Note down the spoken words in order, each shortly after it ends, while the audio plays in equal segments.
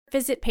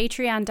visit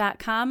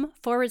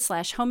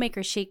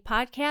patreon.com/Homemaker Chic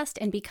podcast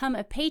and become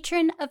a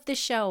patron of the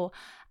show.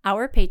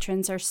 Our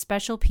patrons are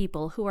special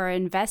people who are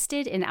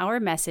invested in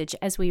our message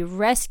as we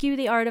rescue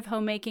the art of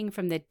homemaking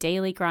from the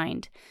daily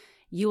grind.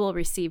 You will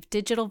receive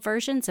digital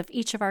versions of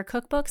each of our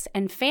cookbooks,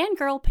 and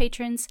fangirl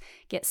patrons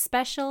get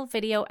special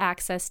video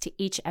access to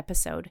each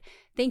episode.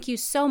 Thank you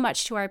so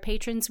much to our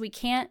patrons. We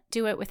can't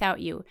do it without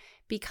you.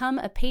 Become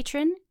a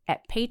patron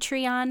at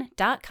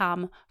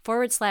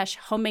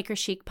patreon.com/Homemaker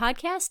Chic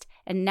podcast.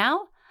 And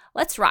now,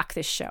 let's rock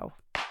this show.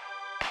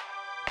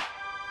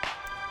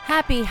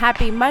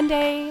 Happy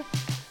Monday,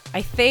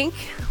 I think.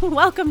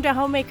 Welcome to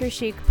Homemaker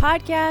Chic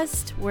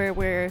podcast, where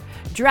we're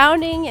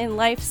drowning in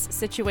life's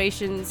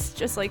situations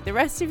just like the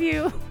rest of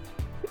you.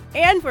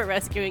 And we're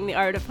rescuing the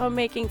art of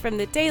homemaking from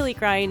the daily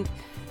grind.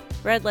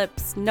 Red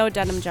lips, no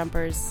denim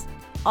jumpers,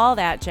 all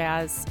that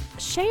jazz.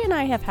 Shay and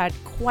I have had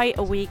quite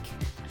a week,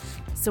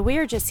 so we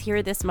are just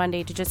here this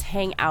Monday to just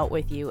hang out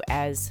with you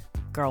as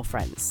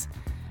girlfriends.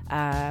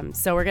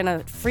 So we're going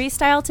to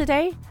freestyle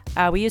today.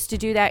 We used to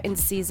do that in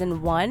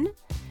season 1.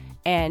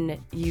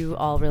 And you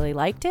all really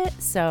liked it,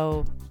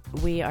 so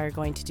we are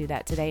going to do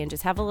that today and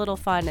just have a little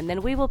fun. And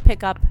then we will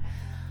pick up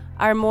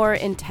our more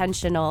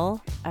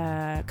intentional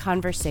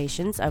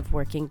conversations of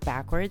working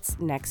backwards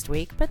next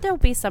week. But there'll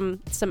be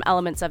some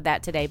elements of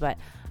that today. But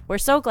we're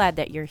so glad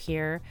that you're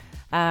here.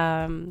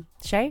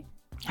 Shay?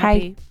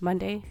 Happy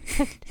Monday.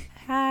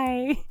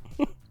 Hi.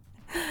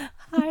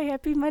 Hi,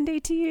 happy Monday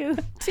to you,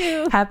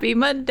 too. Happy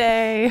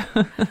Monday.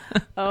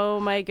 Oh,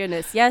 my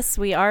goodness. Yes,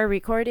 we are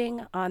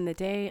recording on the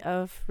day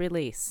of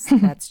release.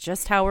 That's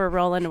just how we're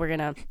rolling. We're going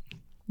to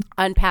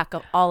unpack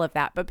all of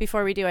that. But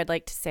before we do, I'd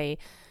like to say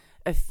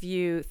a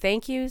few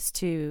thank yous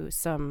to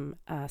some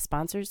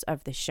sponsors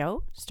of the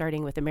show,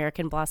 starting with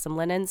American Blossom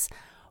Linens.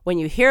 When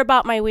you hear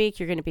about my week,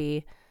 you're going to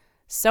be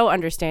so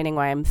understanding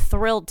why I'm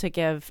thrilled to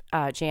give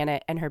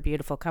Janet and her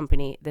beautiful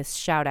company this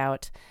shout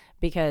out,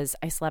 because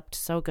I slept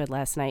so good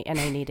last night and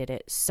I needed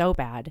it so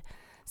bad.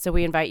 So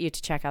we invite you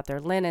to check out their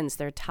linens,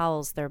 their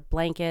towels, their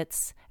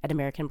blankets at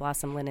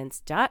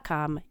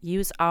AmericanBlossomLinens.com.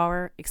 Use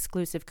our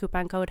exclusive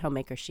coupon code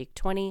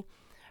HomemakerChic20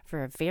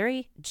 for a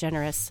very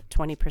generous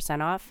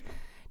 20% off.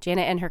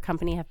 Janet and her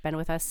company have been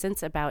with us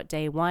since about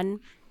day one,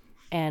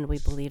 and we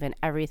believe in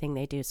everything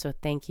they do. So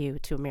thank you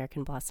to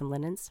American Blossom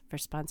Linens for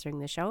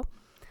sponsoring the show.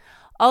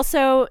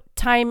 Also,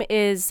 time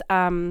is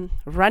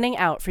running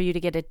out for you to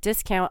get a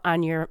discount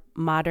on your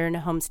Modern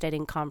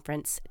Homesteading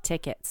Conference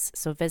tickets.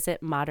 So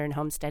visit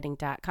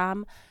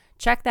modernhomesteading.com.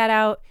 Check that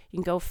out. You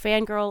can go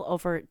fangirl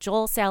over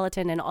Joel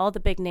Salatin and all the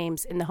big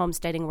names in the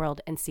homesteading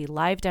world and see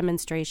live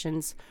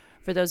demonstrations.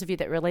 For those of you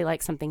that really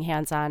like something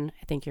hands-on,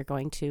 I think you're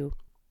going to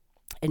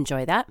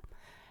enjoy that.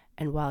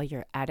 And while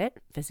you're at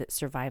it, visit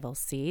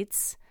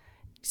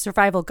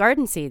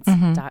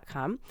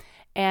survivalgardenseeds.com.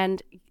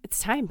 And it's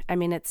time. I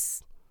mean,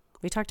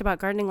 we talked about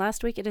gardening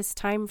last week. It is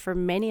time for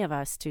many of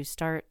us to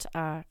start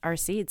our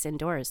seeds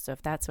indoors. So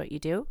if that's what you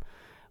do,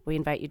 we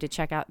invite you to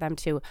check out them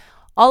too.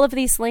 All of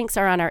these links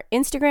are on our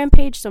Instagram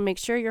page, so make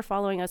sure you're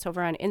following us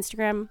over on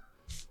Instagram,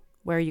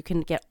 where you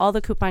can get all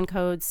the coupon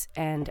codes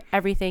and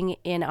everything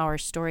in our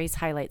stories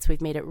highlights.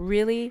 We've made it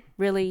really,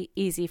 really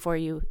easy for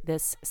you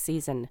this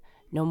season.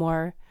 No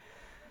more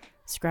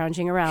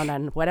scrounging around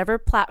on whatever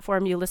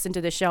platform you listen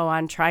to the show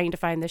on trying to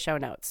find the show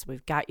notes.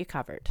 We've got you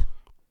covered.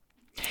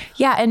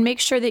 Yeah, and make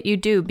sure that you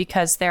do,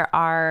 because there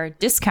are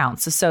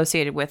discounts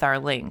associated with our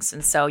links.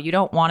 And so you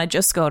don't want to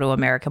just go to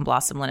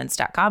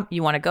AmericanBlossomLinens.com.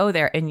 You want to go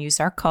there and use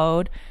our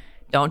code.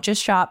 Don't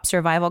just shop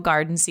Survival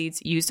Garden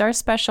Seeds. Use our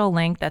special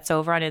link that's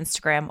over on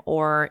Instagram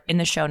or in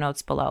the show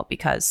notes below,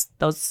 because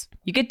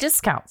you get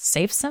discounts.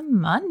 Save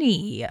some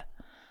money.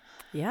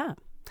 Yeah.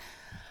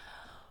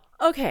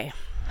 Okay.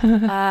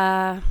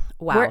 Wow.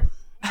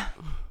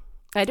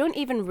 I don't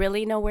even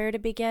really know where to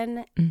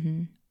begin.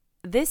 Mm-hmm.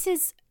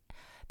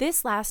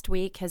 This last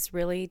week has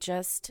really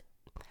just,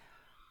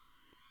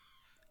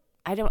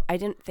 I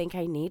didn't think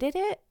I needed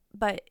it,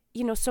 but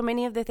so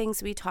many of the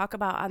things we talk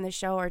about on the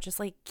show are just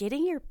like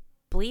getting your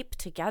bleep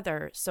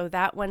together so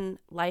that when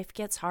life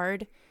gets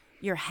hard,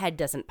 your head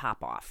doesn't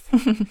pop off,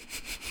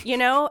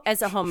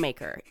 as a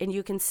homemaker, and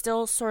you can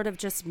still sort of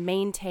just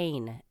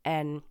maintain.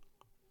 And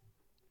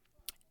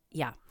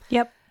yeah.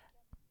 Yep.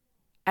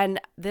 And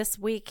this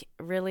week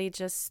really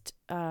just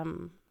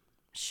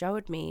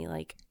showed me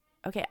like,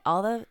 okay,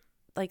 all the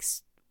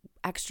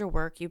extra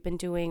work you've been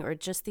doing, or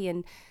just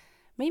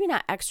maybe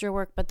not extra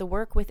work, but the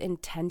work with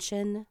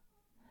intention,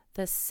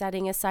 the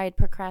setting aside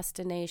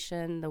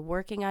procrastination, the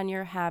working on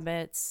your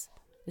habits,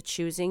 the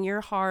choosing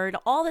your hard,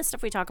 all this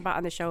stuff we talk about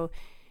on the show,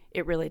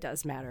 it really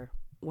does matter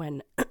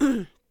when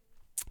the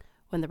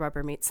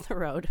rubber meets the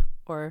road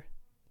or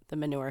the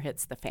manure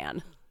hits the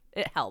fan.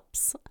 It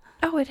helps.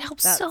 Oh, it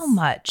helps so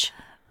much.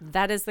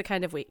 That is the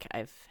kind of week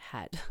I've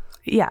had.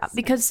 Yeah,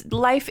 because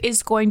life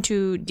is going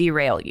to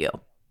derail you.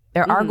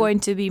 There are going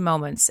to be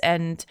moments,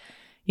 and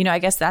I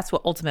guess that's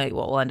what ultimately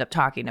what we'll end up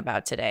talking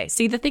about today.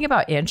 See, the thing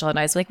about Angela and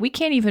I is like, we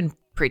can't even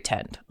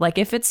pretend. Like,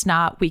 if it's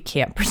not, we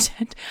can't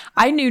pretend.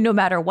 I knew no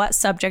matter what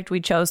subject we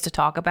chose to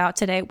talk about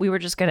today, we were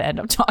just going to end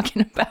up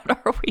talking about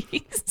our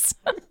weeks.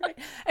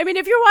 I mean,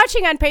 if you're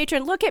watching on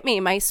Patreon, look at me.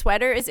 My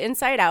sweater is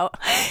inside out.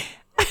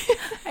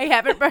 I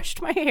haven't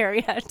brushed my hair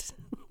yet.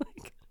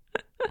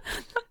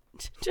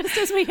 Just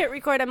as we hit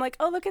record, I'm like,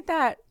 oh, look at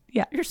that.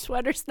 Yeah. Your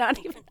sweater's not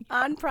even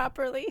on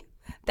properly.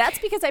 That's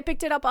because I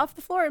picked it up off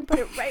the floor and put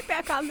it right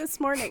back on this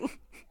morning.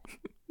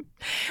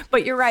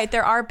 But you're right.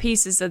 There are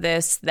pieces of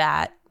this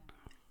that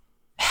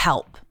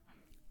help.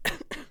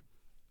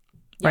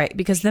 Right?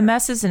 Because the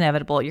mess is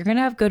inevitable. You're going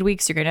to have good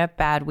weeks. You're going to have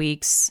bad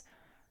weeks.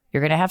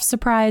 You're going to have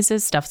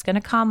surprises. Stuff's going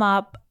to come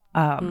up.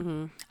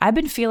 I've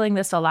been feeling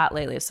this a lot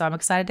lately, so I'm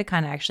excited to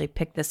kind of actually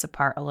pick this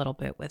apart a little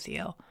bit with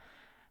you.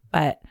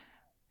 But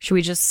should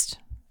we just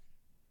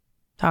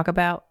talk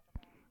about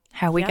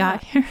how we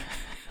got here?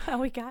 How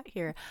we got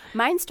here.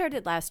 Mine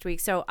started last week.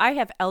 So I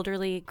have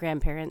elderly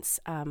grandparents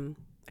a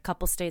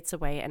couple states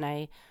away, and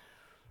I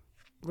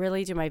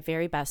really do my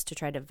very best to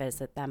try to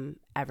visit them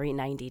every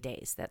 90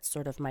 days. That's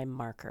sort of my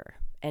marker.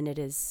 And it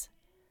is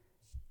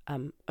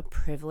a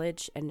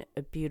privilege and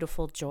a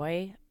beautiful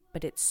joy,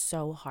 but it's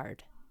so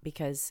hard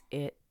because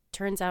it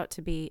turns out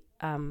to be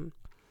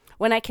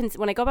when I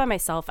go by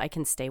myself, I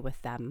can stay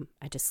with them.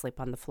 I just sleep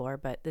on the floor,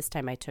 but this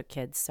time I took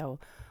kids. So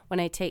when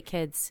I take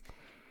kids,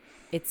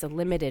 it's a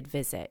limited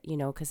visit,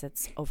 because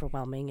it's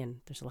overwhelming and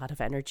there's a lot of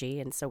energy.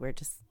 And so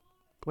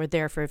we're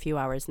there for a few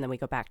hours and then we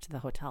go back to the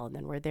hotel, and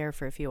then we're there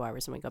for a few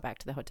hours and we go back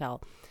to the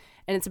hotel.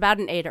 And it's about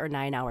an 8 or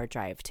 9 hour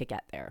drive to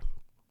get there.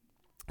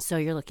 So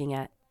you're looking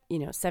at,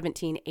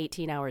 17,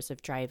 18 hours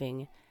of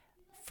driving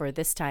for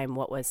this time,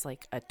 what was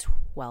like a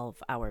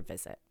 12-hour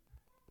visit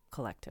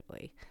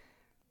collectively.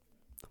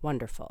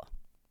 Wonderful.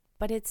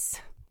 But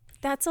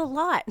that's a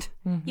lot,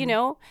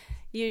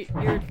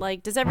 You're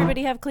like, does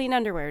everybody have clean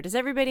underwear? Does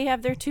everybody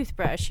have their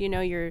toothbrush?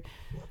 You're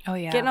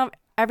getting off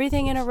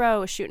everything in a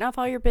row, shooting off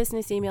all your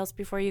business emails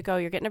before you go.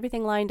 You're getting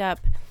everything lined up.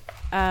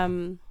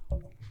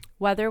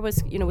 Weather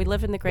was, we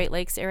live in the Great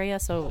Lakes area.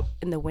 So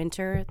in the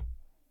winter,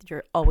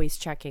 you're always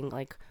checking.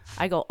 Like,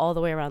 I go all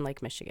the way around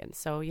Lake Michigan.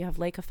 So you have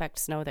lake effect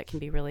snow that can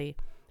be really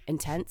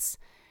intense.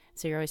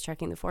 So you're always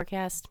checking the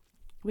forecast.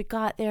 We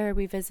got there,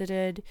 we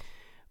visited.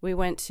 We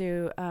went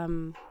to,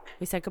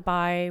 we said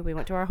goodbye. We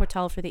went to our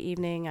hotel for the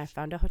evening. I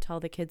found a hotel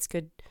the kids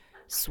could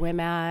swim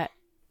at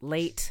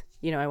late.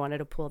 I wanted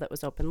a pool that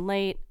was open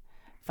late.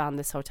 Found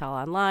this hotel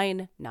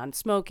online,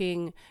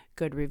 non-smoking,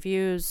 good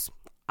reviews.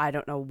 I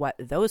don't know what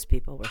those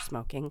people were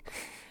smoking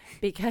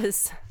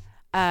because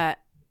no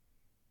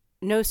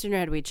sooner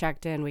had we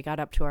checked in, we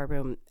got up to our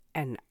room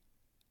and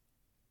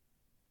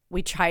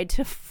we tried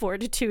to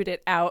fortitude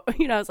it out.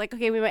 I was like,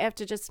 okay, we might have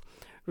to just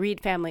read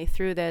family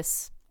through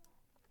this.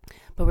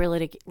 But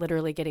we're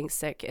literally getting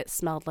sick. It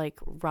smelled like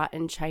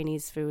rotten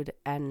Chinese food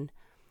and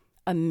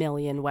a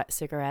million wet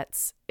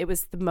cigarettes. It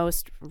was the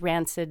most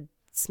rancid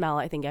smell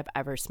I think I've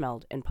ever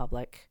smelled in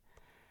public.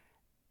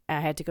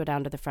 I had to go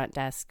down to the front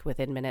desk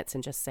within minutes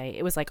and just say,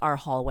 it was like our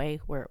hallway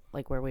where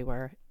we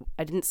were.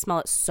 I didn't smell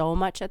it so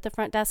much at the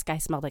front desk. I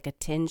smelled like a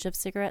tinge of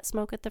cigarette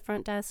smoke at the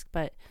front desk,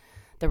 but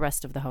the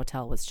rest of the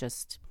hotel was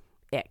just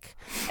ick.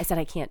 I said,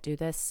 I can't do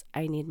this.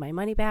 I need my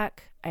money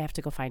back. I have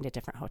to go find a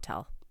different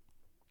hotel.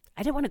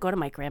 I didn't want to go to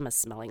my grandma's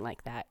smelling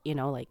like that, it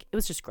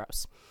was just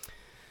gross.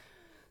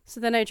 So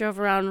then I drove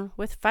around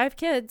with 5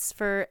 kids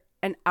for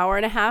an hour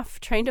and a half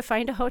trying to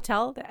find a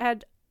hotel that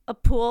had a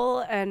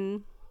pool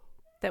and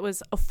that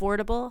was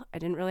affordable. I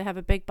didn't really have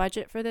a big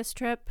budget for this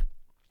trip.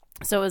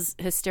 So it was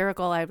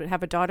hysterical. I would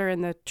have a daughter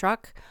in the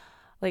truck.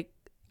 Like,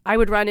 I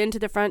would run into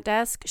the front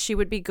desk. She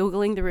would be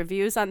Googling the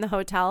reviews on the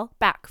hotel.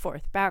 Back,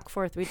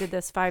 forth. We did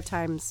this 5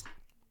 times.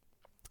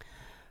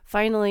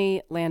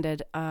 Finally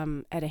landed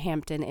at a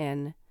Hampton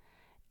Inn.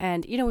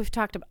 And, we've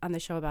talked on the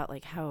show about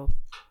like how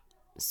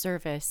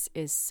service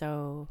is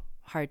so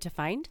hard to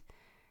find.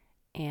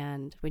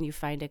 And when you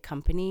find a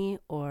company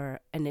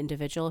or an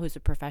individual who's a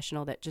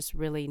professional that just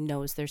really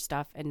knows their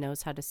stuff and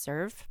knows how to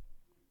serve,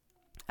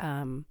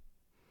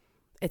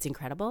 it's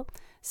incredible.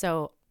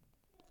 So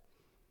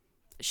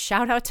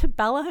shout out to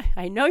Bella.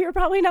 I know you're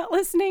probably not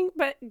listening,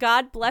 but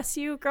God bless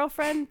you,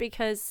 girlfriend,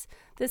 because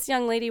this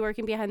young lady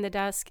working behind the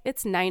desk,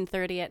 it's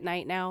 9:30 at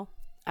night now.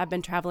 I've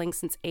been traveling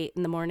since 8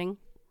 in the morning.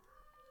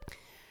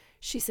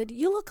 She said,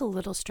 you look a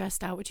little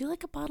stressed out. Would you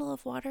like a bottle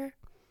of water?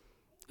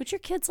 Would your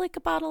kids like a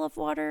bottle of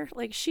water?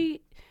 Like,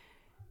 she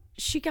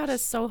got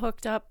us so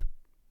hooked up.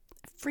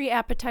 Free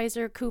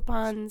appetizer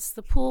coupons.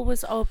 The pool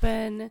was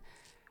open.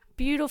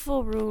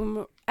 Beautiful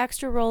room.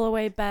 Extra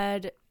rollaway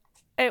bed.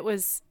 It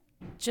was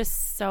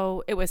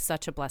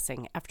such a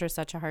blessing after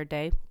such a hard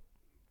day.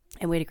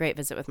 And we had a great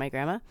visit with my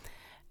grandma.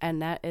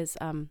 And that is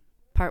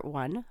part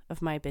 1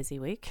 of my busy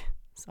week.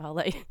 So I'll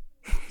let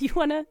you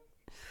want to...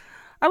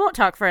 I won't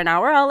talk for an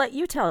hour. I'll let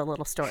you tell a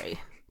little story.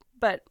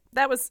 But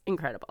that was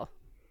incredible.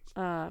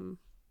 And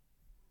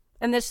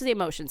this is the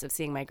emotions of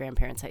seeing my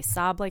grandparents. I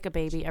sob like a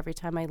baby every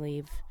time I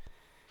leave.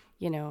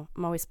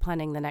 I'm always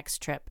planning the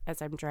next trip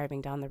as I'm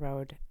driving down the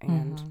road.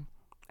 And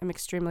I'm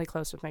extremely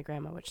close with my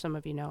grandma, which some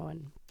of you know.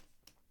 And,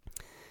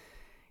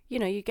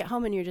 you get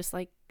home and you're just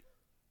like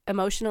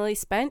emotionally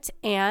spent.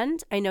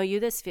 And I know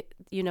this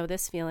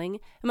feeling,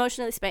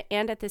 emotionally spent.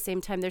 And at the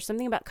same time, there's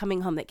something about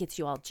coming home that gets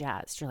you all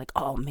jazzed. You're like,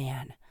 oh,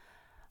 man,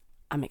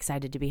 I'm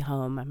excited to be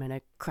home. I'm going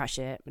to crush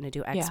it. I'm going to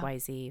do X, Y,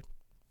 Z.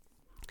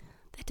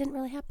 That didn't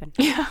really happen.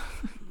 Yeah.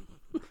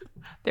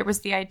 There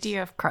was the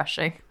idea of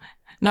crushing,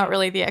 not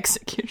really the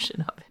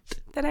execution of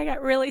it. Then I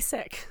got really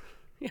sick.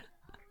 Yeah.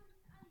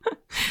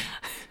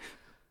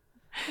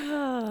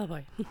 Oh,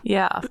 boy.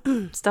 Yeah.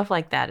 Stuff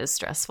like that is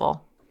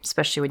stressful,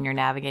 especially when you're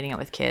navigating it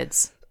with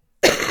kids.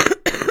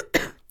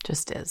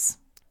 Just is.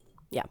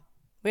 Yeah.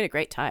 We had a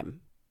great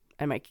time.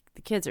 And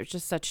the kids are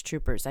just such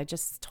troopers. I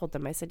just told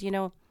them, I said,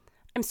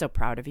 I'm so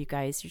proud of you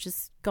guys. You're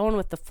just going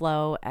with the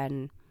flow.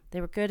 And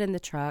they were good in the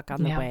truck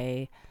on the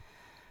way.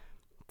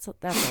 So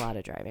that's a lot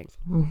of driving.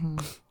 Mm-hmm.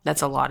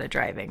 That's a lot of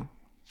driving.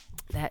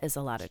 That is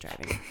a lot of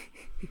driving.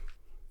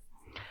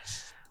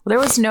 Well, there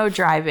was no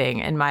driving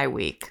in my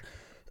week.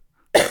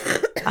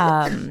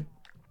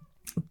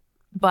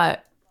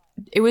 But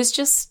it was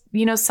just,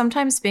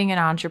 sometimes being an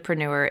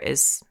entrepreneur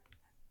is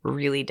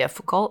really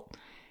difficult.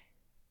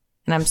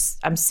 And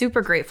I'm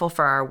super grateful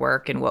for our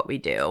work and what we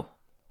do.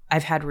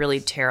 I've had really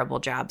terrible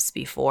jobs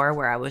before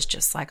where I was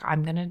just like,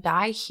 I'm going to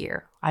die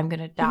here. I'm going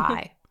to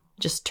die.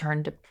 Just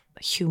turn to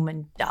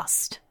human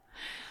dust.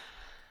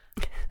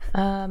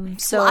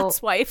 So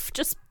Lot's wife,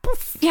 just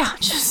poof. Yeah,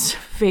 just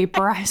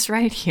vaporize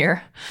right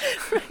here.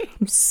 Right.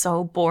 I'm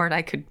so bored.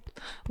 I could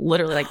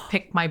literally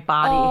pick my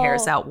body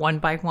hairs out one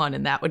by one,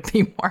 and that would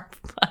be more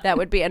fun. That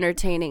would be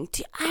entertaining.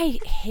 I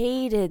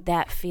hated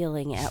that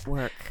feeling at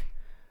work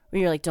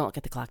when you're like, don't look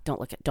at the clock, don't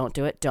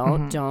do it,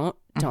 don't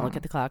look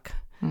at the clock.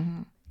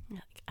 Mm-hmm.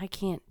 I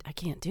can't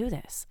do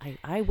this.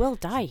 I will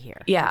die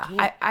here. Yeah.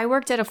 I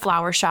worked at a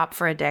flower shop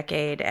for a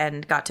decade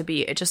and got to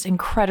be just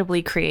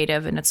incredibly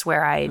creative. And it's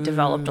where I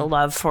developed a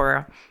love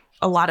for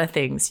a lot of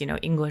things,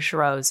 English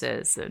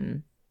roses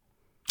and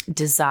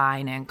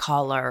design and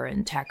color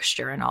and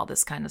texture and all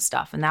this kind of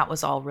stuff. And that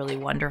was all really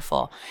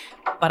wonderful.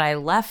 But I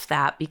left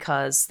that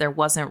because there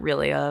wasn't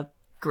really a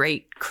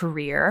great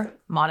career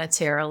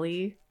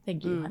monetarily.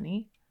 Thank you,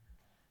 honey.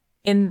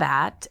 In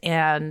that.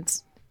 And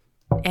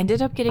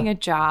ended up getting a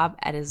job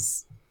at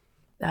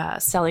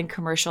selling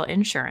commercial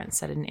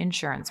insurance at an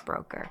insurance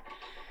broker.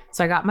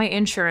 So I got my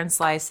insurance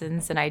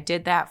license and I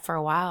did that for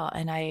a while.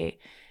 And I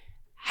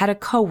had a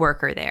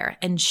coworker there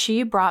and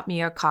she brought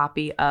me a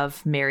copy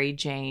of Mary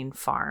Jane's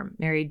Farm.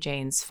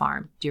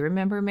 Do you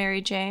remember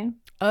Mary Jane?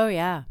 Oh,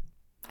 yeah.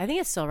 I think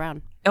it's still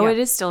around. Oh, yeah. It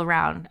is still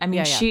around. I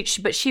mean, she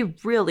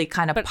really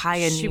kind of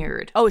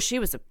pioneered. She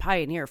was a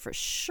pioneer for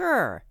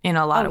sure. In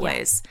a lot of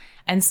ways.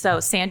 And so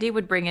Sandy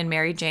would bring in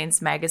Mary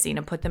Jane's magazine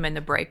and put them in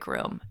the break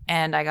room.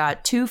 And I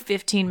got 2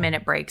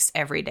 15-minute breaks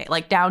every day,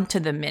 down to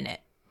the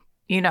minute.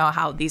 You know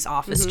how these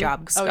office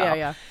jobs go. Oh,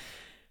 yeah.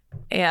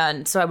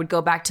 And so I would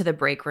go back to the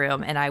break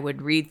room and I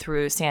would read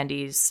through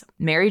Sandy's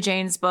Mary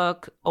Jane's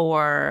book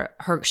or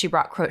she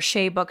brought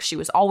crochet books. She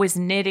was always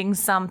knitting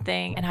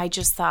something. And I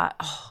just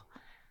thought,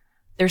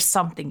 there's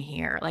something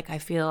here. I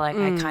feel like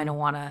I kind of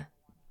want to,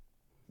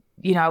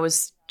 I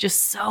was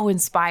just so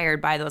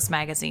inspired by those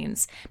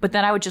magazines. But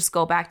then I would just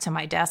go back to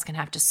my desk and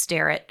have to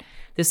stare at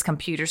this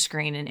computer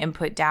screen and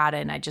input data.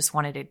 And I just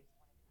wanted to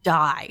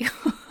die.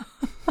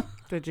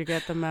 Did you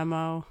get the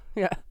memo?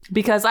 Yeah.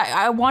 Because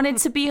I wanted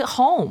to be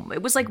home.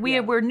 It was like we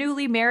were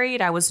newly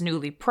married. I was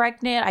newly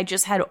pregnant. I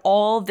just had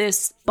all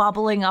this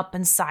bubbling up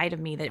inside of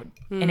me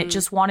and it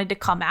just wanted to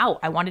come out.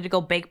 I wanted to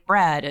go bake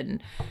bread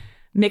and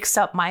mix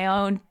up my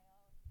own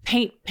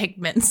paint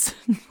pigments.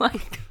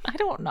 I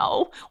don't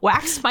know.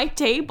 Wax my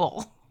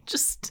table.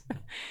 Just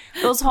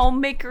those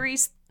homemakery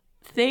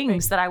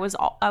things that I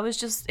was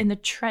just in the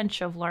trench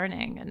of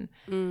learning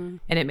and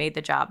it made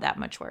the job that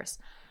much worse.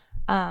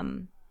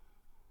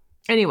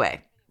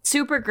 Anyway,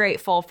 super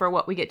grateful for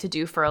what we get to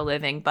do for a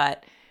living,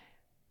 but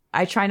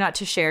I try not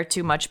to share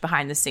too much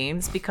behind the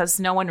scenes because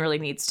no one really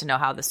needs to know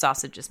how the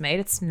sausage is made.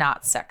 It's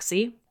not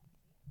sexy.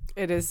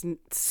 It is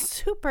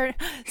super.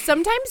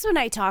 Sometimes when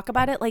I talk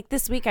about it, like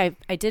this week, I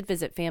did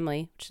visit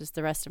family, which is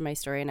the rest of my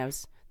story,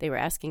 and they were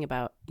asking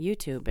about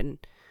YouTube. And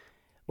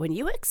when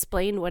you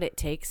explain what it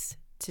takes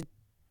to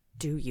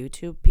do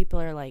YouTube,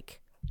 people are like,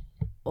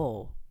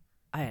 "Oh,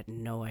 I had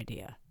no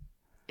idea."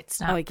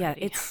 It's not.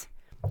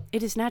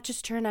 It is not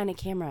just turn on a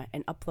camera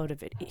and upload a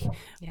video.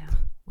 Yeah,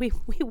 we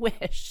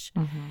wish.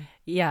 Mm-hmm.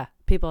 Yeah,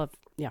 people have.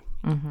 Yeah,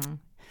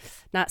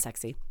 not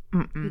sexy.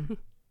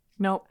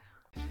 Nope.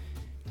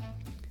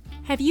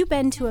 Have you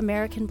been to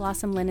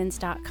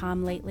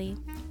AmericanBlossomLinens.com lately?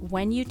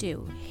 When you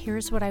do,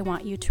 here's what I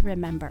want you to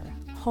remember.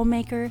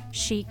 Homemaker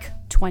Chic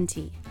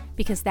 20,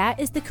 because that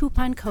is the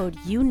coupon code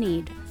you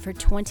need for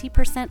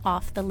 20%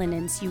 off the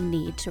linens you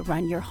need to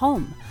run your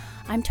home.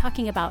 I'm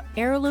talking about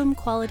heirloom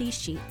quality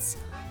sheets,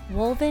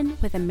 woven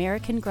with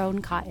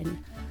American-grown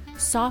cotton,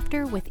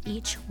 softer with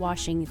each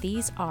washing.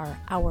 These are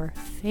our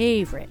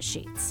favorite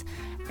sheets.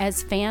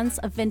 As fans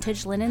of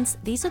vintage linens,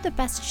 these are the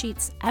best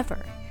sheets ever.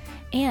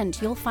 And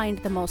you'll find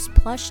the most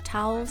plush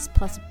towels,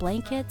 plus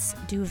blankets,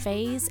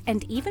 duvets,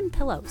 and even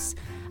pillows.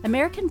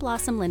 American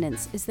Blossom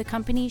Linens is the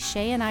company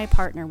Shay and I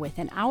partner with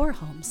in our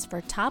homes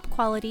for top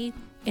quality,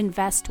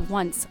 invest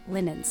once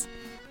linens.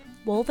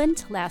 Woven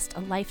to last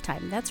a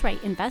lifetime. That's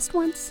right, invest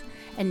once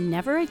and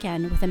never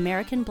again with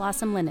American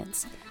Blossom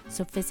Linens.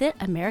 So visit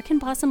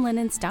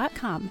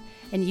AmericanBlossomLinens.com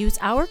and use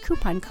our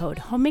coupon code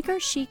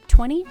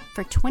HomemakerChic20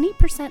 for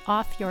 20%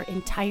 off your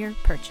entire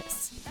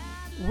purchase.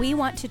 We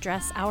want to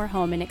dress our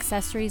home in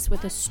accessories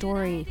with a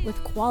story,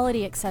 with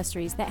quality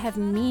accessories that have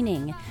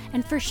meaning,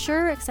 and for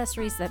sure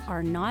accessories that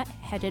are not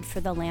headed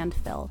for the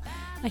landfill.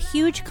 A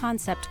huge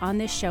concept on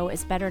this show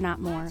is better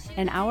not more,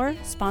 and our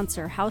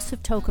sponsor, House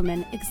of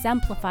Tokumen,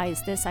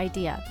 exemplifies this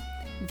idea.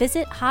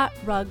 Visit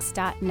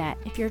hotrugs.net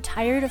if you're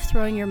tired of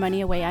throwing your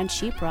money away on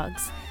cheap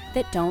rugs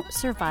that don't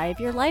survive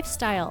your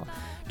lifestyle.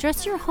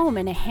 Dress your home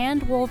in a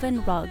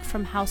hand-woven rug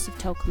from House of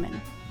Tokumen.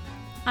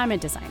 I'm a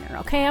designer,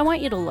 okay? I want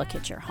you to look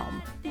at your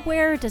home.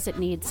 Where does it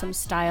need some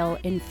style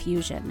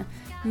infusion?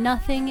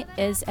 Nothing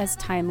is as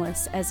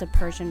timeless as a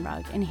Persian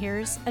rug, and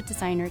here's a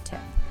designer tip.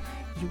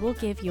 You will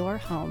give your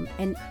home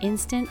an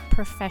instant,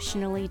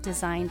 professionally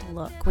designed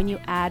look when you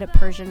add a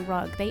Persian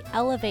rug. They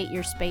elevate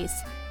your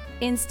space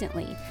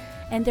instantly.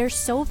 And they're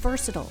so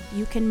versatile.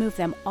 You can move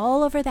them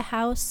all over the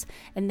house,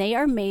 and they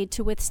are made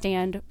to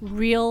withstand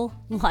real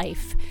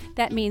life.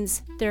 That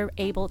means they're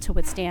able to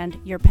withstand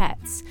your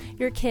pets,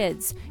 your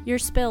kids, your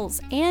spills,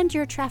 and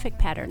your traffic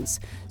patterns.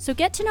 So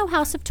get to know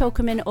House of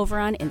Tokumen over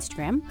on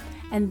Instagram.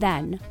 And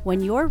then, when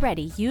you're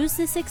ready, use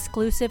this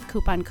exclusive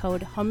coupon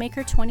code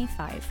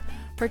HOMEMAKER25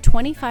 for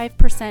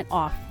 25%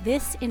 off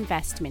this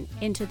investment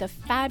into the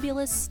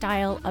fabulous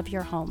style of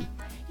your home.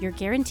 You're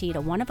guaranteed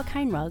a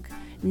one-of-a-kind rug,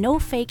 no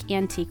fake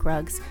antique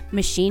rugs,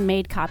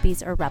 machine-made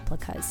copies or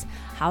replicas.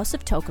 House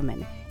of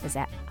Tokumen is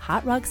at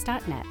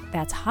hotrugs.net.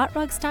 That's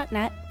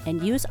hotrugs.net,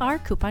 and use our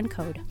coupon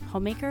code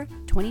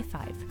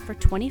HOMEMAKER25 for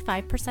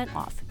 25%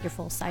 off your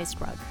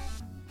full-sized rug.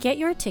 Get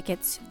your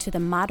tickets to the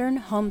Modern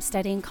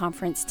Homesteading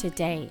Conference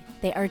today.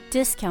 They are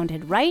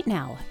discounted right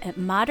now at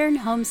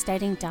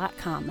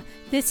modernhomesteading.com.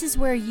 This is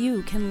where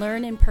you can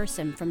learn in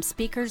person from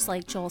speakers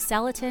like Joel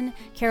Salatin,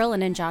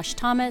 Carolyn and Josh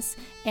Thomas,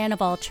 Anne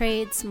of All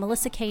Trades,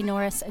 Melissa K.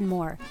 Norris, and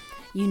more.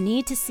 You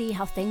need to see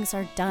how things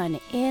are done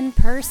in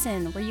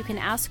person, where you can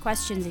ask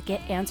questions and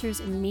get answers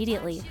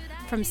immediately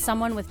from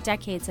someone with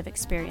decades of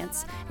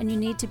experience. And you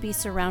need to be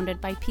surrounded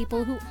by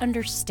people who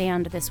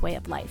understand this way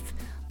of life.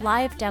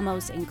 Live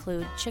demos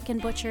include chicken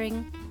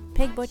butchering,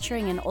 pig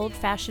butchering and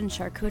old-fashioned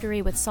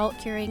charcuterie with salt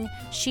curing,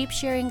 sheep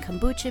shearing,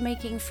 kombucha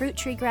making, fruit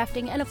tree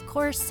grafting, and of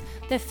course,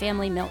 the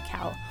family milk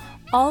cow.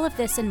 All of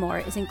this and more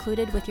is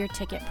included with your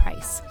ticket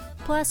price.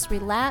 Plus,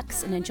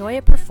 relax and enjoy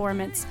a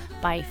performance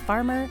by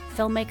farmer,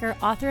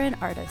 filmmaker, author, and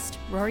artist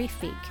Rory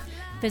Feek.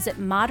 Visit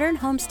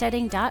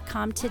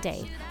modernhomesteading.com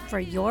today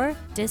for your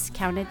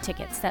discounted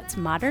tickets. That's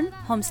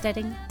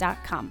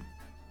modernhomesteading.com.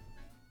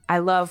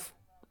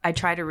 I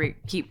try to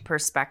keep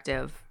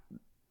perspective.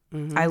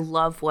 Mm-hmm. I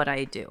love what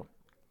I do.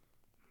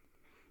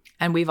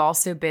 And we've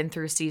also been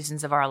through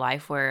seasons of our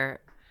life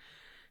where,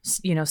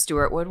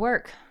 Stuart would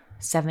work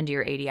 70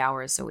 or 80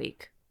 hours a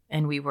week.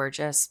 And we were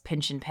just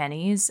pinching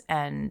pennies,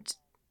 and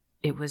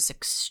it was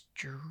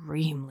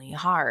extremely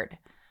hard.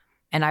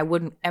 And I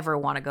wouldn't ever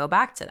want to go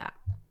back to that.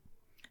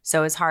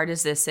 So as hard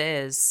as this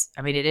is,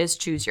 it is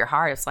choose your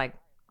heart. It's like,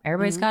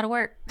 everybody's got to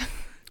work.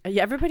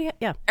 Yeah,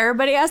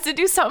 everybody has to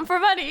do something for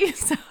money.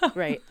 So.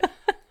 Right.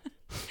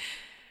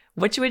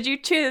 Which would you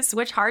choose?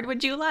 Which hard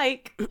would you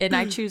like? And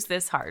I choose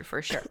this hard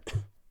for sure.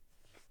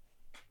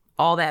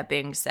 All that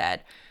being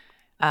said,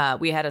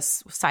 we had a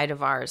site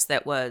of ours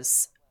that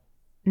was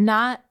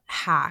not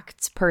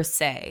hacked per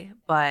se,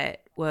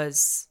 but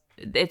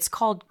it's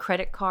called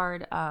credit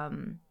card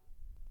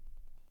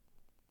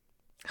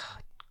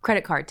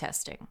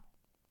testing.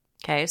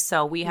 Okay,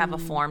 so we have a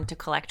form to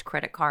collect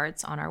credit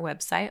cards on our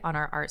website, on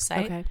our art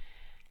site. Okay.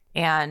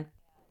 And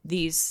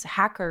these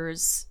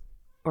hackers,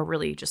 or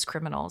really just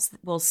criminals,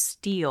 will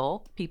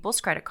steal people's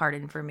credit card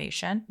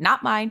information.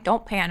 Not mine.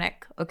 Don't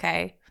panic,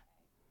 okay?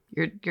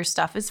 Your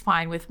stuff is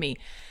fine with me.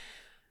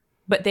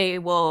 But they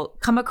will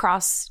come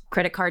across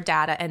credit card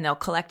data and they'll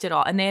collect it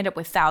all. And they end up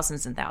with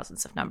thousands and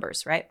thousands of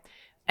numbers, right?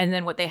 And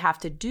then what they have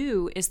to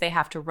do is they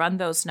have to run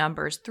those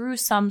numbers through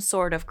some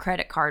sort of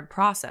credit card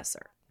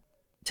processor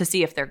to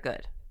see if they're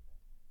good,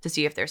 to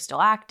see if they're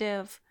still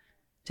active,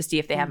 to see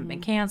if they haven't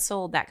been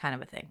canceled, that kind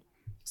of a thing.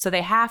 So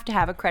they have to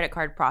have a credit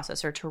card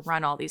processor to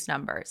run all these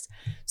numbers.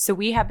 So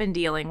we have been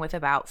dealing with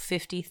about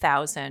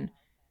 50,000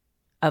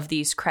 of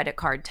these credit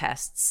card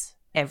tests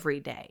every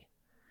day,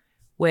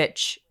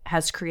 which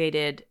has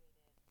created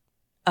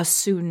a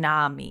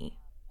tsunami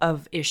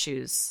of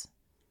issues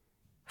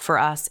for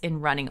us in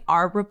running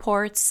our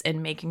reports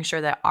and making sure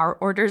that our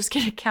orders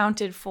get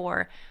accounted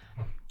for.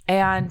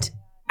 And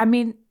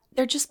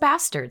they're just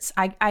bastards.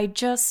 I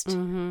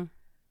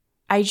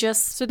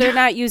So they're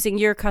not using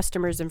your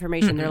customers'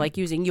 information. They're like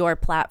using your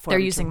platform. They're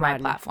using my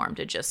platform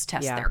to just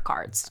test their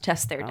cards,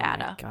 test their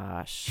data.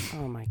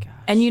 Oh my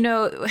gosh. And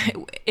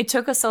it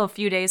took us a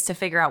few days to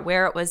figure out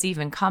where it was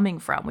even coming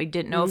from. We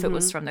didn't know if it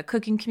was from the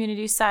cooking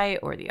community site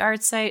or the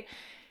art site.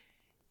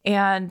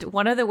 And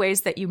one of the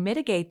ways that you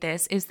mitigate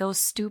this is those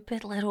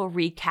stupid little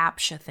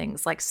reCAPTCHA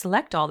things, like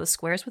select all the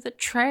squares with a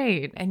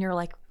train. And you're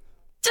like,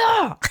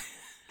 duh!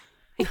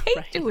 I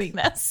hate doing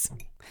this.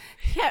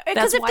 Yeah,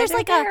 because if there's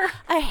like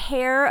a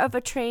hair of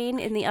a train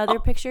in the other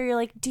picture, you're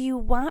like, do you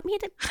want me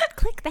to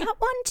click that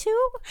one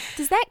too?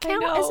 Does that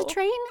count as a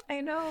train?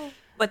 I know.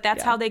 But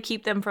that's how they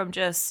keep them from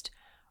just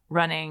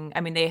running.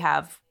 I mean, they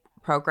have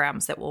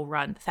programs that will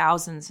run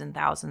thousands and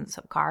thousands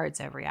of cards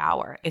every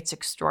hour. It's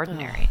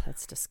extraordinary.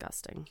 That's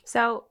disgusting.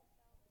 So,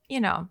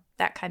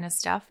 that kind of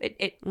stuff.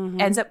 It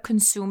ends up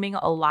consuming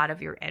a lot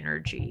of your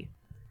energy.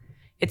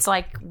 It's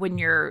like when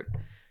your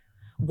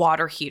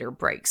water heater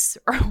breaks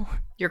or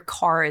your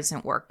car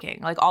isn't working.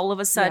 Like all of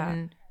a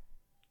sudden,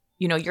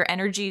 your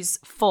energy's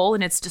full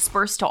and it's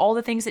dispersed to all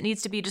the things it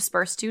needs to be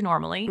dispersed to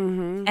normally.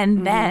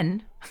 And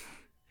then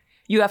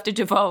you have to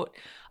devote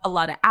a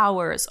lot of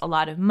hours, a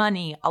lot of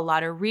money, a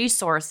lot of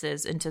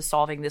resources into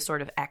solving this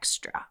sort of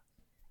extra.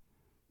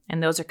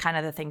 And those are kind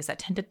of the things that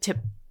tend to tip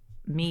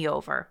me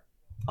over,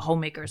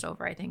 homemakers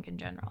over, I think, in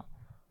general.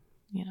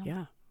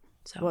 Yeah.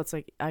 So. Well, it's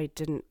like I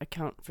didn't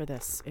account for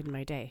this in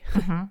my day.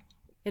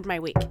 In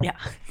my week. Yeah.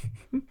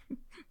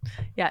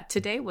 Yeah,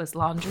 today was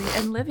laundry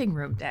and living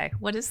room day.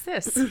 What is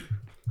this?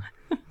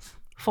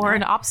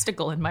 Foreign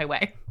obstacle in my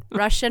way.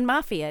 Russian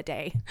mafia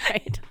day,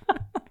 right?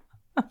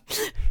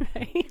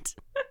 Right?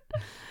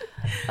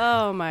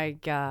 Oh my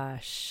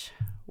gosh.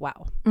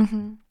 Wow.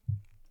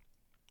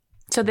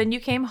 So then you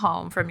came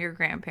home from your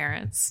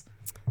grandparents.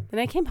 Then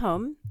I came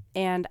home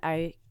and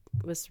I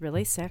was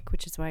really sick,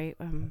 which is why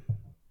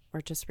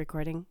we're just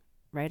recording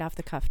right off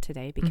the cuff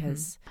today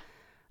because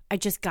I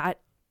just got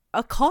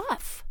a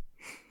cough.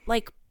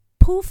 Like,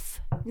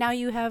 poof. Now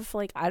you have,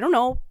 like, I don't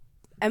know,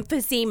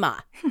 emphysema.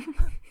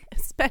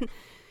 It's been,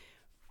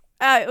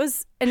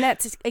 and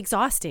that's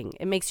exhausting.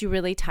 It makes you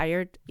really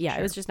tired. Yeah,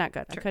 It was just not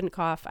good. I couldn't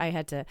cough. I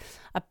had to,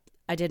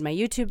 I did my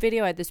YouTube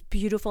video. I had this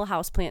beautiful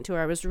houseplant tour.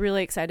 I was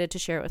really excited to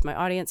share it with my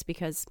audience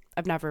because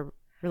I've never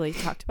really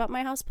talked about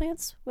my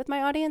houseplants with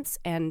my audience.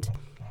 And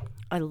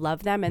I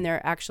love them. And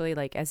they're actually,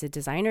 like, as a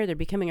designer, they're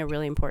becoming a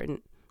really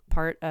important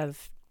part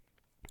of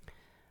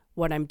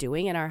what I'm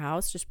doing in our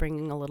house, just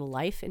bringing a little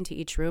life into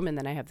each room. And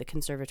then I have the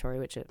conservatory,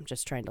 which I'm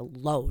just trying to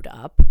load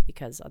up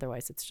because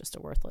otherwise it's just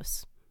a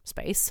worthless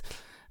space.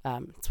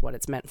 It's what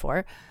it's meant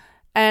for.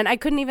 And I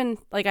couldn't even,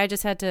 like, I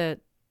just had to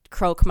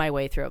croak my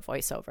way through a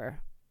voiceover.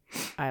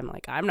 I'm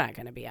like, I'm not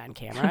going to be on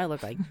camera. I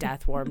look like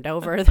death warmed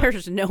over.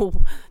 There's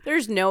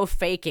no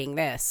faking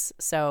this.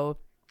 So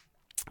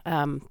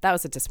that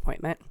was a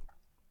disappointment.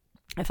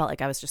 I felt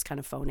like I was just kind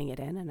of phoning it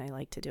in, and I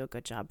like to do a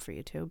good job for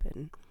YouTube.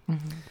 And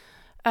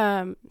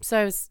so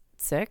I was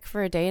sick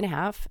for a day and a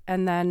half,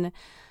 and then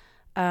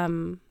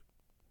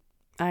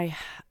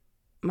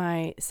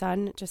my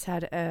son just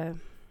had a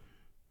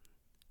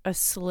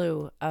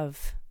slew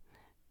of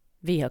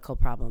vehicle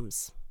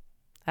problems.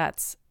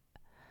 That's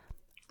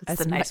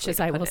as much as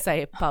I will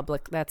say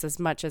public. That's as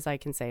much as I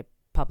can say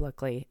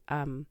publicly.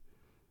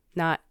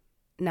 Not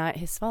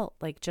his fault.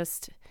 Like,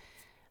 just,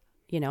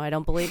 I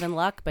don't believe in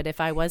luck, but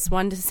if I was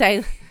one to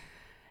say,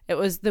 it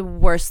was the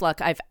worst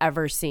luck I've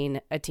ever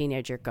seen a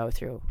teenager go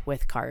through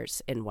with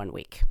cars in 1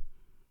 week.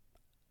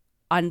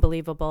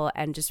 Unbelievable,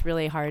 and just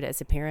really hard as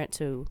a parent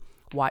to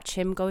watch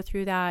him go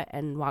through that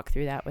and walk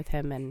through that with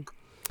him. And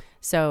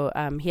so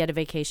he had a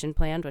vacation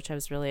planned, which I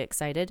was really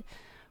excited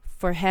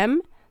for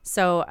him.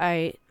 So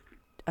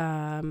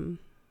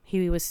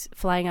he was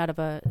flying out of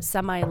a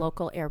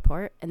semi-local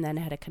airport and then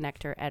had a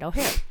connector at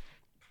O'Hare.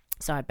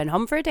 So I've been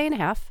home for a day and a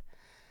half,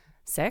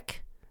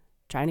 sick,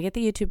 trying to get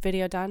the YouTube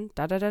video done,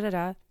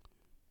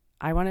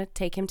 I want to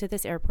take him to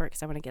this airport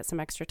because I want to get some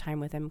extra time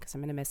with him because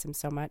I'm going to miss him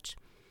so much.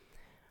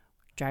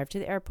 Drive to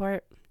the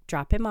airport,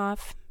 drop him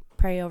off,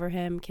 pray over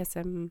him, kiss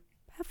him,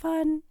 have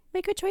fun,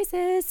 make good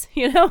choices,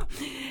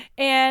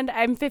 And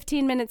I'm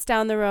 15 minutes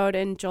down the road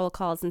and Joel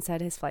calls and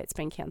said his flight's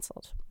been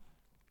canceled.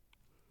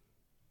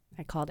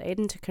 I called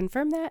Aiden to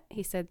confirm that.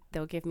 He said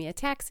they'll give me a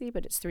taxi,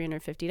 but it's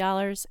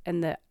 $350.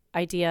 And the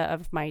idea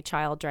of my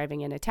child driving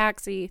in a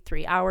taxi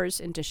 3 hours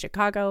into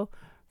Chicago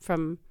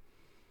from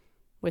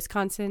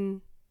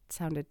Wisconsin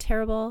sounded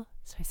terrible.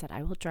 So I said,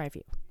 I will drive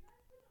you.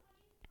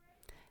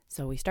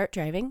 So we start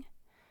driving.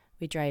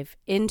 We drive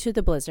into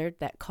the blizzard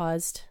that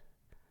caused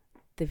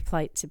the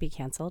flight to be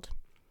canceled.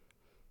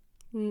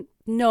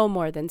 No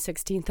more than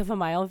 1/16 of a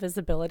mile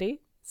visibility.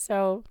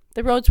 So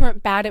the roads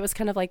weren't bad. It was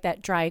kind of like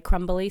that dry,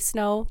 crumbly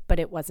snow, but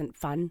it wasn't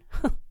fun.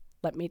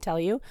 Let me tell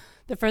you.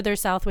 The further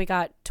south we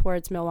got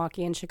towards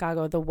Milwaukee and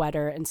Chicago, the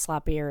wetter and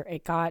sloppier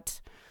it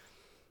got.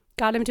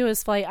 Got him to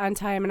his flight on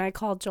time, and I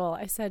called Joel.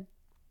 I said,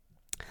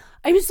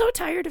 I'm so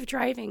tired of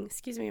driving.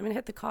 Excuse me, I'm going to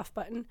hit the cough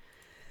button.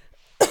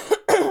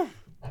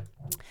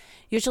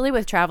 Usually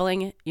with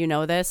traveling, you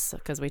know this,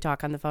 because we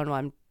talk on the phone while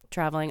I'm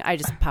traveling. I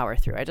just power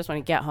through. I just want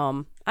to get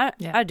home.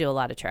 I do a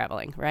lot of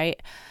traveling,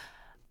 right?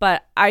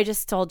 But I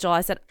just told Joel,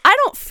 I said, I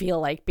don't feel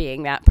like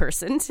being that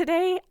person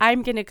today.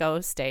 I'm going to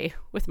go stay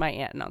with my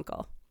aunt and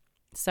uncle.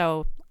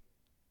 So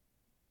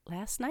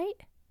last night?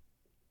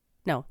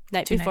 No,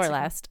 night before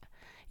last.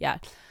 Yeah.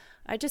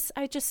 I just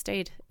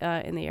stayed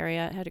in the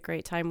area, had a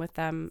great time with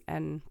them,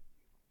 and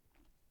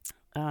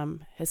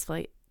his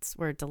flights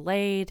were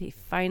delayed. He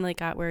finally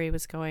got where he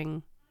was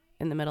going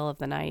in the middle of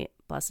the night,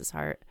 bless his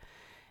heart.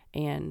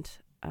 And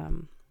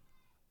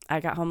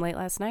I got home late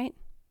last night.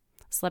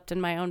 Slept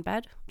in my own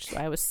bed, which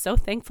I was so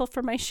thankful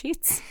for my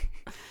sheets.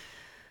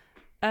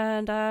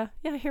 And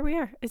here we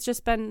are. It's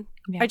just been,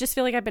 I just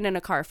feel like I've been in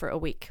a car for a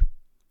week.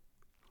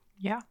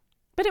 Yeah.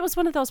 But it was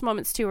one of those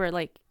moments too where,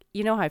 like,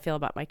 you know how I feel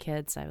about my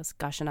kids. I was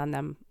gushing on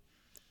them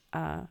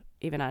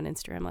even on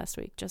Instagram last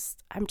week.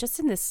 I'm just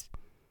in this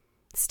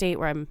state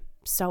where I'm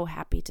so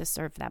happy to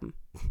serve them.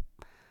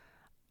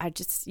 I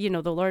just, the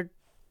Lord,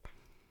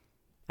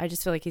 I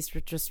just feel like he's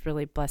just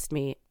really blessed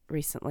me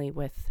recently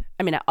with,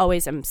 I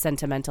always am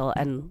sentimental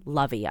and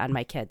lovey on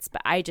my kids,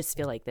 but I just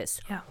feel like this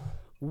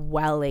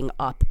welling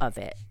up of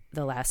it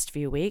the last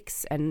few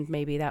weeks. And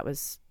maybe that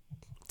was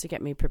to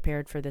get me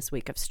prepared for this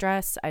week of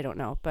stress. I don't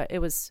know, but it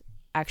was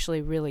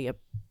actually really a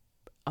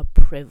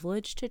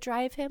privilege to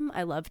drive him.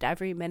 I loved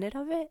every minute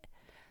of it.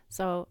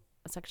 So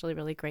I was actually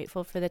really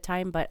grateful for the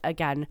time. But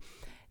again,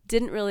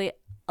 didn't really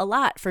a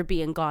lot for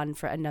being gone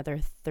for another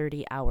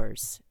 30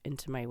 hours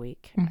into my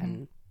week. Mm-hmm.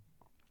 And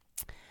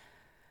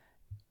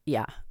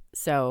yeah,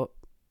 so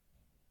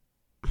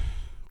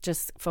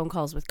just phone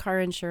calls with car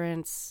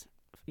insurance,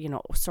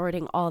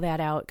 sorting all that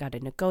out, got to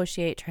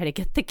negotiate, try to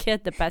get the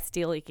kid the best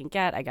deal he can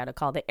get. I got to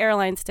call the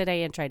airlines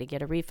today and try to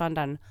get a refund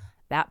on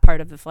that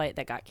part of the flight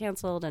that got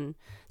canceled. And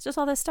it's just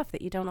all this stuff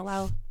that you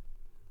don't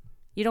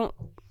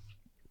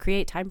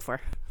create time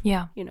for.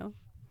 Yeah. You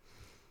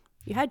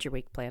had your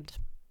week planned.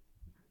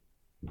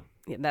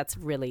 Yeah, that's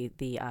really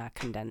the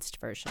condensed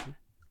version.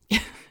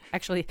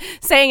 Actually,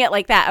 saying it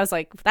like that, I was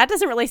like, that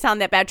doesn't really sound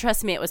that bad.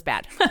 Trust me, it was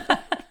bad.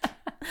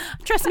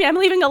 Trust me, I'm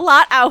leaving a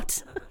lot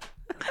out.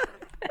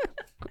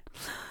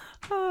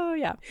 Oh,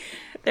 yeah.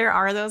 There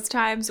are those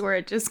times where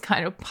it just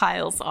kind of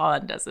piles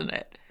on, doesn't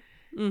it?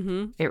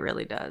 Mm-hmm. It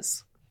really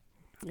does.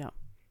 Yeah.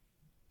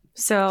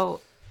 So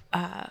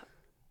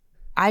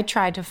I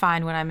try to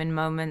find when I'm in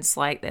moments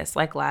like this,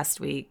 like last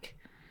week,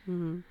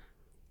 again,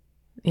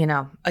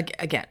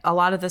 a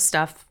lot of the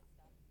stuff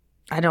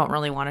I don't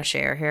really want to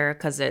share here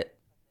because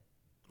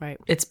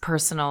it's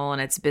personal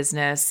and it's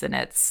business and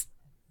it's,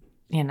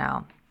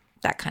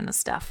 that kind of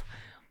stuff.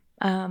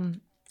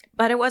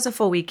 But it was a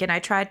full week, and I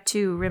tried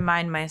to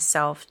remind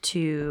myself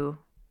to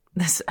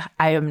this.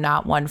 I am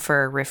not one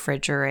for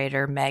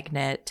refrigerator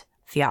magnet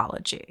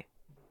theology.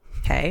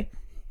 Okay.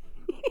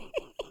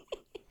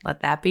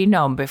 Let that be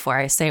known before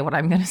I say what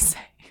I'm going to say.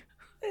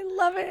 I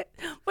love it.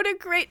 What a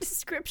great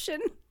description.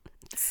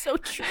 It's so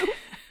true.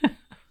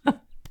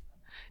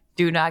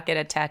 Do not get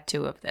a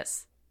tattoo of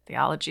this.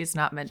 Theology is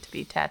not meant to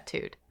be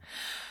tattooed.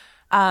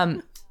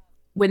 When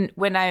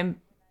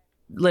I'm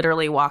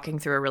literally walking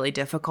through a really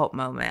difficult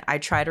moment, I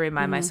try to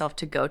remind myself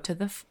to go to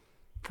the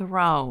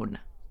throne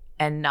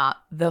and not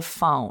the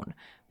phone,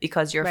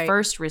 because your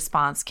first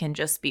response can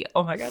just be,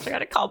 oh my gosh, I got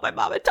to call my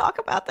mom and talk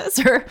about this,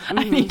 or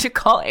I need to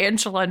call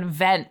Angela and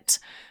vent,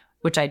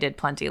 which I did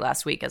plenty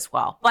last week as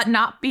well, but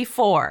not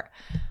before.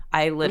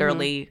 I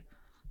literally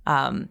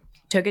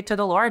took it to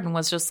the Lord and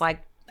was just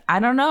like, I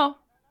don't know.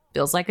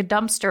 Feels like a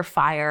dumpster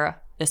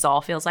fire. This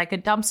all feels like a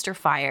dumpster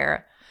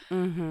fire.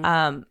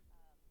 Mm-hmm.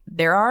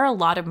 There are a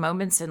lot of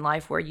moments in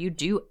life where you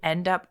do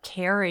end up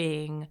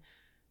carrying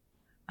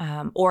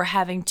or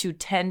having to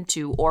tend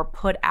to or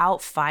put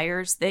out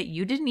fires that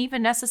you didn't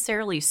even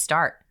necessarily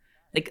start.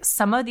 Like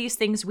some of these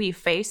things we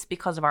face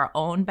because of our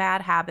own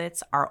bad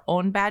habits, our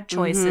own bad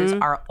choices,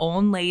 our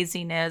own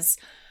laziness,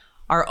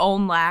 our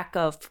own lack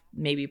of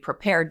maybe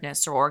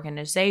preparedness or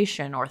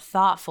organization or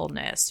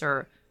thoughtfulness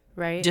or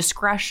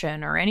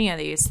discretion or any of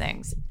these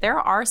things. There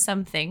are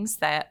some things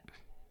that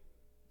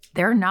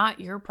they're not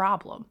your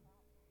problem.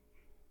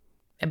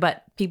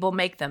 But people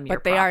make them your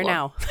problem. But they are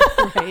now.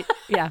 Right?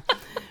 Yeah.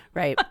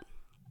 Right.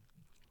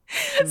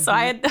 So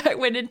I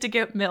went in to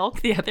get milk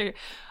the other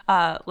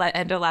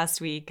end of last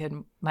week,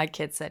 and my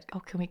kid said, oh,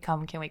 can we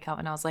come? Can we come?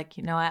 And I was like,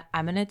 you know what?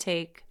 I'm going to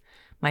take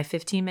my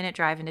 15-minute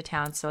drive into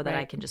town so that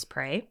I can just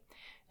pray.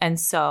 And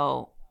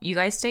so you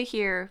guys stay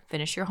here,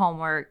 finish your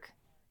homework.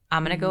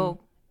 I'm going to go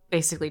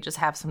basically just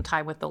have some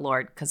time with the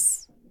Lord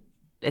because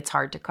it's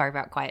hard to carve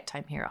out quiet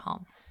time here at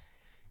home.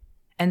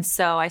 And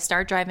so I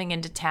start driving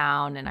into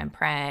town and I'm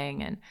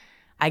praying, and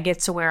I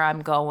get to where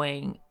I'm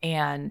going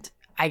and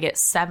I get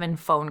 7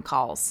 phone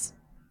calls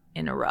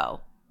in a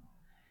row.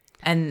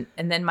 And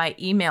then my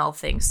email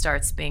thing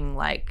starts being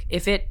like,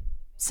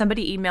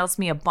 somebody emails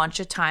me a bunch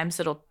of times,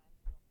 it'll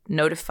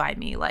notify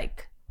me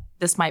like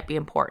this might be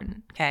important.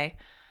 Okay.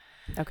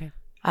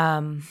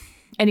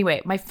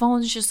 Anyway, my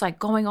phone's just like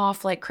going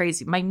off like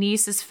crazy. My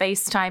niece is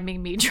FaceTiming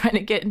me trying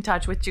to get in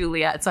touch with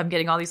Juliet. So I'm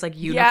getting all these like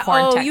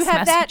unicorn text messages. You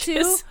have that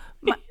too?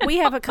 We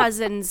have a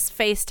cousin's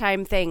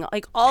FaceTime thing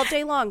like all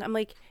day long. I'm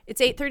like,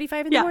 it's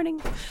 8:35 in the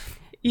morning.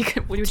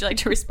 Would you like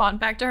to respond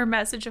back to her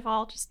message of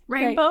all just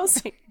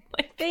rainbows?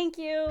 Right. Thank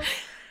you.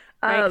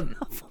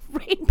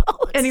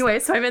 Rainbows. Anyway,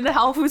 so I'm in the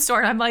health food store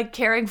and I'm like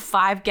carrying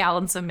 5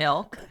 gallons of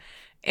milk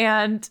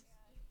and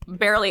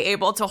barely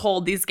able to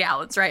hold these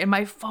gallons, right? And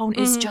my phone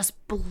is just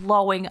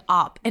blowing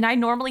up. And I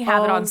normally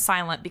have it on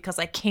silent because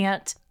I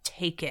can't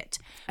take it.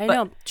 I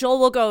know. Joel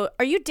will go,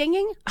 "Are you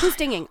dinging? Who's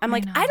dinging?" I'm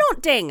like, I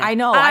don't ding. I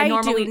know. I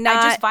normally do not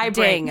I just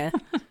vibrate. Ding.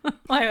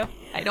 I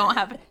don't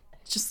have it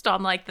just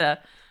on like the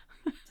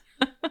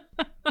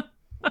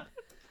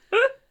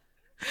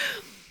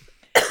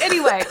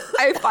Anyway,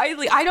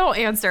 I don't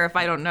answer if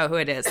I don't know who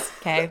it is,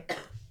 okay?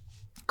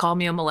 Call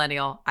me a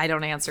millennial. I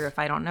don't answer if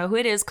I don't know who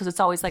it is because it's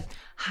always like,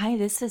 "Hi,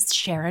 this is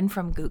Sharon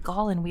from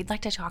Google, and we'd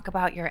like to talk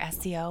about your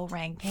SEO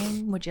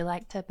ranking. Would you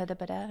like to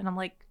bada?" And I'm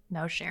like,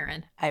 "No,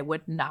 Sharon, I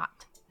would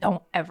not.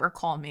 Don't ever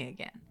call me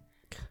again."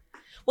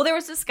 Well, there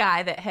was this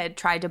guy that had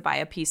tried to buy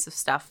a piece of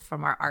stuff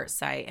from our art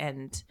site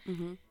and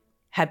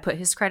had put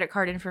his credit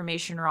card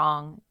information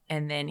wrong,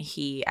 and then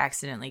he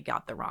accidentally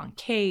got the wrong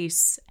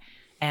case.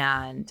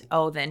 And,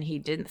 then he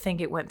didn't think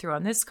it went through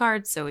on this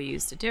card, so he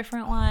used a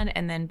different one.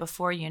 And then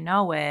before you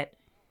know it,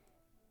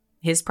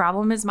 his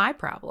problem is my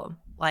problem.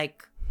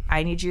 Like,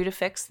 I need you to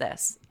fix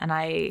this. And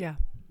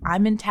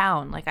I'm in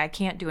town. Like, I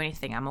can't do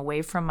anything. I'm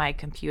away from my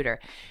computer.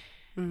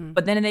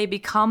 But then they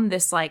become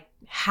this, like,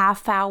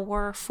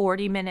 half-hour,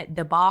 40-minute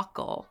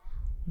debacle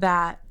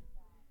that,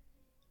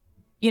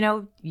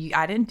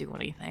 I didn't do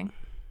anything.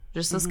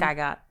 Just this guy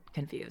got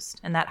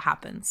confused. And that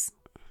happens,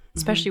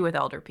 especially with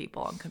elder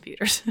people on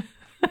computers.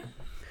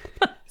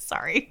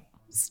 Sorry,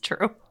 it's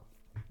true.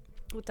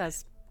 It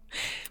does.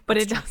 But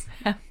it does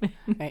happen.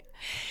 Right.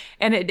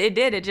 And it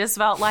did. It just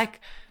felt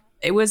like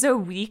it was a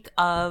week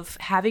of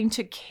having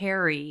to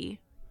carry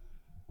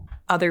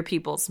other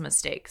people's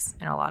mistakes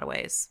in a lot of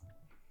ways.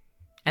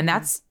 And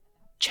that's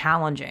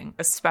challenging,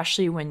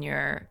 especially when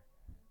you're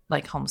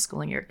like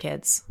homeschooling your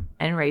kids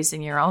and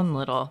raising your own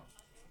little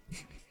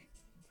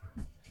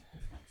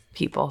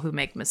people who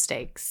make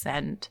mistakes.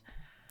 And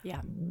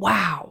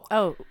wow.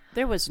 Oh,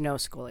 there was no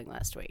schooling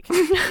last week.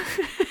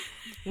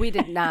 We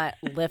did not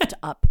lift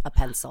up a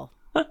pencil.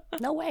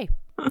 No way.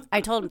 I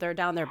told them they're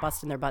down there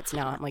busting their butts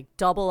now. I'm like,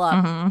 double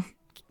up,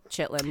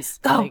 chitlins.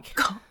 Go.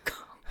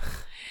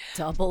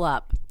 Double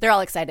up. They're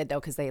all excited though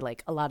because they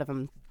a lot of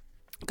them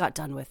got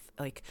done with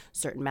like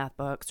certain math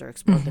books or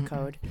explored the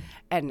code,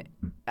 and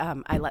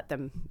I let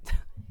them.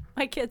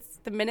 My kids,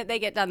 the minute they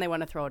get done, they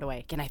want to throw it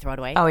away. Can I throw it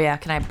away? Oh yeah,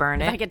 can I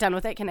burn it? If I get done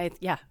with it, can I?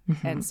 Yeah.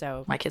 And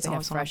so my kids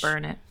always want to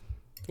burn it.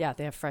 Yeah,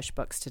 they have fresh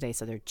books today,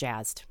 so they're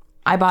jazzed.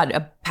 I bought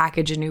a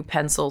package of new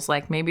pencils.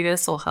 Like, maybe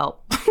this will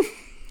help.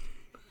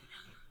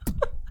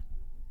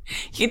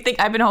 You'd think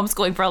I've been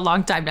homeschooling for a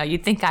long time now.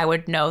 You'd think I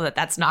would know that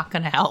that's not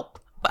going to help,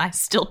 but I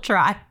still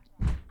try.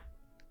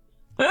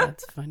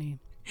 That's funny.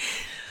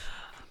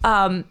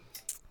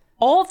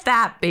 All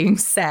that being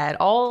said,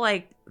 all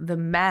like the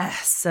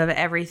mess of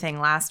everything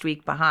last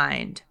week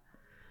behind,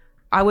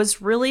 I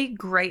was really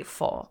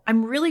grateful.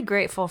 I'm really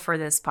grateful for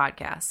this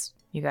podcast,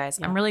 you guys.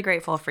 Yeah. I'm really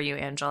grateful for you,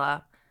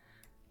 Angela,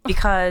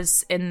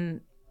 because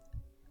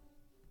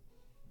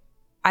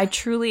I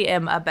truly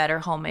am a better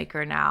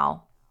homemaker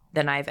now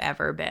than I've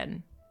ever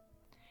been.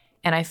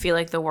 And I feel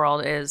like the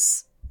world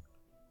is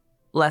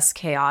less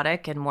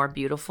chaotic and more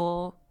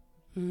beautiful,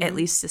 at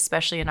least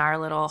especially in our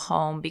little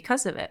home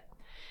because of it.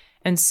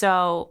 And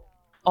so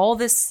all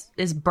this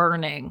is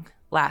burning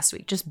last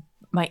week. Just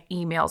my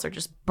emails are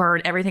just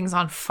burned. Everything's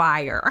on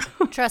fire.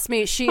 Trust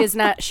me, she is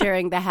not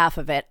sharing the half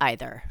of it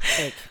either.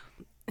 Like,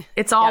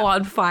 it's all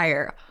on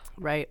fire.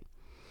 Right.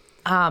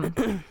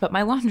 But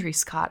my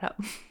laundry's caught up.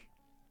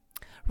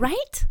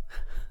 Right?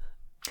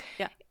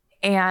 Yeah.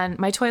 And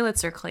my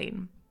toilets are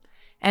clean.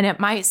 And it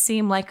might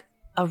seem like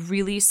a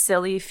really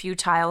silly,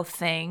 futile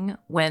thing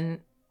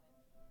when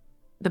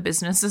the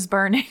business is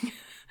burning.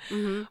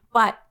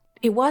 But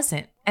it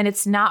wasn't. And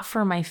it's not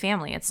for my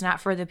family. It's not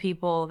for the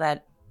people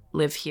that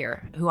live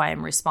here, who I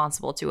am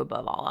responsible to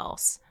above all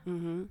else.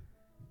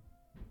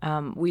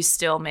 We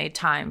still made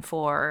time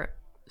for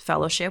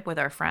fellowship with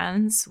our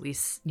friends. We,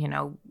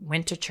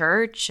 went to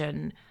church,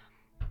 and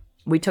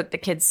we took the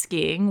kids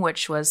skiing,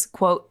 which was,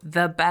 quote,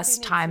 the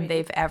best time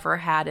they've ever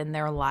had in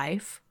their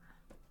life.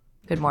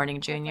 Good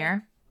morning,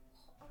 Junior.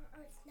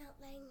 It's not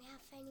letting me have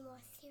any more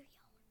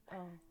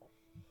cereal.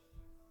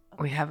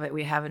 We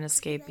have an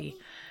escapee.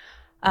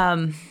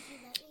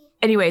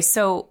 Anyway,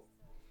 so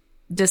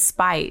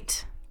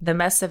despite the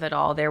mess of it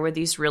all, there were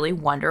these really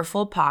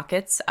wonderful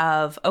pockets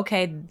of,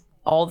 okay,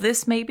 all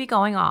this may be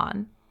going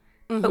on,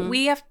 but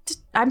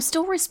I'm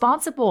still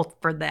responsible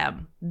for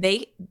them.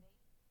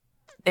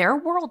 Their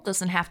world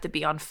doesn't have to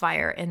be on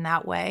fire in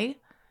that way.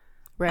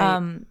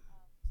 Right.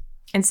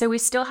 And so we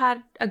still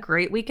had a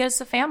great week as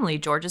a family.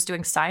 George is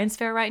doing science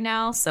fair right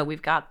now. So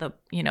we've got the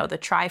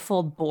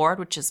trifold board,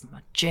 which is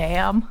my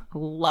jam.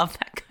 Love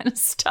that kind of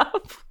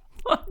stuff.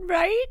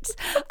 Right?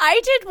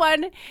 I did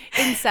one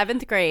in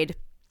 7th grade.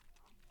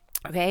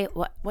 Okay.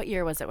 What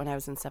year was it when I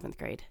was in 7th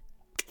grade?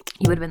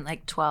 You would have been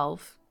like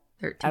 12,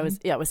 13.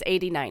 It was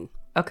 89.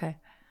 Okay.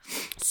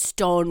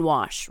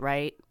 Stonewash,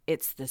 right?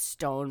 It's the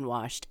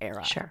stonewashed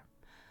era. Sure.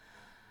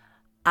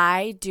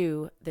 I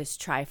do this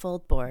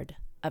trifold board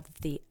of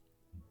the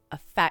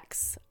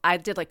effects. I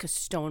did like a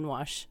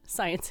stonewash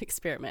science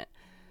experiment.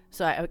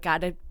 So I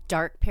got a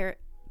dark pair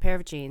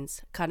of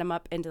jeans, cut them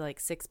up into like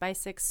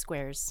 6x6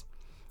 squares.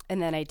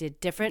 And then I did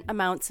different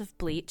amounts of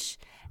bleach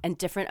and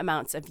different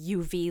amounts of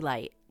UV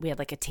light. We had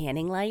like a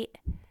tanning light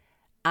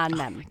on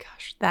them. Oh my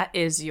gosh. That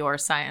is your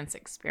science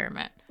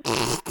experiment.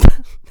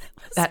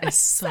 That is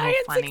so funny.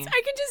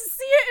 I could just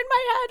see it in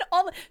my head.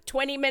 All the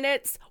 20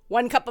 minutes,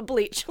 1 cup of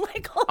bleach.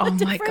 Like all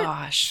the my different...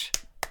 gosh.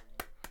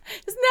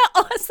 Isn't that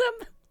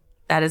awesome?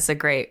 That is a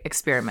great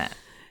experiment.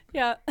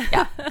 Yeah.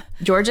 Yeah.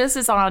 Georgia's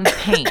is on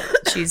paint.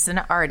 She's an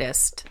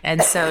artist.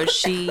 And so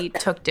she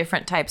took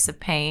different types of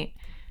paint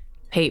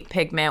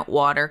pigment,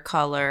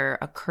 watercolor,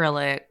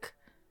 acrylic.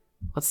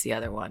 What's the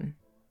other one?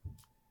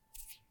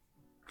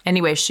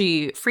 Anyway,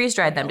 she freeze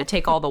dried them to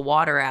take all the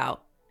water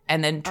out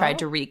and then tried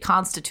to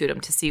reconstitute them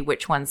to see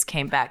which ones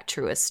came back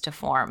truest to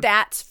form.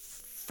 That's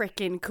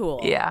freaking cool.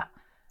 Yeah.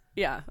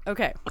 Yeah.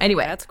 Okay.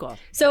 Anyway. That's cool.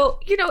 So,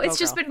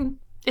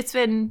 it's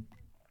been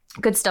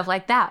good stuff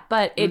like that.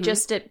 But it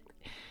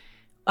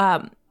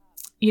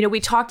we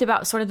talked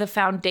about sort of the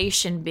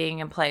foundation being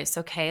in place.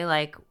 Okay.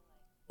 Like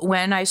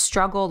when I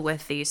struggled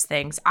with these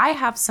things, I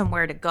have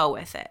somewhere to go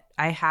with it.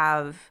 I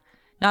have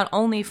not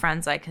only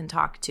friends I can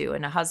talk to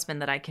and a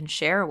husband that I can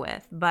share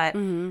with, but,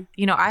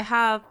 I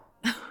have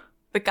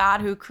the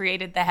God who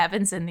created the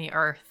heavens and the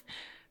earth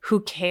who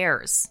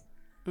cares.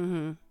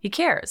 Mm-hmm. He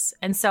cares.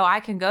 And so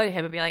I can go to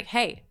him and be like,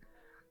 hey,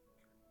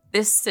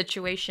 this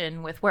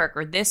situation with work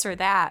or this or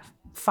that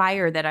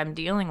fire that I'm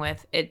dealing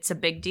with, it's a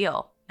big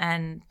deal.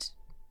 And,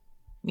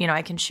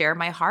 I can share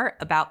my heart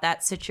about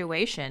that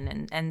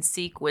situation and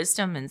seek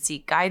wisdom and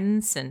seek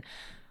guidance and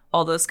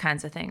all those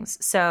kinds of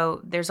things.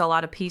 So there's a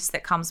lot of peace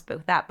that comes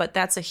with that. But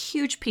that's a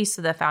huge piece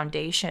of the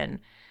foundation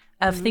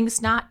of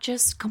things not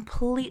just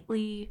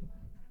completely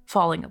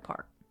falling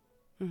apart.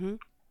 Mm-hmm.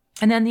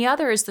 And then the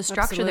other is the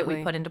structure that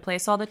we put into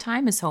place all the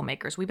time as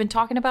homemakers. We've been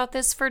talking about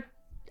this for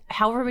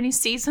however many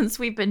seasons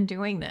we've been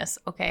doing this,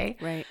 okay?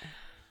 Right.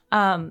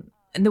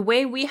 And the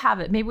way we have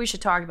it, maybe we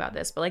should talk about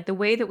this, but like the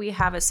way that we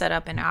have it set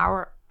up in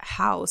our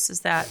house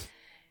is that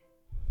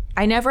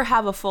I never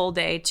have a full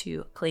day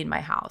to clean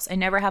my house. I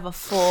never have a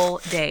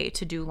full day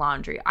to do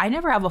laundry. I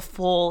never have a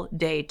full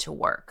day to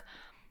work.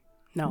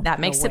 No. That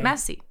makes it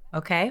messy,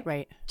 okay?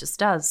 Right. Just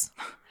does.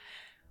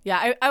 Yeah,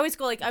 I always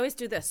go I always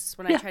do this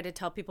when I try to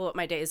tell people what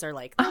my days are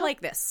like. They're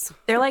like this.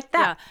 They're like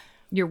that. Yeah.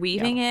 You're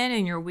weaving in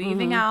and you're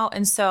weaving out.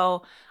 And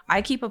so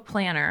I keep a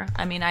planner.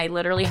 I mean, I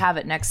literally have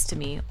it next to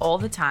me all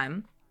the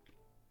time.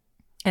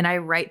 And I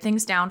write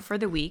things down for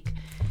the week.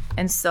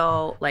 And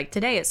so like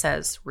today it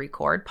says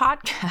record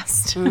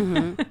podcast.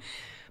 Mm-hmm.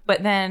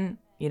 But then,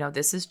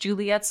 this is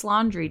Juliet's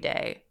laundry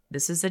day.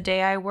 This is the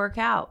day I work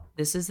out.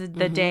 This is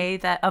the day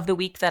of the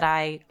week that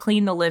I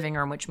clean the living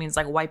room, which means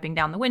like wiping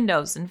down the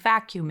windows and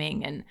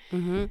vacuuming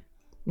and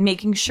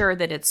making sure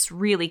that it's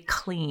really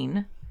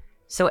clean.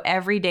 So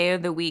every day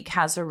of the week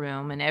has a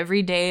room and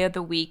every day of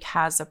the week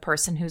has a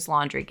person whose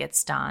laundry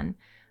gets done.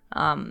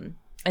 And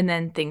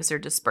then things are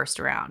dispersed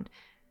around,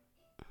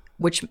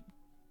 which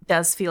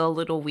does feel a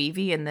little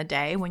weavy in the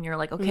day when you're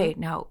like, okay,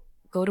 now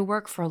go to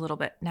work for a little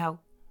bit. Now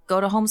go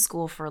to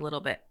homeschool for a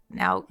little bit.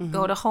 Now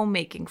go to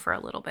homemaking for a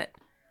little bit.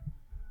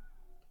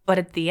 But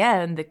at the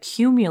end, the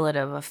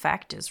cumulative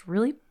effect is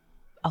really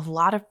a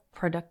lot of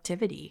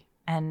productivity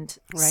and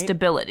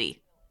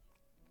stability.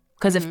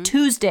 Because if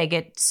Tuesday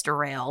gets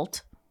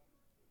derailed,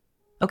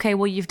 okay,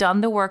 well, you've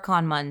done the work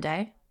on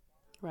Monday.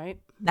 Right.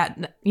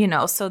 That,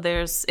 so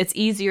it's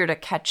easier to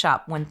catch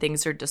up when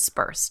things are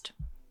dispersed.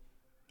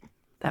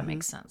 That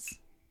makes sense.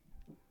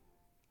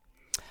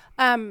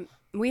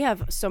 We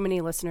have so many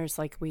listeners,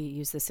 like we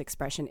use this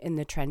expression, in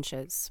the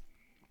trenches,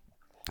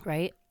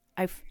 right?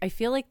 I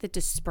feel like the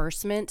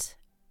disbursement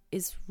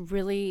is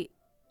really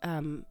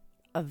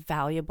a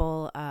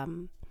valuable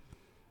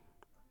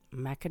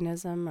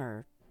mechanism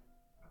or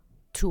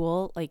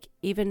tool, like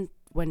even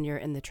when you're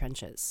in the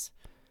trenches.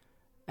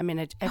 I mean,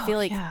 I feel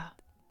like,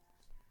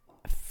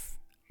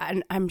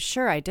 and I'm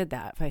sure I did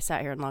that. If I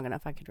sat here long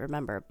enough, I could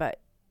remember,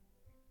 but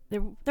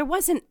there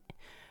wasn't,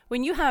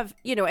 when you have,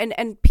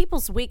 and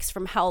people's weeks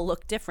from hell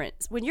look different.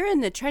 When you're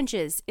in the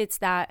trenches, it's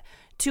that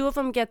 2 of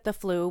them get the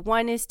flu,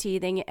 1 is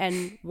teething,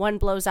 and 1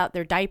 blows out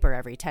their diaper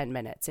every 10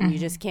 minutes, and you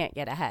just can't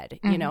get ahead,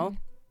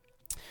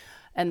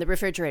 and the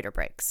refrigerator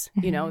breaks,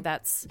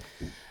 that's,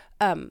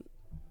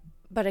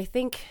 but I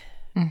think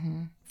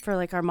for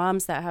like our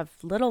moms that have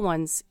little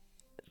ones,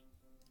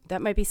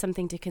 that might be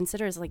something to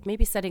consider, is like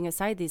maybe setting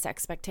aside these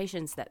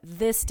expectations that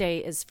this day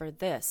is for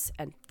this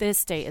and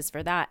this day is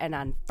for that. And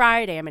on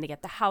Friday, I'm going to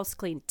get the house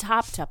cleaned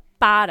top to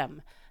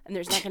bottom and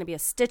there's not going to be a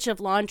stitch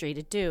of laundry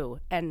to do.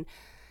 And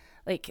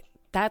like,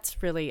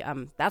 that's really,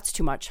 that's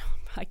too much.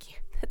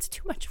 That's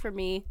too much for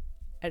me.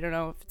 I don't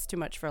know if it's too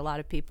much for a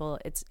lot of people.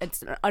 It's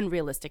an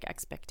unrealistic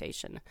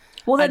expectation.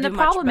 Well, then the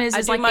problem is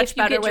like if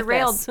you get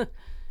derailed,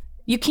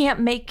 You can't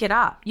make it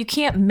up. You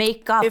can't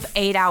make up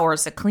 8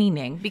 hours of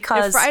cleaning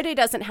because if Friday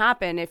doesn't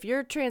happen, if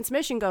your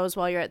transmission goes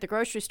while you're at the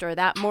grocery store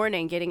that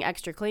morning getting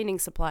extra cleaning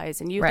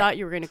supplies and you thought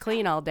you were going to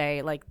clean all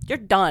day, like you're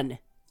done.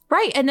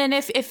 Right. And then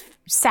if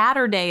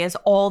Saturday is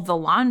all the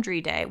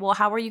laundry day, well,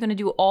 how are you going to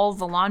do all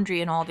the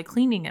laundry and all the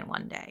cleaning in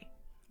one day?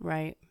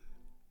 Right.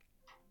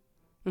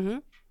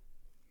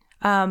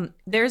 Mm-hmm.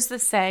 There's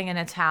this saying in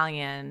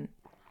Italian.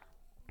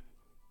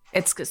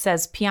 It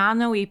says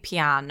piano e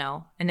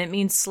piano, and it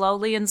means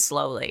slowly and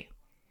slowly.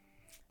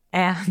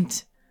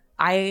 And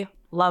I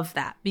love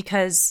that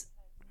because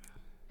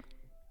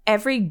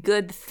every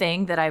good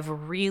thing that I've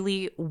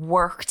really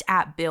worked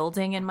at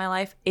building in my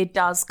life, it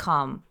does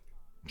come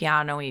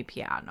piano e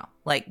piano.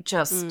 Like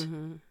just,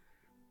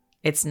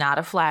 it's not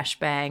a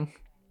flashbang.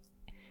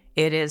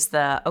 It is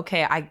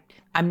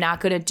I'm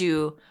not going to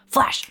do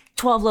flash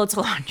 12 loads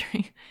of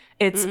laundry.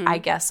 It's, I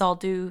guess I'll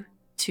do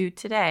 2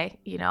 today,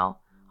 you know.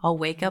 I'll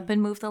wake up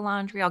and move the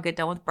laundry. I'll get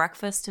done with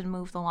breakfast and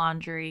move the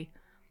laundry.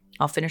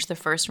 I'll finish the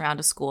first round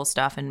of school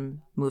stuff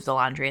and move the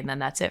laundry, and then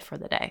that's it for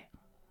the day.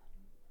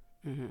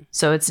 Mm-hmm.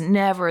 So it's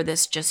never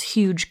this just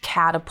huge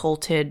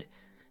catapulted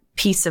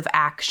piece of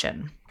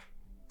action.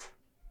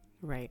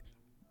 Right.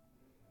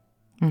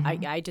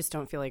 Mm-hmm. I just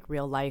don't feel like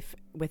real life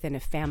within a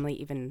family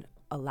even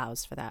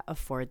allows for that,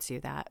 affords you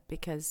that,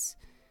 because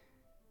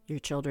your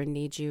children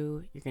need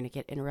you. You're going to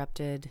get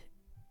interrupted.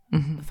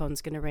 Mm-hmm. The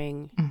phone's going to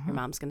ring. Mm-hmm. Your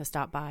mom's going to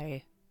stop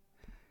by.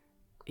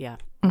 Yeah.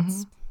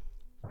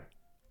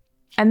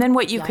 And then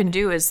what you can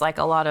do is like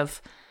a lot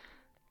of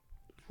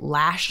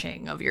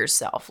lashing of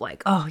yourself.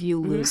 Like, oh, you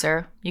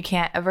loser. You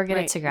can't ever get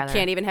it together. You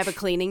can't even have a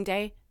cleaning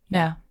day.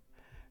 Yeah.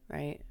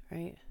 Right.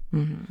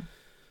 Mm-hmm.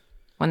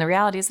 When the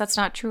reality is that's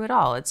not true at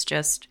all. It's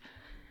just,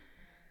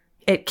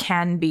 it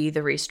can be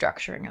the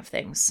restructuring of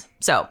things.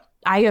 So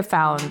I have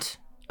found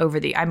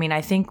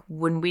I think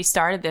when we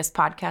started this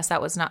podcast,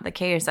 that was not the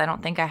case. I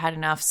don't think I had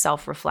enough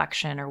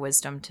self-reflection or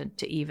wisdom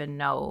to even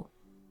know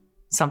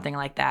something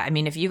like that. I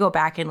mean, if you go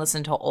back and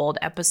listen to old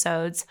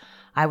episodes,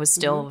 I was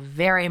still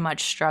very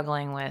much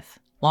struggling with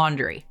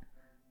laundry.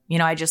 You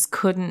know, I just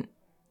couldn't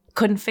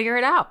figure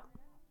it out.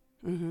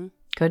 Mm-hmm.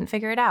 Couldn't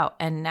figure it out.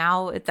 And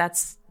now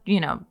that's, you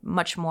know,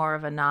 much more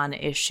of a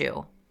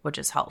non-issue, which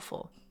is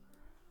helpful.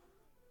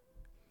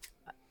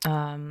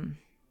 What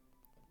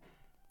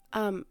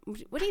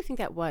do you think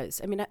that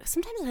was? I mean,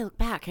 sometimes I look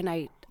back and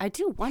I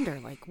do wonder,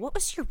 like, what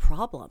was your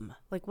problem?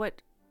 Like,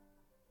 what?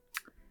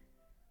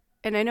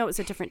 And I know it was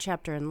a different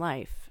chapter in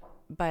life,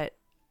 but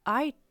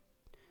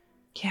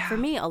for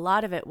me, a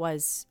lot of it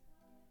was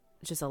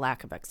just a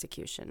lack of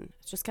execution.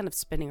 It's just kind of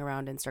spinning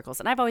around in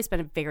circles. And I've always been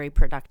a very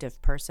productive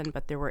person,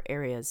 but there were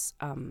areas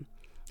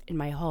in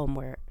my home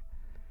where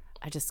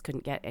I just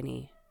couldn't get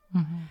any.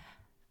 Mm-hmm.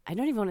 I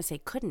don't even want to say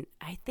couldn't.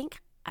 I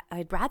think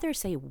I'd rather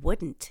say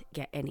wouldn't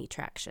get any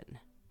traction,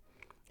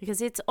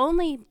 because it's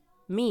only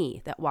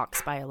me that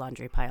walks by a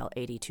laundry pile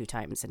 82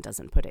 times and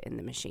doesn't put it in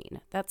the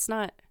machine. That's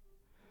not.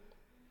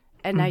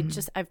 And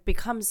I've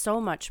become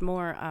so much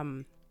more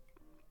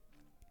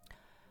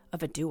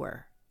of a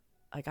doer.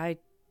 Like I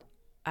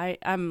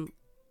am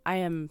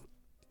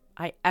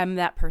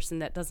that person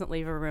that doesn't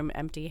leave a room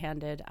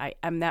empty-handed. I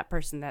am that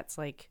person that's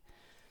like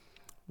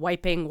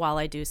wiping while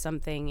I do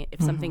something.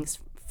 If something's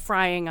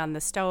frying on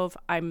the stove,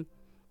 I'm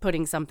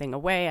putting something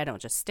away. I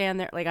don't just stand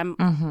there. Like I'm,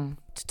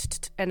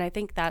 and I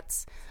think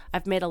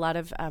I've made a lot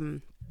of,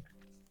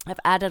 I've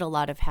added a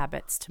lot of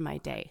habits to my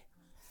day.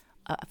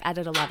 I've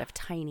added a lot of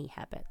tiny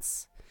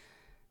habits.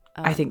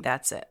 I think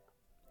that's it.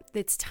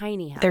 It's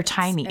tiny habits. They're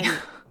tiny.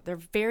 They're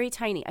very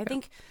tiny. I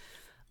think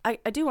I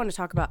do want to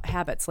talk about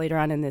habits later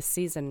on in this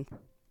season.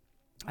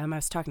 I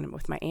was talking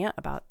with my aunt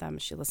about them.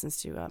 She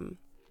listens to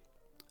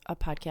a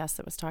podcast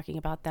that was talking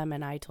about them,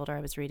 and I told her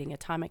I was reading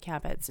Atomic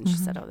Habits, and she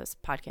said, oh, this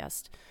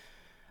podcast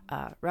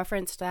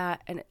referenced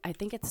that. And I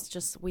think it's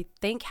just, we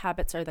think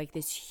habits are like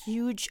this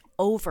huge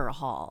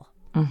overhaul.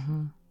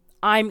 Mm-hmm.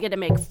 I'm going to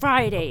make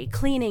Friday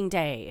cleaning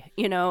day,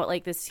 you know,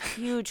 like this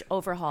huge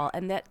overhaul.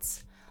 And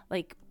that's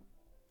like,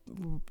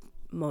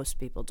 most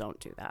people don't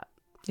do that.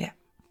 Yeah.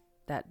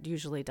 That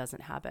usually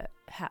doesn't habit.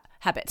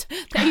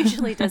 That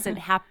usually doesn't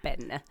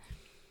happen.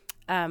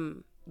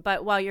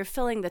 But while you're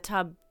filling the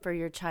tub for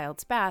your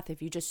child's bath,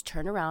 if you just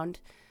turn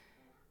around,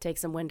 take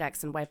some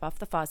Windex and wipe off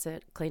the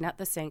faucet, clean out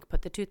the sink,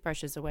 put the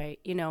toothbrushes away,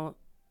 you know,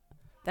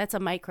 that's a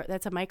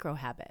micro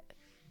habit.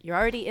 You're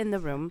already in the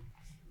room.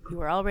 You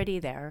were already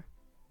there.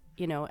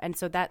 You know, and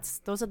so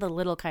those are the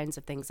little kinds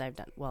of things I've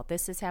done. Well,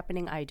 this is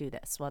happening, I do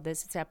this. Well,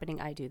 this is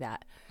happening, I do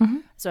that. Mm-hmm.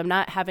 So I'm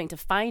not having to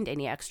find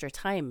any extra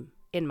time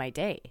in my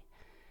day.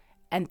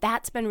 And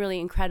that's been really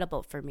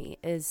incredible for me,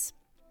 is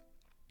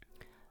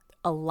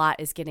a lot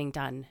is getting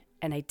done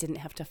and I didn't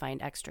have to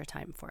find extra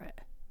time for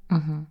it.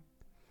 Mm-hmm.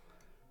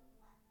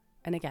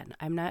 And again,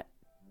 I'm not,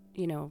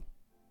 you know,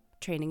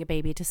 training a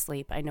baby to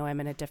sleep. I know I'm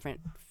in a different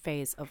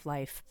phase of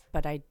life,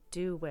 but I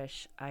do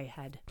wish I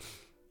had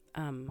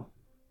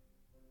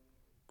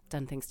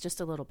done things just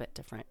a little bit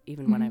different,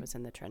 even when I was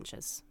in the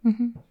trenches.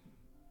 Mm-hmm.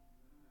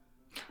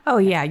 Oh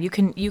yeah, you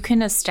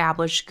can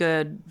establish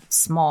good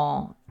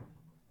small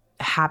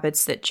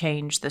habits that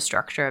change the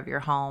structure of your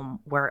home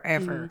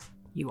wherever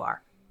you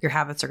are. Your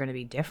habits are going to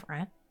be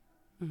different,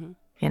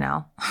 you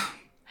know?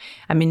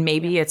 I mean,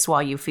 maybe it's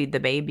while you feed the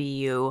baby,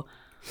 you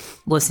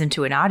listen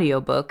to an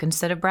audiobook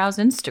instead of browse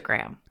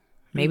Instagram.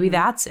 Maybe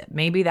that's it.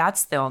 Maybe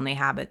that's the only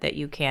habit that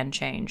you can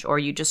change. Or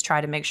you just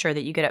try to make sure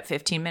that you get up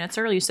 15 minutes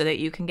early so that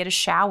you can get a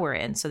shower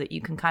in, so that you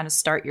can kind of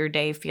start your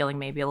day feeling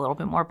maybe a little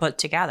bit more put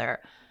together.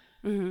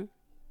 You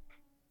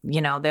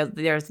know,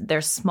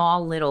 there's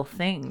small little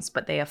things,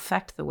 but they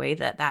affect the way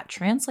that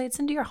translates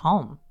into your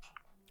home.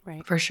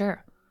 Right. For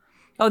sure.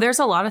 Oh, there's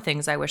a lot of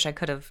things I wish I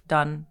could have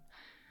done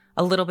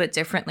a little bit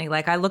differently.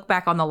 Like, I look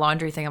back on the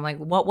laundry thing. I'm like,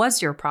 what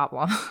was your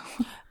problem?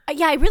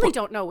 Yeah, I really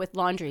don't know with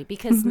laundry,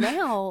 because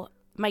now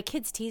my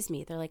kids tease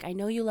me. They're like, I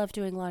know you love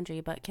doing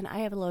laundry, but can I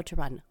have a load to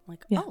run? I'm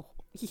like, oh,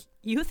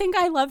 you think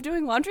I love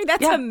doing laundry?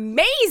 That's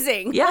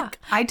amazing. Yeah, Like,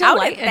 I delight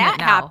how did in that it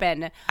now.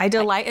 happen? I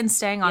delight in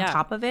staying on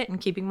top of it and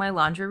keeping my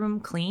laundry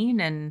room clean,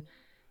 and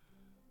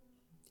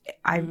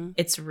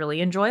it's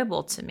really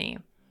enjoyable to me.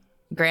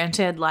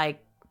 Granted,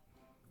 like,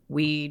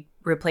 we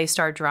replaced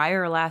our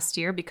dryer last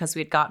year because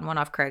we had gotten one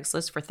off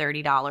Craigslist for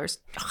 $30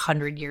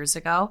 100 years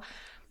ago,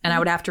 and I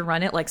would have to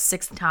run it like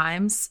 6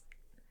 times.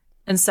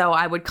 And so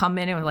I would come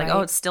in and be like,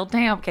 oh, it's still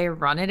damp. Okay,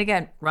 run it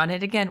again.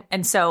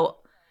 And so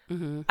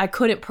I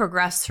couldn't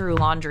progress through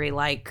laundry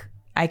like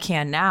I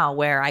can now,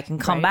 where I can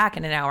come back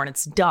in an hour and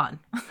it's done.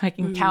 I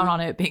can count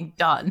on it being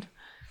done.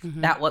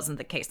 That wasn't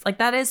the case. Like,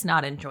 that is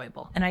not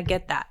enjoyable. And I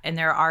get that. And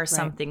there are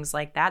some things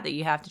like that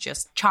you have to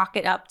just chalk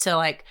it up to,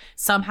 like,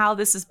 somehow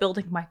this is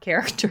building my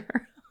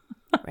character.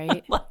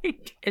 Right.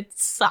 Like, it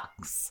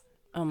sucks.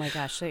 Oh my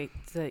gosh, like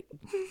the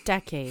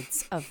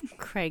decades of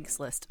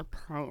Craigslist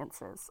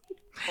appliances.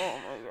 Oh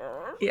my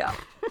god. Yeah.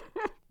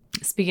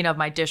 Speaking of,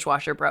 my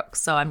dishwasher broke,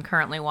 so I'm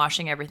currently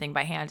washing everything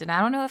by hand. And I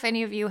don't know if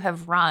any of you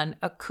have run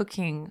a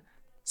cooking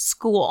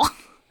school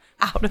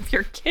out of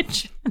your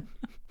kitchen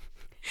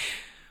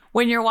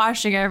when you're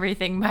washing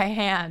everything by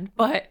hand,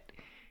 but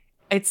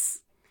it's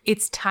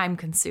time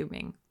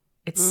consuming.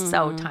 It's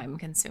so time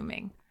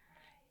consuming.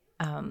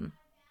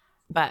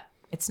 But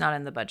it's not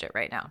in the budget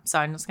right now, so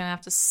I'm just gonna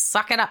have to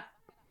suck it up.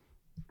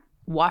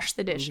 Wash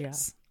the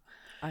dishes.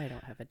 Yeah. I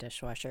don't have a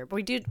dishwasher, but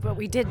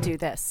we did do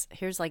this.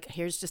 Here's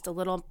just a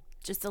little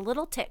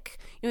tick.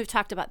 You know, we've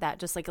talked about that,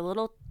 just like a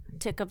little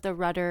tick of the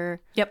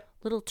rudder. Yep.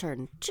 Little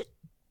turn.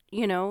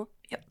 You know.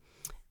 Yep.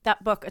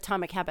 That book,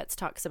 Atomic Habits,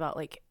 talks about,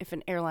 like, if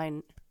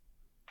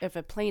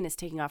a plane is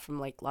taking off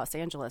from, like, Los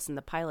Angeles and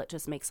the pilot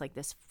just makes, like,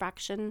 this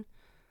fraction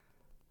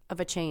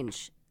of a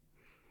change,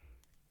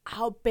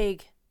 how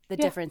big the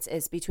difference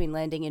is between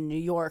landing in New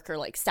York or,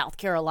 like, South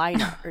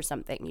Carolina or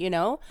something, you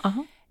know?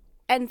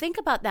 And think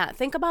about that.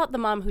 Think about the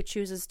mom who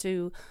chooses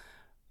to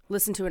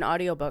listen to an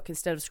audiobook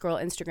instead of scroll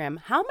Instagram.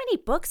 How many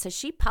books has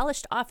she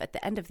polished off at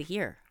the end of the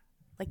year?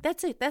 Like,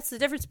 that's the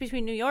difference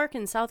between New York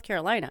and South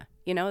Carolina.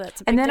 You know,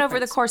 that's a big And then difference. over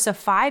the course of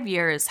 5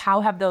 years,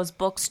 how have those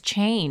books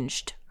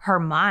changed her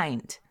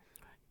mind?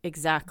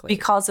 Exactly.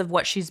 Because of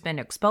what she's been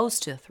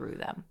exposed to through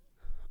them.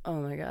 Oh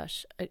my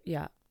gosh.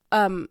 Yeah.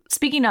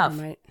 Speaking of,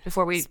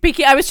 before we...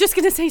 I was just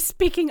going to say,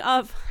 speaking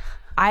of.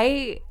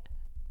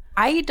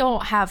 I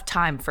don't have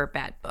time for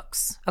bad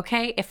books,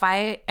 okay? If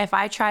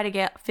I try to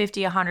get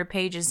 50, 100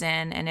 pages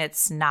in and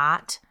it's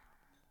not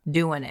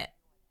doing it,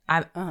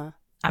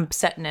 I'm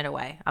setting it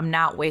away. I'm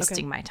not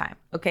wasting my time,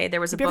 okay?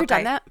 There was a book. Have you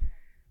ever done that?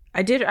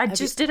 I did. I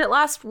just did it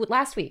last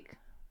week.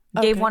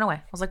 Gave one away.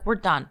 I was like, we're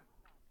done.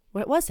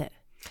 What was it?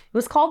 It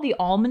was called The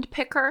Almond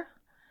Picker.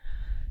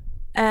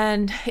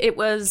 And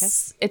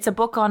it's a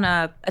book on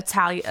a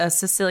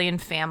Sicilian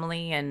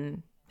family,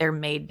 and their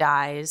maid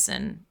dies,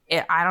 and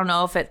I don't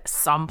know if at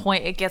some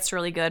point it gets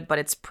really good, but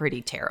it's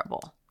pretty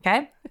terrible.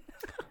 Okay.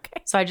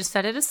 So I just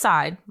set it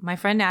aside. My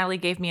friend Natalie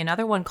gave me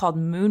another one called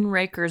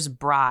Moonraker's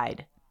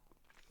Bride.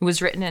 It was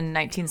written in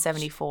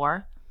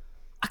 1974.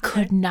 I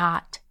could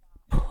not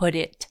put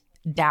it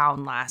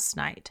down last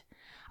night.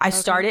 I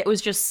started. It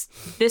was just,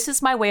 this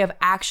is my way of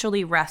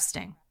actually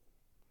resting.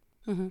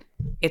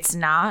 It's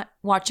not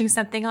watching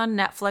something on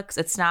Netflix.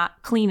 It's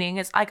not cleaning.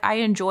 It's like, I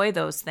enjoy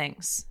those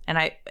things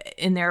and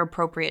in their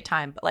appropriate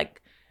time. But,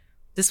 like,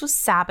 this was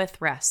Sabbath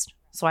rest.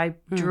 So I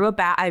drew a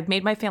bath. I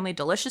made my family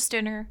delicious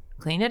dinner,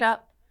 cleaned it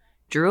up,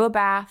 drew a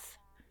bath,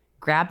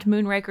 grabbed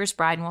Moonraker's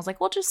Bride, and was like,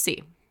 we'll just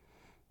see.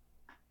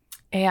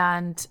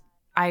 And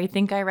I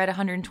think I read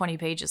 120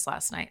 pages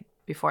last night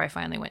before I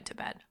finally went to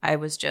bed. I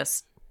was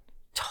just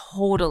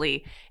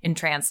totally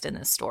entranced in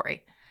this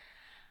story.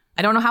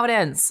 I don't know how it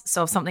ends.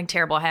 So if something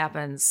terrible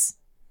happens,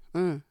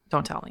 don't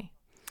tell me.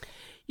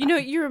 You know,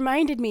 you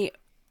reminded me,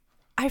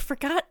 I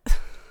forgot,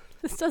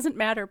 this doesn't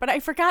matter, but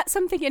I forgot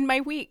something in my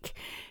week.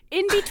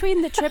 In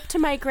between the trip to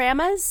my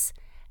grandma's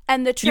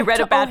and the trip you read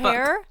to a bad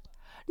O'Hare. Book.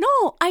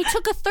 No, I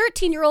took a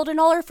 13-year-old and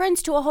all her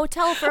friends to a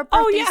hotel for a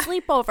birthday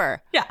sleepover.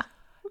 Yeah.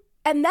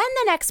 And then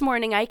the next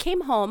morning I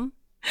came home,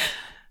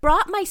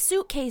 brought my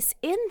suitcase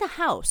in the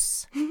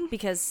house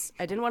because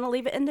I didn't want to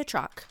leave it in the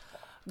truck.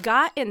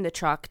 Got in the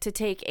truck to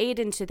take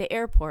Aiden to the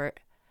airport,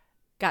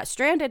 got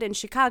stranded in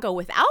Chicago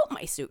without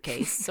my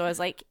suitcase. So I was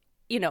like,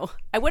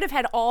 I would have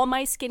had all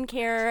my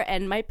skincare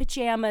and my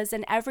pajamas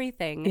and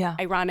everything, Yeah.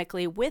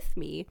 ironically, with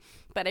me,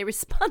 but I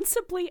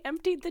responsibly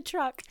emptied the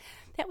truck.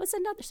 That was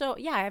another. So,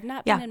 yeah, I have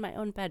not been in my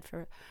own bed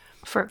for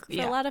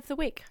a lot of the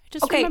week. I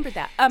just remembered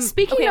that.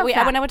 Speaking of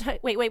that.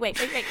 Wait.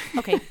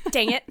 Okay,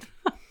 dang it.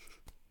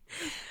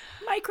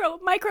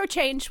 Micro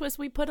change was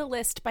we put a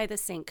list by the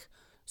sink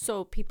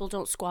so people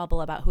don't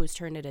squabble about whose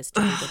turn it is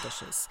to do the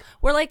dishes.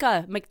 We're like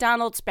a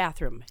McDonald's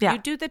bathroom. Yeah. You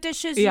do the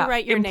dishes, Yeah. you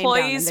write your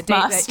Employees name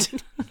down must.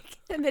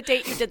 and the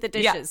date you did the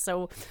dishes. Yeah.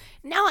 So,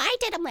 no, I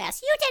did them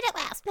last. You did it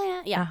last.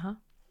 Yeah. Uh-huh.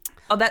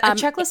 Oh, that a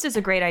checklist is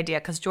a great idea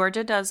because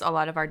Georgia does a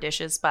lot of our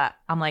dishes, but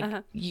I'm like,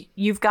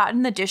 you've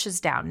gotten the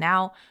dishes down.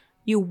 Now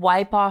you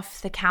wipe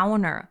off the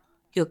counter.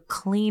 You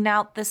clean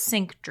out the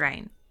sink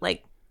drain.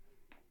 Like,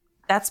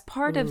 that's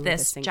part of Ooh,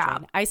 this the sink job.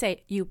 drain. I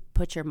say you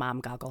put your mom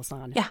goggles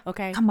on. Yeah.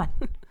 Okay. Come on.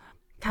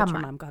 Put your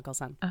mom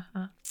goggles on.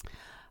 I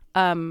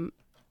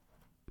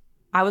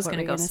was What going to were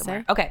go you gonna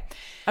somewhere. say? Okay.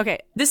 Okay.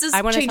 This is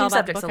I want to changing tell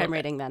about the subjects book a I'm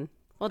little bit. reading then.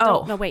 Well,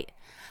 don't. No, wait.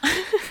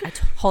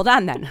 Hold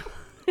on then.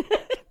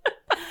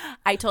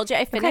 I told you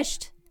I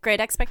finished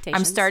Great Expectations.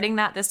 I'm starting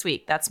that this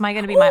week. That's going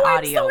to be my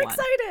audio I'm so one.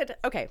 excited.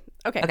 Okay.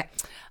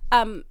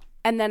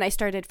 And then I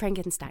started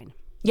Frankenstein.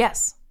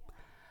 Yes.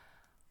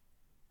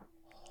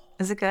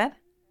 Is it good?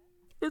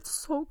 It's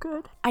so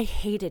good. I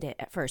hated it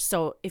at first.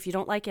 So if you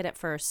don't like it at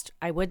first,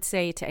 I would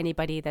say to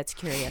anybody that's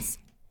curious,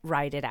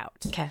 ride it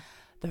out. Okay.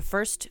 The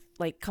first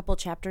couple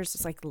chapters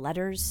is like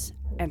letters,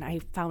 and I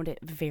found it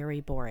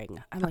very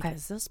boring. I'm like,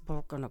 is this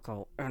book gonna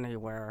go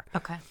anywhere?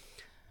 Okay.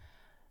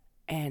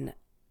 And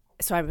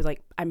so I was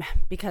like,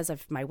 because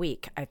of my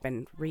week, I've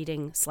been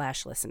reading /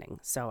 listening.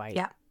 So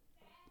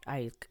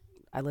I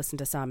listen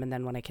to some, and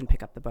then when I can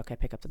pick up the book, I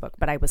pick up the book.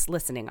 But I was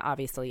listening,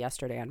 obviously,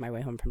 yesterday on my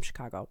way home from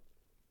Chicago.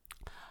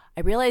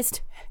 I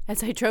realized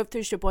as I drove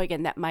through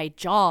Sheboygan that my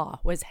jaw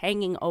was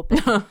hanging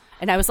open,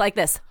 and I was like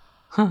this.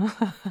 While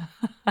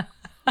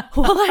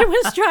I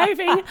was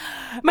driving,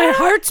 my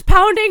heart's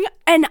pounding,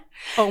 and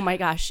oh my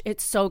gosh,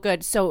 it's so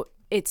good. So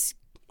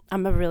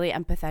I'm a really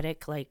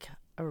empathetic,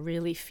 I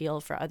really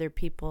feel for other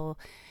people,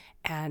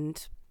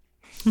 and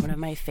one of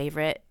my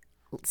favorite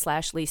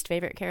 / least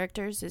favorite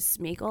characters is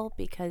Smeagol,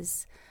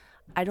 because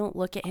I don't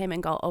look at him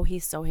and go, oh,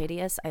 he's so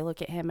hideous. I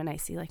look at him and I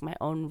see my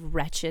own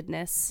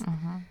wretchedness,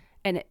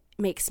 and it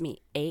makes me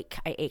ache.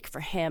 I ache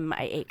for him.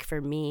 I ache for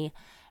me,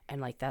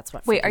 and that's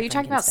what. Wait, are you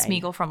talking about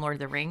Frankenstein- Smeagol from Lord of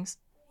the Rings?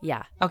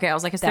 Yeah. Okay, I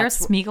was like, is there a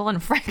Smeagol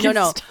and Frankenstein?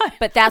 No,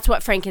 but that's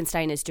what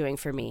Frankenstein is doing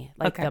for me.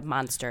 Okay. The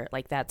monster.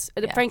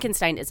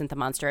 Frankenstein isn't the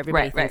monster.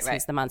 Everybody thinks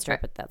he's the monster,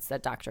 right. but that's the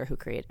doctor who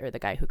created, or the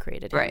guy who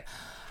created him. Right.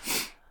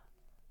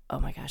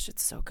 Oh my gosh,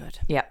 it's so good.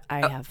 Yeah.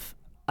 I have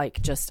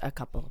just a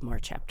couple more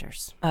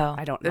chapters. Oh,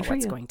 I don't know good for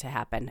what's you. going to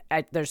happen.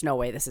 There's no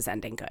way this is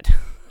ending good.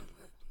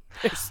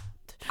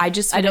 I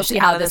just I don't finished see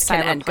how Out of the this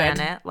can Silent end good.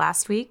 Planet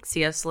last week,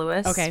 C.S.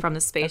 Lewis from the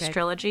Space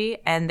Trilogy,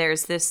 and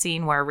there's this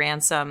scene where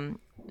Ransom.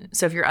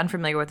 So if you're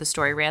unfamiliar with the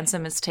story,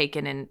 Ransom is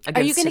taken in against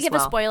Are you going to his give a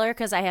will. spoiler?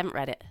 Because I haven't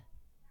read it.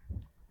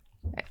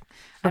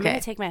 I'm going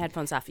to take my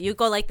headphones off. You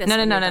go like this. No.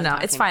 when you're done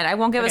It's talking. fine. I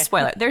won't give a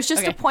spoiler. There's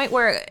just a point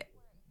where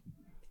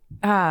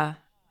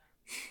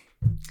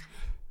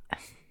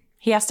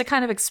he has to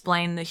kind of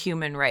explain the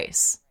human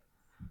race.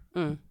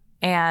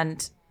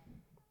 And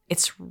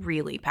it's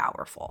really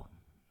powerful.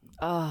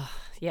 Oh,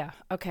 yeah.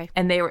 Okay.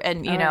 And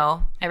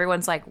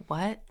everyone's like,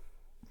 what?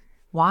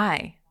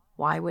 Why?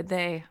 Why would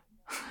they?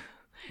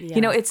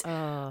 Yeah. It's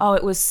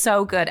it was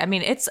so good. I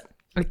mean, it's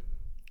a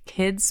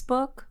kid's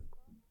book,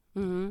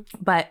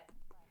 but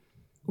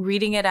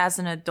reading it as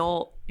an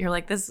adult, you're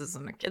like, this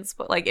isn't a kid's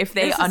book. If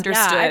they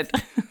understood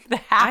the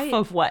half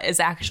of what is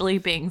actually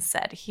being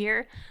said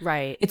here,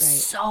 right? It's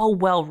so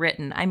well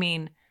written. I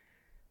mean,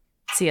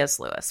 C.S.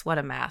 Lewis, what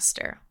a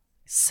master!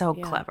 So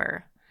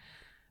clever.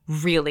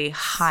 Really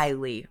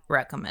highly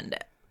recommend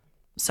it.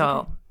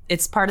 So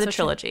it's part of the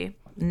trilogy.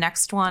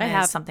 Next one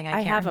is something I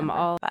can't have them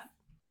remember, all. but-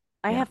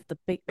 I have the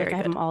big. I Very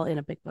have good. them all in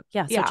a big book.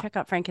 Yeah. So Yeah. check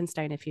out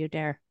Frankenstein if you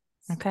dare.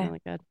 It's Okay. really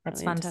good.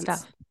 That's really fun intense.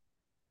 stuff.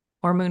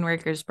 Or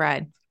Moonraker's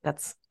Bride.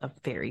 That's a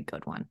very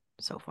good one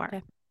so far.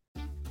 Okay.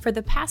 For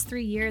the past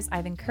 3 years,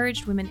 I've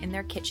encouraged women in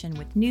their kitchen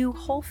with new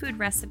whole food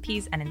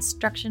recipes and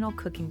instructional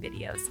cooking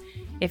videos.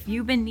 If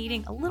you've been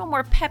needing a little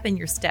more pep in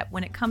your step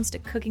when it comes to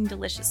cooking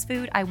delicious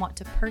food, I want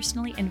to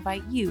personally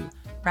invite you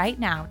right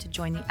now to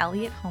join the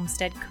Elliott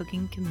Homestead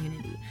cooking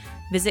community.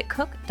 Visit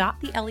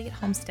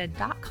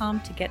cook.theelliottHomestead.com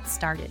to get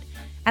started.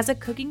 As a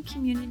cooking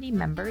community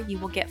member, you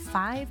will get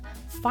 5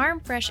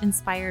 farm fresh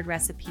inspired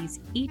recipes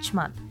each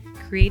month,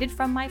 created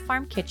from my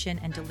farm kitchen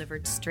and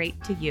delivered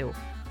straight to you.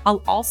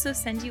 I'll also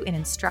send you an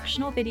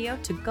instructional video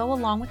to go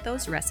along with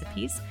those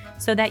recipes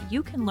so that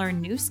you can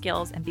learn new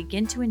skills and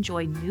begin to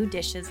enjoy new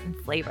dishes and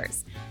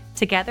flavors.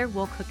 Together,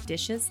 we'll cook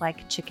dishes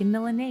like chicken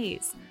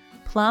Milanese,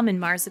 plum and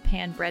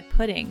marzipan bread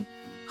pudding,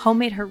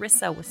 homemade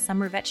harissa with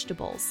summer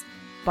vegetables,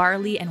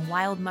 barley and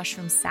wild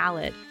mushroom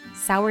salad,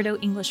 sourdough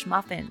English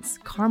muffins,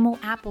 caramel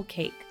apple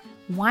cake,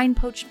 wine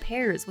poached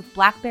pears with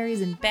blackberries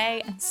and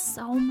bay, and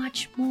so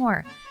much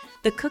more.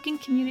 The cooking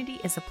community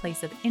is a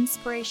place of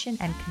inspiration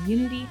and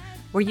community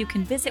where you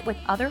can visit with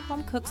other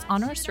home cooks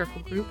on our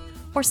circle group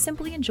or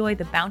simply enjoy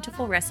the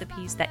bountiful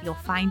recipes that you'll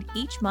find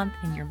each month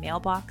in your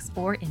mailbox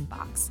or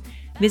inbox.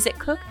 Visit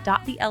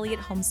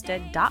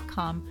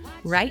cook.theelliottehomestead.com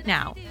right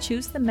now.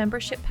 Choose the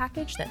membership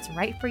package that's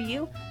right for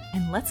you,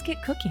 and let's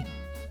get cooking.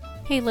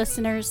 Hey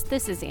listeners,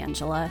 this is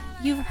Angela.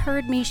 You've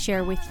heard me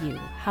share with you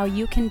how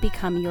you can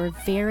become your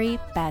very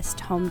best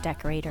home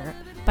decorator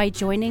by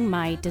joining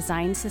my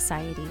design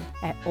society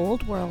at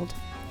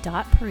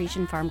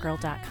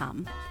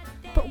oldworld.parisianfarmgirl.com.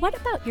 But what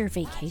about your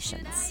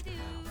vacations?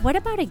 What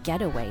about a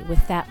getaway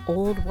with that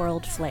old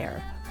world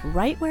flair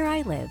right where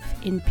I live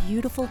in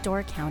beautiful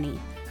Door County,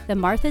 the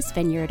Martha's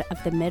Vineyard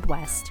of the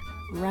Midwest,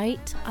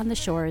 right on the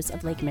shores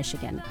of Lake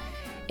Michigan?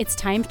 It's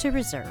time to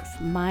reserve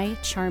my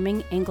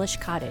charming English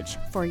cottage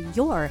for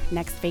your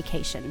next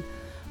vacation.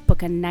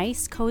 Book a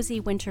nice, cozy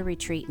winter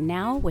retreat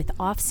now with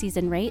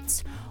off-season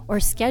rates, or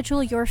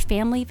schedule your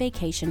family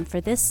vacation for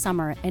this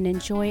summer and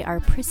enjoy our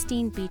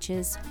pristine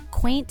beaches,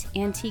 quaint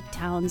antique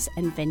towns,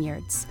 and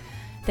vineyards.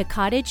 The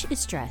cottage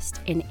is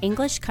dressed in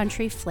English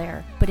country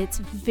flair, but it's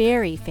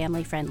very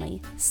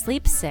family-friendly,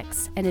 sleeps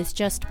 6, and is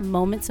just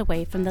moments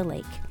away from the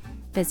lake.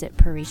 Visit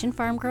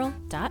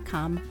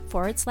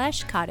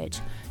parisianfarmgirl.com/cottage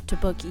to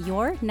book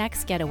your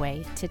next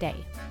getaway today.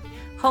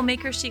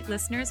 Homemaker Chic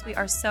listeners, we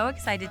are so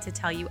excited to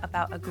tell you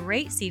about a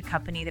great seed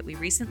company that we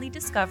recently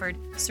discovered,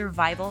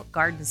 Survival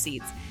Garden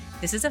Seeds.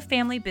 This is a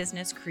family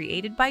business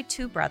created by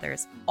two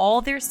brothers.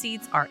 All their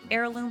seeds are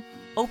heirloom,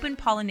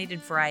 open-pollinated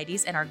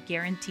varieties and are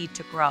guaranteed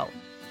to grow.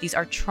 These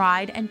are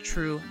tried and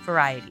true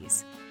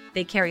varieties.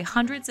 They carry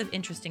hundreds of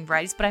interesting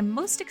varieties, but I'm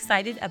most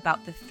excited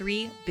about the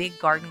 3 big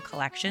garden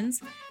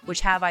collections, which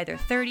have either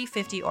 30,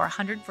 50, or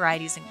 100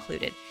 varieties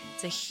included.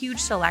 It's a huge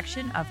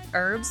selection of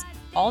herbs,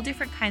 all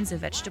different kinds of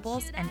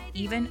vegetables, and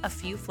even a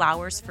few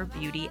flowers for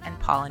beauty and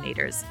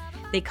pollinators.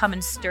 They come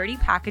in sturdy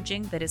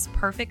packaging that is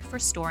perfect for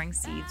storing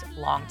seeds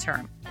long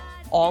term.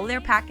 All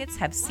their packets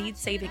have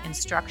seed-saving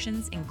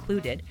instructions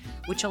included,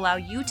 which allow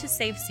you to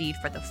save seed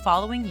for the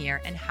following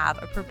year and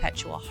have a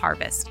perpetual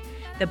harvest.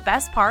 The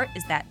best part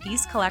is that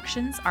these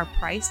collections are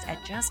priced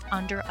at just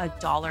under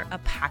 $1 a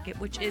packet,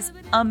 which is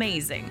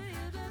amazing.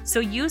 So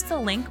use the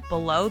link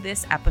below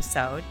this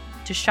episode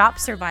to shop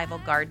Survival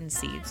Garden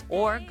Seeds,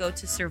 or go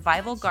to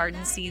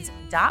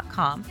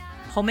survivalgardenseeds.com.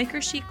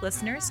 Homemaker Chic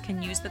listeners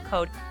can use the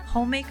code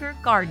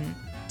HOMEMAKERGARDEN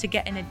to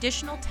get an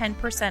additional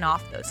 10%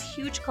 off those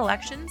huge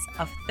collections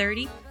of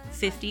 30,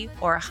 50,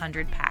 or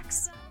 100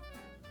 packs.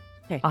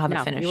 Okay, I'll have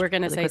no, it finished. you were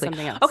going to really say quickly.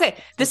 something else. Okay,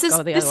 this Let's is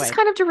go the other way.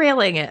 kind of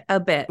derailing it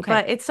a bit, Okay.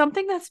 but it's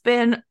something that's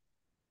been,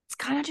 it's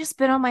kind of just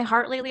been on my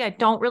heart lately. I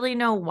don't really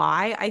know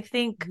why. I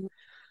think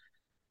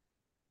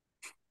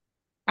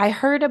I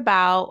heard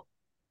about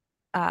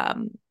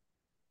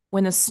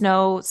when the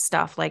snow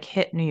stuff like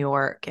hit New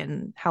York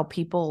and how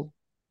people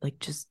like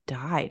just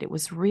died. It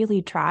was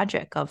really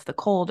tragic, of the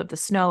cold, of the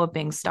snow, of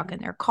being stuck in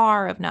their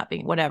car, of not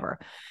being whatever.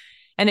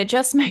 And it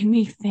just made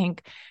me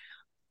think,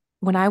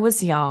 when I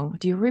was young,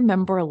 do you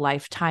remember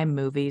Lifetime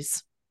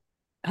movies?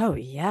 Oh,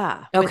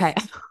 yeah. Okay.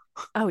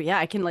 Oh, yeah.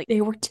 I can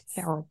They were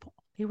terrible.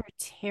 They were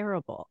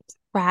terrible.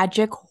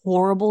 Tragic,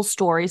 horrible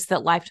stories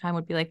that Lifetime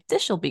would be like,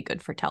 this will be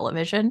good for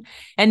television.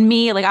 And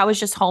me, like, I was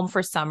just home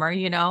for summer,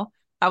 you know?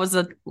 I was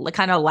a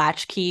kind of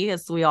latchkey,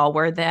 as we all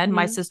were then. Mm-hmm.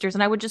 My sisters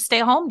and I would just stay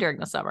home during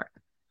the summer.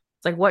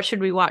 It's like, what should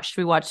we watch?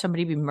 Should we watch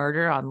somebody be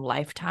murdered on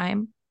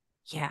Lifetime?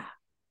 Yeah.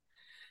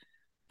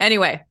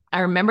 Anyway, I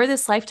remember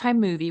this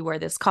Lifetime movie where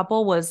this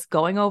couple was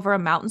going over a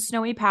mountain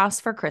snowy pass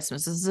for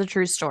Christmas. This is a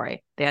true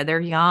story. They had their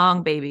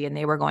young baby and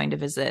they were going to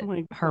visit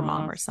her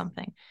mom or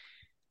something.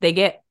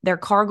 Their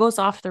car goes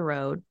off the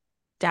road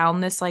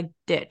down this like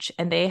ditch,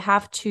 and they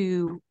have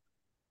to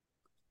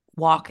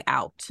walk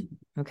out.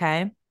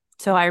 Okay.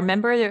 So I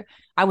remember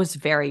I was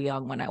very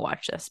young when I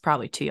watched this,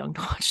 probably too young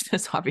to watch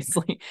this,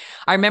 obviously.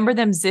 I remember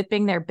them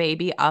zipping their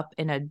baby up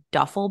in a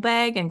duffel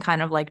bag and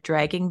kind of like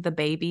dragging the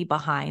baby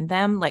behind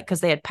them, like,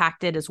 because they had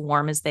packed it as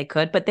warm as they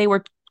could, but they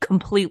were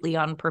completely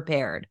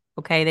unprepared.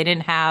 Okay. They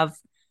didn't have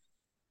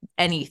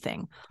anything.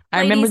 Ladies,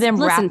 I remember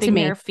them wrapping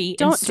their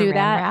feet in saran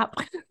wrap.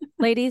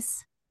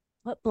 Ladies,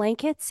 put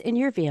blankets in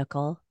your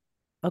vehicle.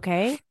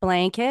 Okay.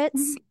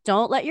 Blankets.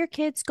 Don't let your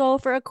kids go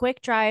for a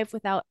quick drive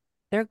without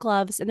their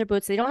gloves and their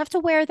boots. They don't have to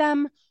wear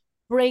them.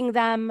 Bring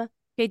them.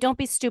 Okay, don't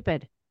be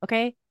stupid.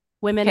 Okay?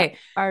 Women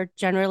are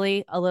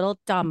generally a little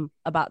dumb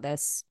about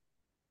this.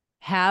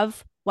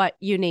 Have what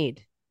you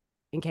need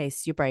in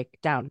case you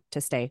break down to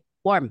stay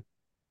warm.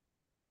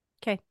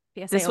 Okay.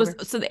 This was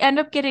so they end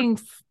up getting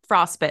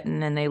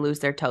frostbitten and they lose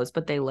their toes,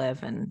 but they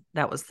live, and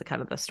that was the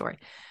kind of the story.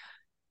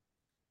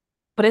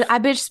 But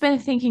I've just been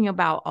thinking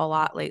about a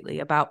lot lately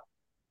about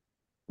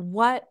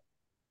what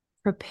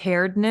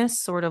preparedness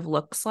sort of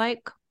looks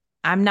like.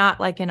 I'm not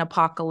like an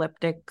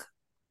apocalyptic,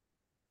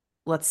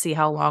 let's see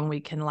how long we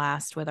can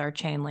last with our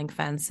chain link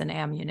fence and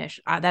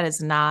ammunition. That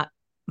is not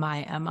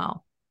my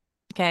MO.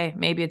 Okay.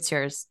 Maybe it's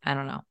yours. I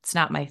don't know. It's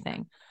not my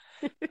thing.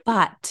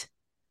 But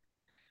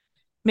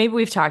maybe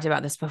we've talked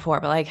about this before,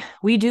 but like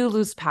we do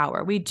lose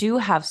power. We do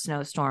have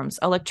snowstorms.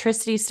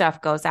 Electricity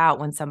stuff goes out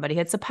when somebody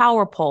hits a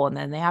power pole and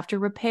then they have to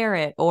repair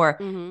it. Or,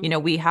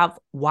 we have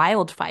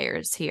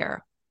wildfires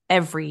here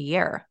every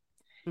year.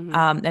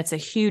 That's a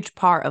huge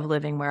part of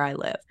living where I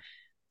live.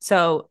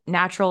 So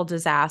natural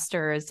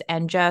disasters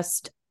and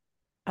just,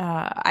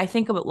 I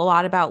think a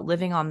lot about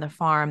living on the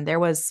farm. There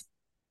was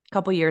a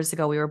couple years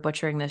ago, we were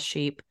butchering this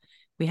sheep.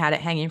 We had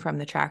it hanging from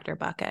the tractor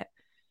bucket.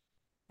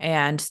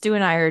 And Stu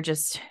and I are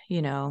just,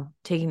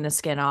 taking the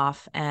skin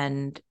off,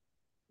 and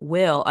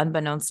Will,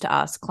 unbeknownst to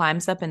us,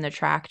 climbs up in the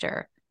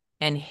tractor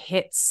and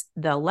hits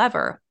the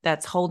lever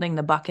that's holding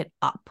the bucket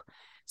up.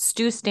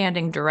 Stu's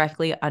standing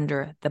directly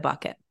under the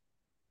bucket.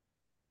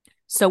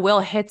 So Will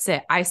hits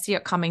it. I see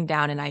it coming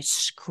down and I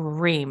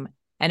scream.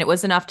 And it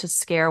was enough to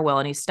scare Will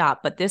and he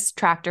stopped. But this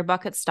tractor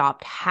bucket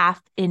stopped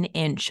half an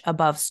inch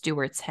above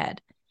Stuart's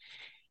head.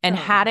 And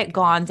had it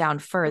gone down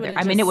further,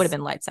 it would have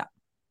been lights out.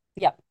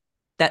 Yep.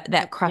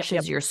 That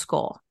crushes your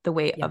skull, the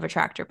weight of a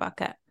tractor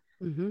bucket.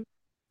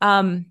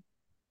 Mm-hmm.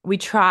 We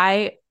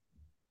try,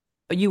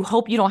 you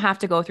hope you don't have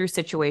to go through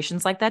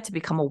situations like that to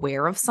become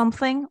aware of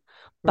something,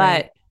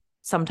 but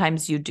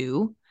sometimes you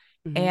do.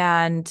 Mm-hmm.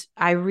 And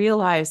I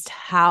realized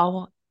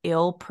how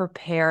ill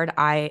prepared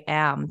I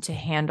am to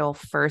handle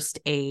first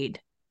aid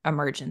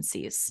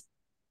emergencies.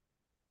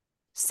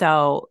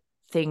 So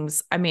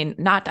I'm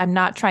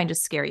not trying to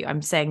scare you.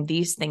 I'm saying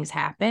these things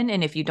happen.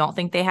 And if you don't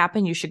think they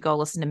happen, you should go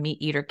listen to Meat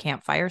Eater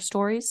Campfire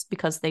Stories,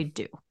 because they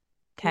do.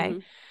 Okay. Mm-hmm.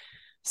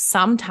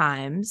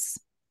 Sometimes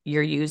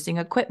you're using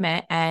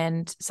equipment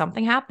and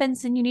something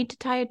happens and you need to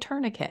tie a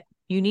tourniquet.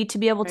 You need to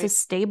be able to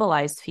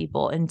stabilize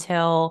people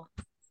until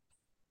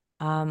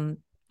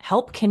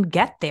help can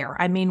get there.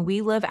 I mean,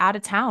 we live out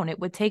of town. It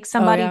would take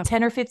somebody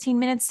 10 or 15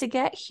 minutes to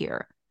get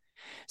here.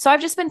 So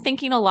I've just been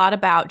thinking a lot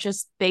about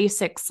just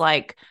basics,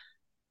 like,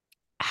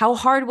 how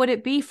hard would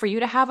it be for you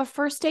to have a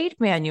first aid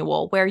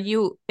manual where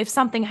if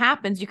something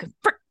happens, you can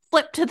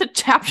flip to the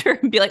chapter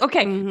and be like,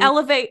 okay,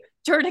 elevate,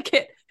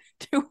 tourniquet,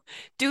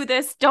 do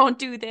this, don't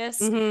do this.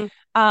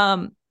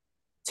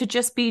 To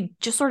just be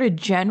sort of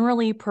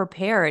generally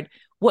prepared.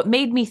 What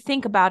made me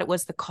think about it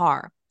was the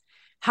car.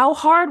 How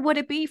hard would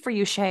it be for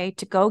you, Shay,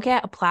 to go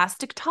get a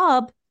plastic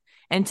tub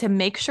and to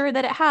make sure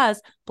that it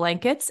has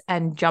blankets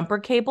and jumper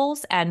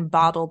cables and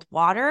bottled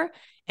water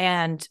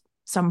and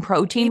some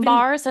protein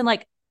bars and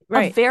like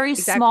a very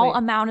small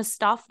amount of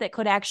stuff that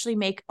could actually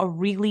make a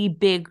really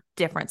big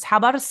difference? How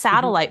about a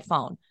satellite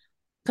phone?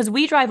 Because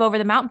we drive over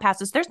the mountain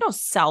passes. There's no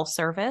cell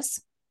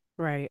service.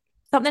 Right.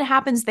 Something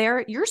happens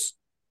there, you're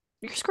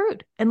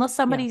screwed unless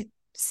somebody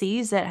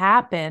sees it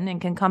happen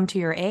and can come to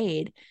your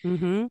aid.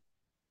 Mm-hmm.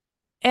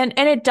 And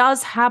it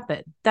does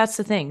happen. That's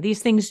the thing.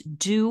 These things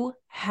do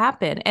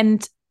happen.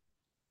 And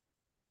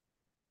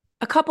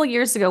a couple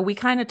years ago, we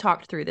kind of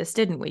talked through this,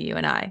 didn't we, you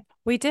and I?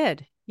 We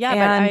did.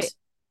 Yeah, but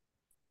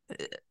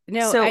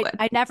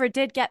I never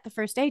did get the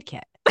first aid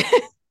kit.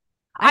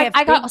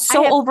 I got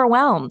so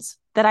overwhelmed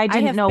that I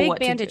didn't know what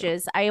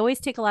bandages. to do. I always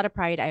take a lot of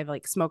pride. I have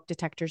like smoke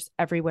detectors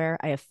everywhere.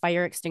 I have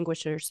fire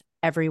extinguishers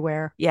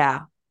everywhere.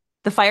 Yeah.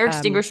 The fire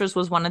extinguishers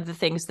was one of the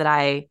things that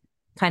I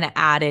kind of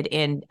added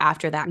in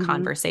after that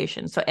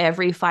conversation. So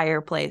every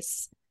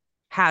fireplace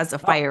has a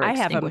fire extinguisher.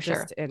 I have them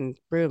just in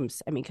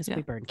rooms. I mean, because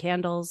we burn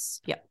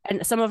candles. Yeah.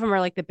 And some of them are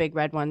like the big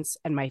red ones.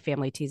 And my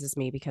family teases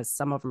me because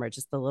some of them are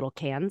just the little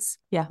cans.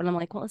 Yeah. And I'm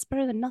like, well, it's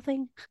better than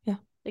nothing. Yeah.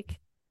 Like,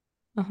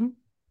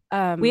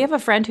 we have a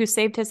friend who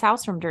saved his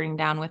house from burning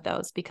down with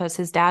those because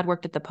his dad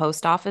worked at the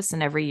post office,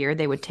 and every year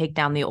they would take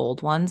down the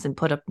old ones and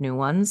put up new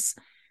ones.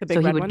 So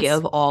he would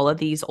give all of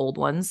these old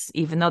ones,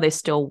 even though they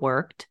still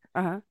worked,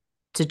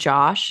 to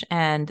Josh.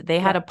 And they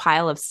had a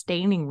pile of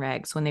staining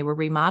rags when they were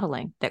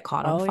remodeling that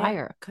caught on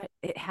fire.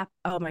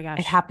 Oh my gosh.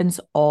 It happens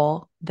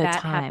all the time.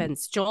 That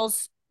happens.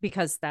 Joel's,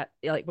 because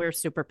we're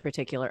super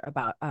particular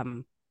about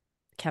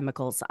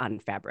chemicals on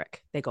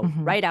fabric. They go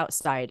right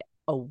outside,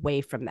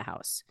 away from the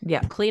house.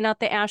 Yeah. Clean out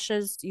the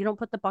ashes. You don't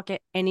put the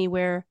bucket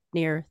anywhere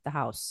near the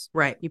house.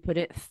 Right. You put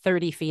it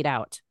 30 feet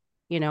out,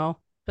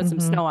 put some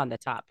snow on the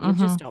top. You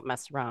just don't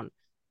mess around.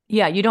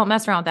 Yeah. You don't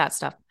mess around with that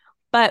stuff.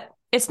 But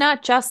it's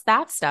not just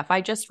that stuff.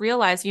 I just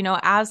realized,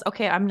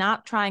 I'm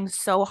not trying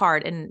so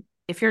hard. And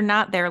if you're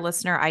not there,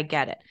 listener, I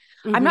get it.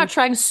 I'm not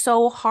trying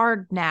so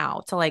hard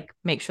now to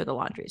make sure the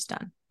laundry is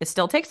done. It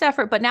still takes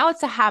effort, but now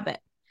it's a habit.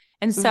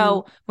 And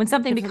so when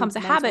something becomes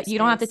a habit, you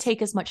don't have to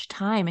take as much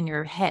time in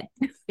your head.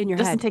 It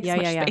doesn't take as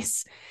much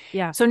space.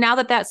 Yeah. So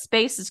now that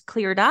space is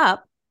cleared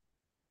up,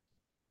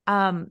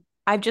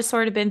 I've just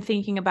sort of been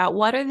thinking about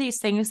what are these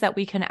things that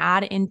we can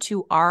add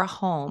into our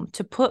home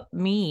to put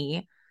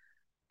me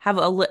have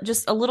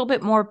just a little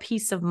bit more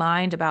peace of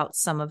mind about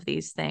some of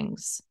these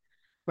things.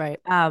 Right.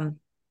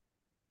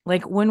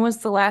 Like when was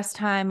the last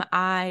time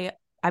I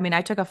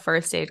took a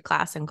first aid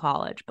class in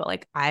college,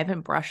 but I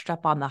haven't brushed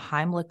up on the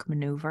Heimlich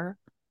maneuver.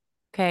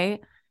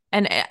 Okay.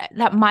 And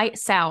that might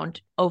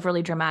sound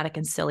overly dramatic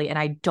and silly, and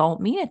I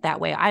don't mean it that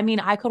way. I mean,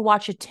 I could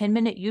watch a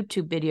 10-minute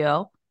YouTube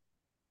video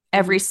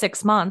every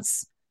 6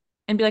 months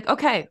and be like,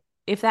 okay,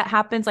 if that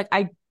happens,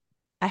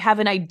 I have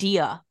an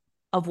idea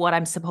of what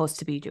I'm supposed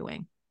to be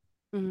doing.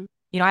 Mhm.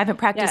 You know, I haven't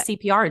practiced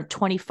CPR in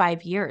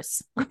 25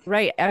 years.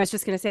 Right. I was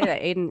just going to say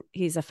that Aiden,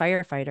 he's a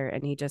firefighter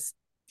and he just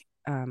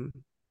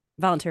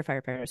volunteer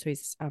firefighter. So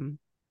he's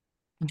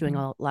doing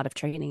a lot of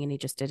training and he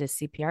just did his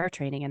CPR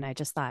training. And I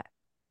just thought,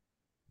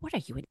 what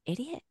are you, an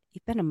idiot?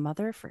 You've been a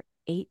mother for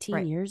 18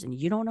 Right. years and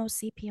you don't know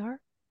CPR?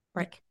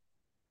 Right. Like,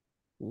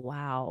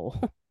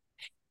 wow.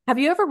 Have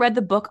you ever read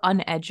the book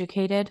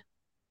Uneducated?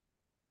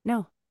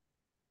 No.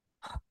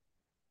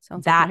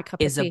 Sounds like my That cup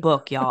of is a tea.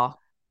 book, y'all.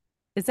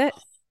 Is it?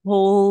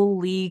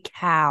 Holy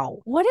cow.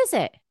 What is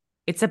it?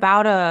 It's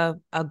about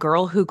a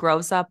girl who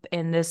grows up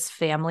in this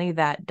family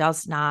that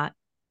does not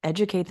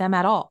educate them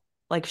at all.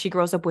 Like she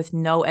grows up with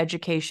no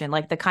education,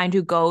 like the kind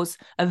who goes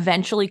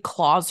eventually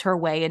claws her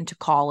way into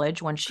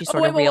college when she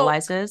sort of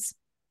realizes.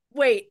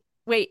 Wait.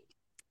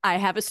 I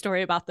have a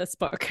story about this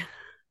book.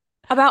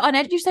 About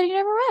Uneducated, you said you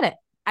never read it.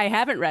 I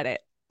haven't read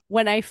it.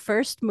 When I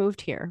first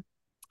moved here,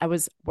 I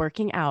was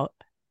working out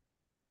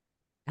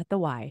at the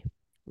Y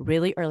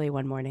really early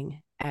one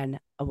morning, and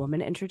a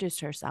woman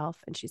introduced herself,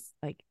 and she's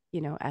like,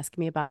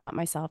 asking me about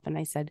myself. And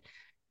I said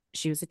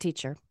she was a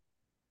teacher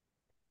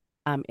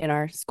in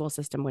our school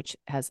system, which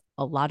has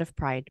a lot of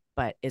pride,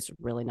 but is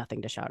really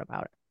nothing to shout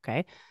about.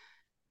 Okay.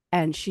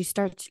 And she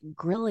starts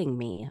grilling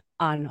me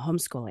on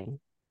homeschooling.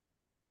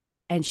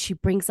 And she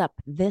brings up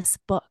this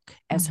book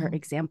as her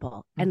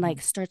example and like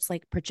starts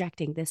like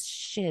projecting this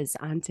shiz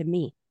onto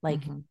me.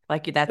 Like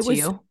that's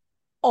you.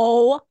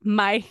 Oh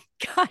my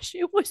gosh.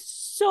 It was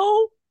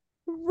so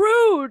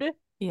rude.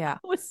 Yeah.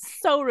 It was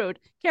so rude.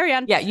 Carry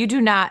on. Yeah. You do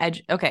not.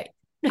 Okay.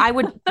 I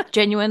would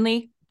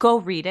genuinely go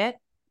read it.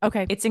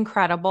 Okay. It's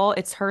incredible.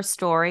 It's her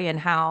story and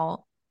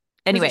how.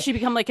 Anyway, doesn't she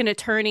become like an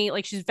attorney?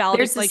 Like she's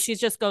validated. Like she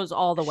just goes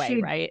all the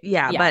way, right?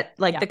 Yeah, but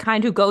like the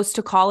kind who goes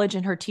to college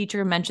and her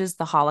teacher mentions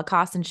the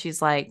Holocaust and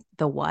she's like,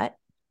 the what?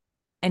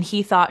 And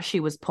he thought she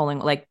was pulling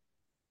like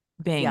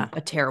being a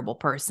terrible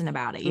person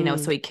about it, you know?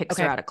 So he kicks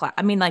her out of class.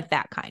 I mean, like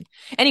that kind.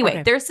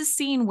 Anyway, there's this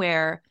scene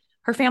where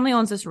her family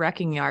owns this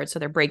wrecking yard. So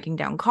they're breaking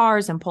down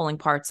cars and pulling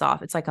parts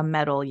off. It's like a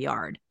metal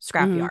yard,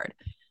 scrap yard.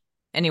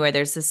 Anyway,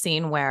 there's this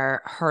scene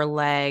where her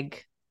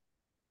leg,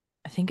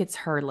 I think it's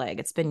her leg.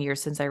 It's been years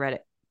since I read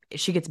it.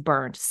 She gets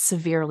burned,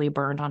 severely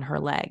burned on her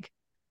leg.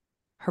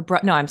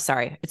 No, I'm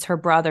sorry. It's her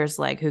brother's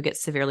leg who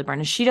gets severely burned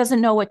and she doesn't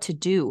know what to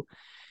do.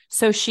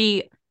 So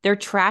their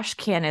trash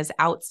can is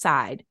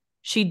outside.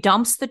 She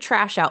dumps the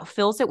trash out,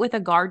 fills it with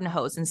a garden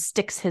hose and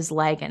sticks his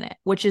leg in it,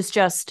 which is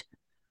just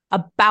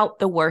about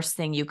the worst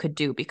thing you could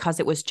do because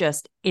it was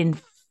just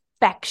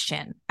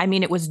infection. I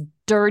mean, it was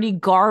dirty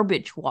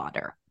garbage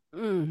water,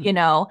 you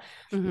know?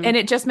 And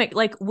it just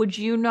would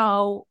you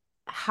know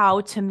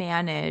how to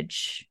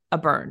manage a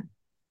burn?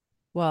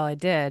 Well, I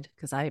did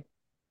because I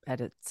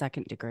had a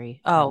second degree.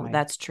 Oh,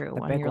 that's true.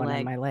 The big one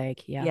on my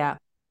leg. Yeah. Yeah.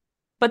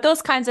 But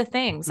those kinds of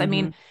things. I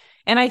mean,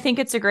 and I think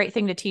it's a great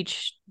thing to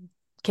teach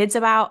kids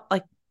about.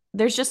 Like,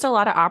 there's just a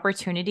lot of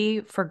opportunity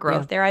for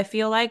growth there, I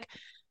feel like.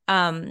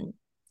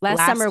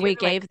 Last summer, we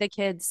gave the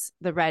kids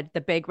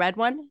the big red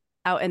one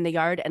out in the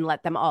yard and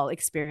let them all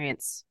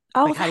experience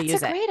how to use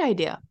it. That's a great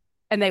idea.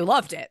 And they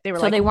loved it. They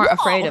were they weren't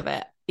afraid of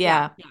it.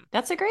 Yeah.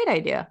 That's a great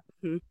idea.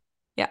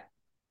 Yeah.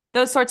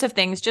 Those sorts of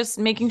things, just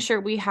making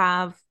sure we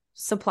have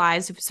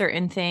supplies of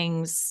certain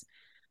things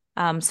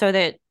so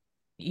that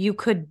you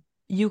could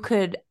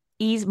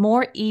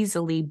more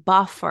easily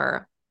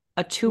buffer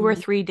a 2 or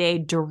 3 day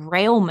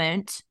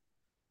derailment.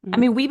 I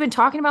mean, we've been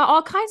talking about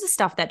all kinds of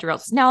stuff that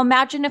derails. Now,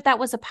 imagine if that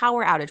was a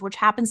power outage, which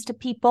happens to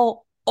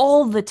people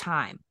all the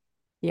time.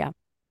 Yeah.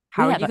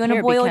 How are you going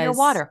to boil your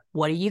water?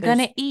 What are you going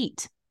to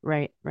eat?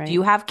 Right. Do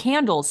you have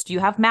candles? Do you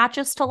have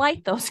matches to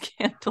light those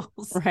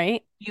candles?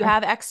 Right. Do you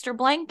have extra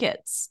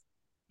blankets?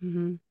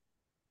 You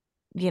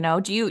know,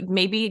 do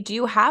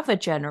you have a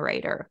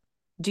generator?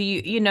 Do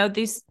you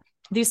these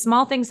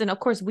small things? And of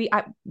course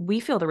we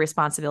feel the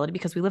responsibility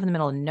because we live in the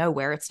middle of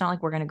nowhere. It's not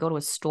like we're going to go to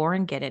a store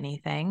and get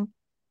anything.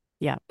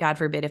 Yeah. God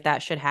forbid if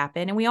that should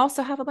happen. And we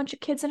also have a bunch of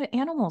kids and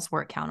animals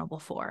we're accountable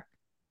for.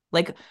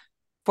 Like,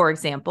 for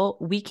example,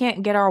 we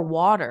can't get our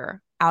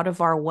water out of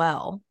our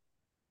well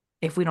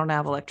if we don't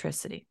have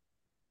electricity.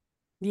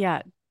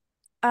 Yeah.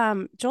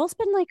 Joel's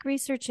been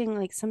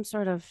researching some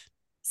sort of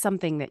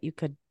something that you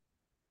could.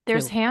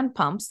 There's hand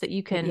pumps that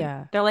you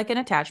can, they're like an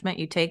attachment.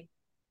 You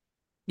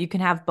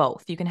can have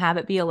both. You can have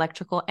it be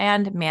electrical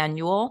and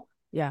manual.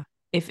 Yeah.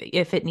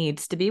 If it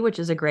needs to be, which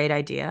is a great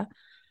idea.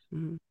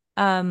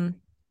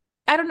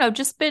 I don't know,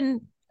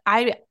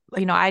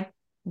 I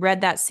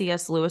read that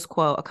C.S. Lewis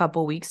quote a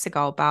couple weeks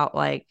ago about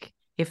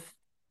if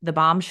the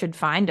bomb should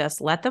find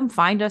us, let them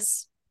find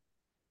us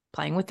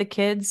playing with the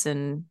kids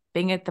and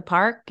being at the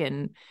park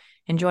and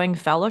enjoying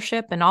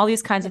fellowship and all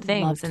these kinds of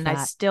things. And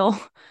I still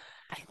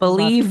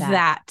believe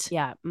that.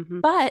 Yeah.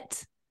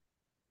 But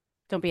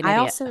don't be an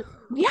idiot.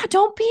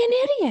 Don't be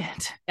an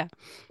idiot. Yeah.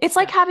 It's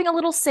like having a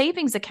little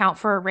savings account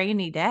for a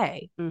rainy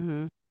day.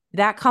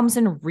 That comes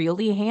in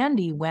really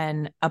handy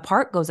when a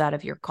part goes out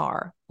of your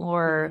car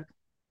or,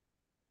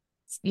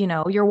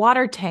 your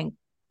water tank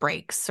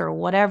breaks or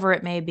whatever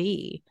it may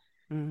be.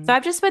 Mhm. So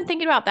I've just been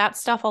thinking about that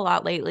stuff a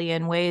lot lately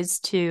and ways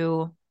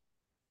to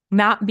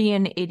not be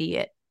an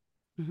idiot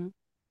Mhm.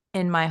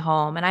 in my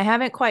home. And I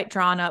haven't quite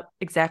drawn up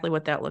exactly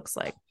what that looks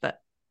like,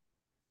 but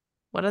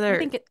what I other,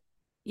 think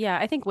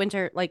I think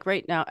winter, like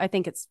right now, I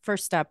think it's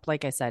first step,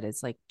 like I said,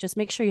 is like just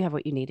make sure you have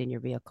what you need in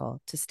your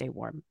vehicle to stay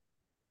warm.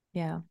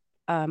 yeah.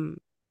 Um,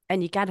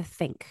 and you got to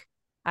think.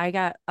 I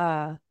got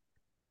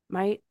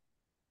my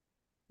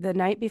the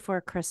night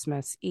before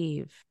Christmas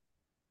Eve,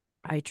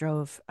 I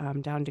drove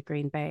down to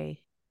Green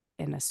Bay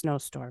in a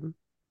snowstorm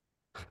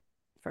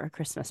for a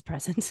Christmas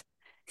present,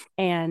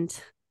 and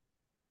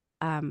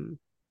um,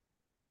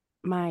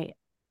 my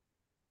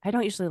I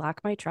don't usually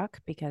lock my truck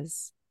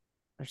because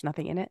there's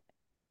nothing in it,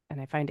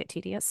 and I find it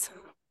tedious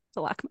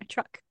to lock my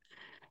truck.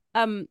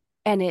 And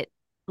it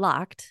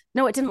locked.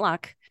 No, it didn't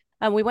lock.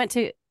 We went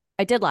to.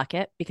 I did lock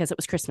it because it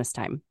was Christmas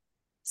time,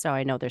 so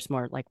I know there's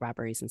more like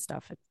robberies and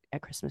stuff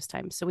at Christmas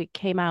time. So we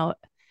came out,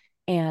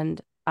 and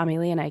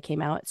Amelie and I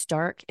came out. It's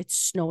dark. It's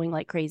snowing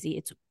like crazy.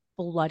 It's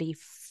bloody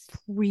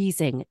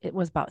freezing. It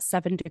was about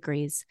 7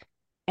 degrees,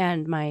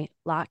 and my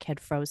lock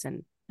had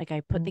frozen. Like I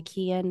put the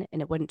key in,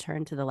 and it wouldn't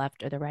turn to the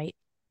left or the right,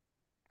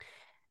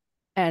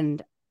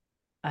 and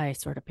I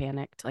sort of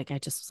panicked. Like I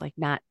just was like,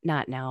 not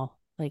now.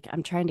 Like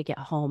I'm trying to get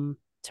home.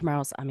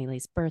 Tomorrow's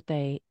Amelie's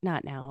birthday.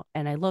 Not now.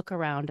 And I look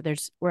around.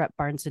 We're at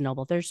Barnes and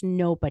Noble. There's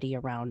nobody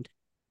around.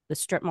 The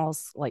strip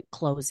mall's like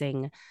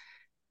closing.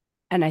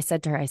 And I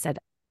said to her, I said,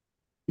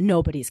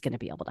 nobody's going to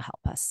be able to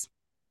help us.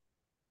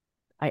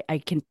 I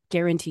can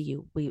guarantee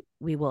you,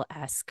 we will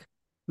ask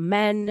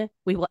men.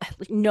 We will.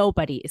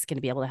 Nobody is going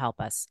to be able to help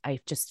us.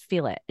 I just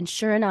feel it. And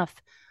sure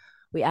enough,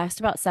 we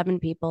asked about 7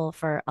 people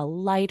for a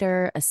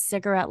lighter, a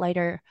cigarette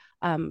lighter.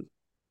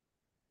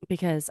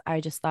 Because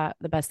I just thought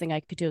the best thing I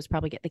could do is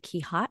probably get the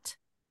key hot.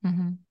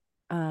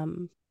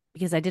 Mm-hmm.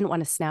 Because I didn't want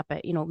to snap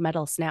it. You know,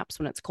 metal snaps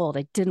when it's cold.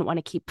 I didn't want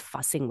to keep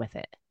fussing with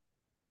it.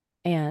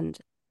 And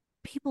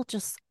people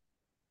just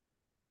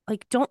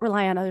like don't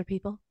rely on other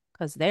people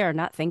because they are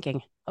not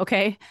thinking.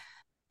 Okay.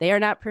 They are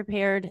not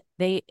prepared.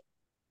 You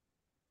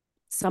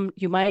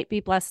might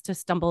be blessed to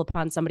stumble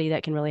upon somebody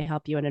that can really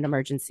help you in an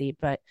emergency,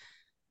 but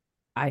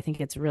I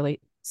think it's really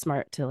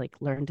smart to like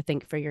learn to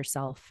think for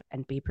yourself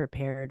and be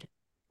prepared.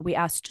 We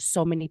asked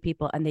so many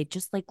people and they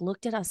just like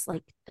looked at us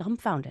like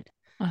dumbfounded.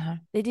 Uh-huh.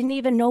 They didn't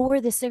even know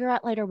where the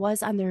cigarette lighter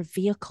was on their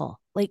vehicle.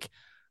 Like,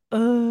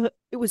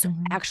 it was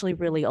actually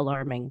really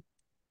alarming.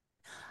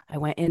 I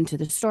went into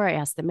the store. I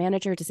asked the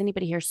manager, does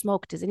anybody here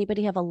smoke? Does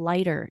anybody have a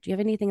lighter? Do you have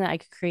anything that I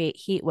could create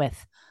heat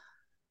with?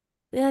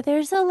 Yeah,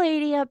 there's a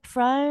lady up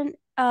front.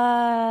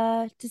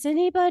 Does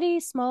anybody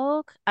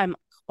smoke?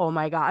 Oh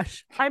my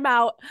gosh, I'm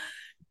out.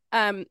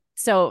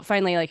 So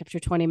finally, like after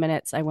 20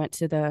 minutes, I went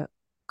to the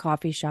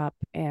coffee shop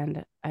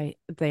and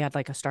they had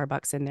like a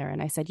Starbucks in there.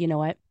 And I said, you know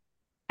what?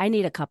 I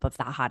need a cup of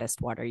the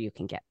hottest water you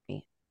can get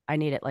me. I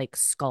need it like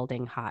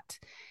scalding hot.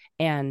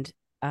 And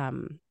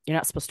you're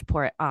not supposed to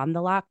pour it on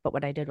the lock, but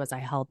what I did was I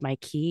held my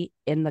key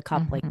in the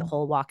cup, like the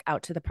whole walk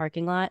out to the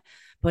parking lot,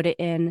 put it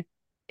in,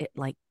 it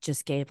like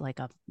just gave like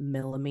a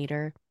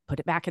millimeter, put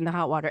it back in the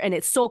hot water. And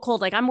it's so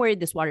cold. Like I'm worried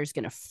this water is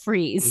going to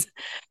freeze.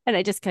 And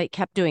I just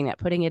kept doing that,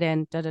 putting it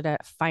in, da, da, da.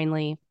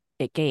 Finally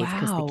it gave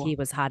because the key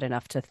was hot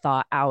enough to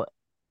thaw out.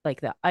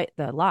 Like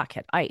the lock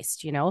had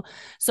iced, you know?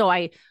 So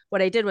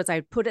what I did was I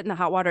put it in the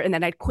hot water and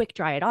then I'd quick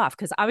dry it off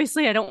because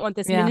obviously I don't want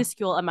this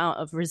minuscule amount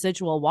of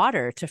residual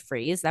water to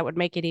freeze. That would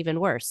make it even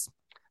worse.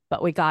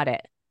 But we got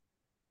it.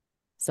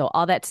 So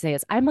all that to say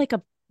is I'm like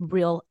a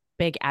real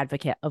big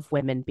advocate of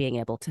women being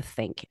able to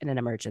think in an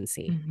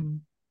emergency.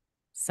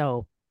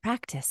 So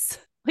practice.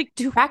 Like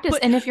do practice.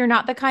 And if you're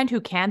not the kind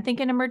who can think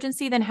in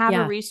emergency, then have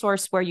a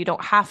resource where you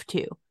don't have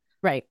to.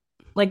 Right.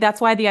 Like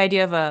that's why the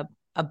idea of a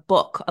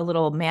book, a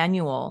little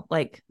manual,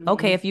 like,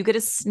 okay, if you get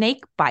a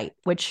snake bite,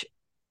 which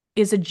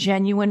is a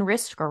genuine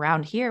risk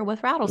around here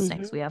with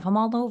rattlesnakes, we have them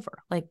all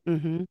over. Like,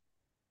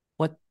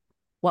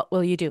 what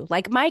will you do?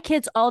 Like my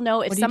kids all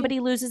know if somebody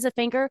loses a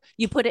finger,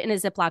 you put it in a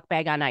Ziploc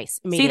bag on ice.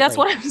 See, that's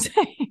what I'm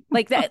saying.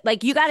 Like that,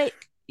 like you got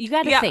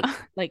to think.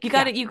 Like you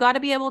got to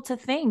be able to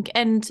think.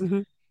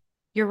 And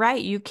you're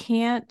right. You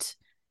can't.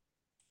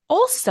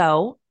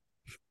 Also,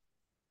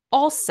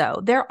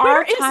 there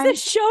are times. Where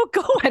is this show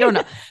going? I don't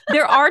know.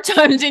 There are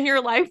times in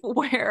your life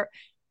where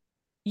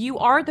you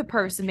are the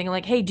person being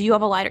like, hey, do you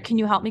have a lighter? Can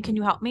you help me? Can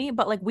you help me?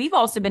 But like, we've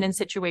also been in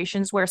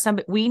situations where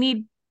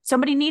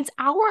somebody needs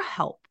our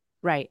help.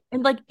 Right.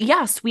 And like,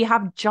 yes, we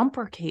have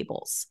jumper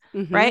cables,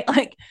 right?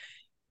 Like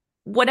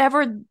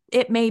whatever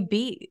it may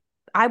be,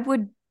 I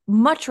would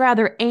much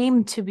rather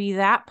aim to be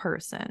that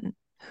person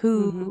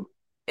who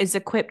is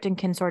equipped and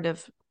can sort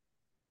of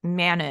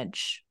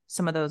manage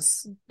some of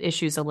those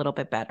issues a little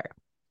bit better.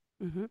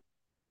 I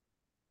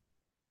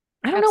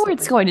don't know where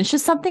it's going. It's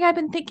just something I've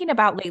been thinking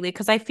about lately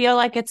because I feel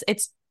like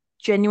it's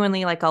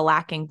genuinely like a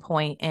lacking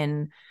point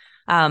in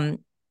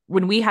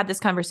when we had this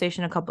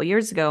conversation a couple of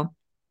years ago.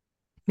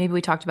 Maybe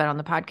we talked about it on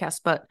the podcast,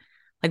 but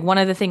like one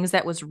of the things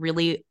that was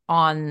really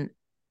on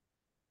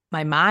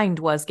my mind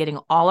was getting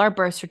all our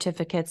birth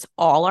certificates,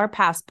 all our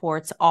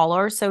passports, all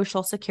our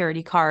social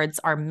security cards,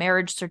 our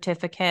marriage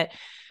certificate,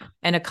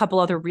 and a couple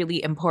other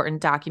really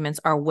important documents,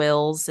 our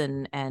wills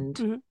and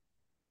Mhm.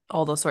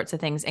 all those sorts of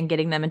things, and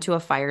getting them into a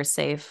fire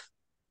safe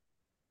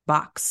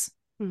box.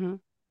 Mhm.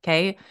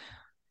 Okay.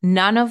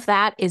 None of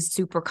that is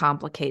super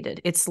complicated.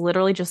 It's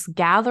literally just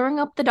gathering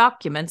up the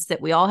documents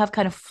that we all have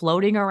kind of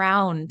floating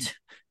around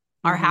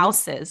our Mhm.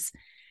 houses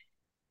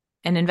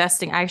and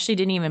investing. I actually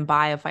didn't even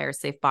buy a fire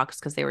safe box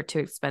because they were too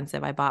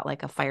expensive. I bought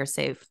like a fire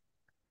safe.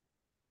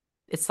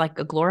 It's like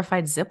a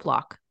glorified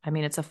Ziploc. I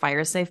mean, it's a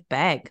fire safe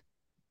bag.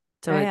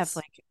 So I have it's,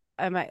 like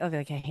I might have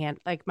like a hand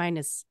like mine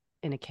is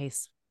in a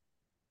case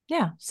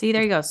yeah. See,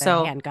 there you with go. the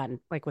So handgun,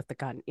 like with the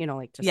gun,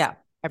 like just yeah,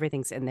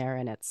 everything's in there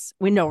and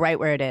we know right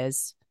where it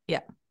is. yeah,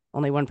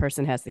 Only one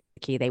person has the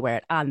key. They wear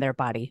it on their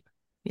body.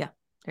 yeah.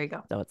 There you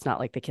go. So it's not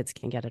like the kids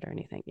can get it or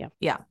anything. Yeah.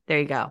 Yeah, there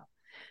you go.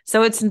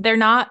 So they're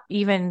not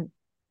even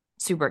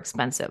super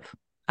expensive.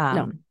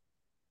 No.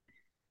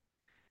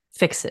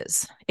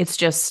 Fixes. It's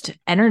just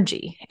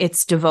energy.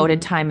 It's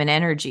devoted time and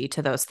energy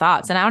to those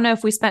thoughts. And I don't know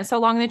if we spent so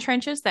long in the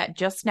trenches that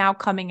just now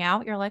coming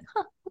out, you're like,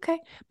 huh, okay.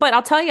 But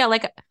I'll tell you,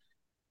 like,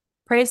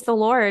 praise the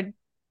Lord,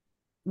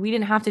 we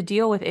didn't have to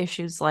deal with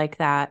issues like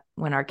that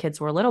when our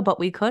kids were little, but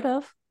we could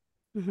have.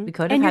 Mm-hmm. We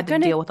could have And had to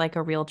deal with like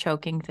a real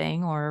choking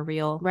thing or a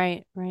real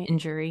right.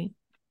 injury.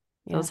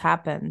 Yeah. Those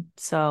happen.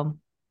 So,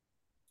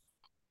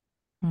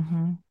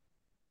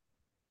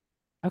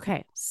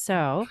 Okay.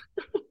 So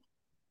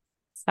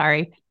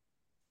sorry.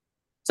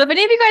 So if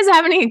any of you guys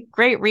have any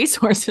great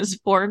resources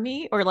for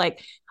me, or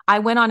like I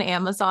went on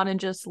Amazon and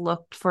just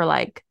looked for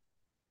like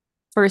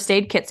first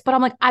aid kits, but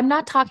I'm like, I'm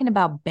not talking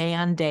about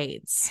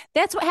Band-Aids.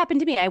 that's what happened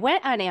to me. I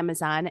went on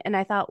Amazon and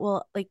I thought,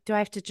 well, like, do I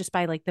have to just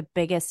buy like the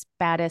biggest,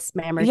 baddest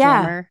mammer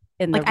jammer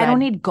in like the I don't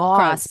red need gauze.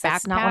 cross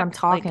That's not what I'm backpack?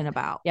 talking Like,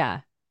 about. yeah.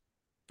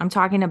 I'm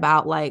talking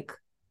about like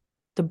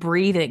the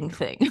breathing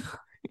thing.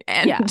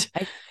 And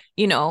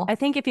Yeah. I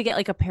think if you get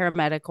like a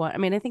paramedic one, I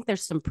mean, I think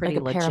there's some pretty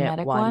like a legit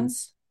paramedic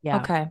ones. one.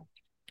 Yeah. Okay.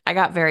 I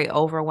got very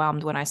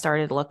overwhelmed when I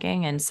started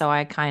looking. And so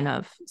I kind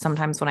of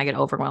sometimes when I get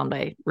overwhelmed,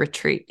 I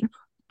retreat.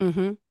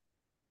 Mm-hmm.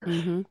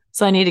 Mm-hmm.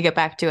 So I need to get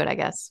back to it, I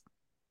guess.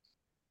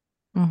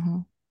 Mm-hmm.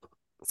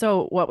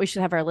 So what we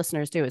should have our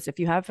listeners do is if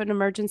you have an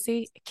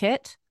emergency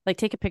kit, like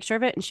take a picture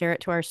of it and share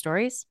it to our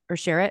stories or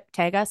share it,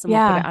 tag us and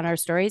we'll put it on our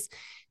stories.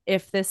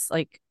 If this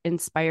like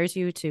inspires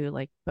you to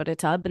like put a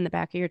tub in the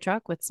back of your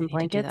truck with some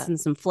blankets and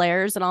some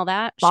flares and all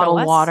that,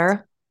 Bottled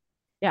water.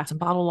 Yeah. Some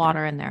bottled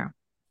water in there.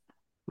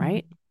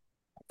 Right.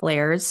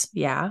 Flares.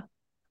 Yeah.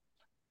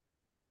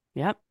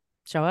 Yep.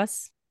 Show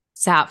us.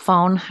 Sat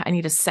phone. I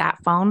need a sat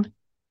phone.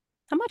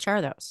 How much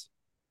are those?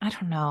 I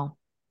don't know.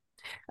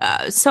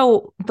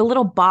 So the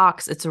little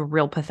box, it's a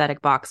real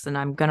pathetic box and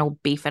I'm going to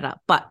beef it up.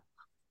 But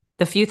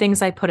the few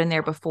things I put in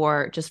there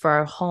before just for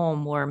our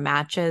home were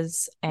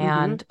matches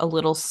and a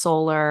little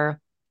solar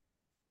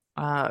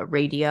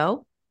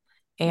radio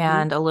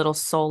and a little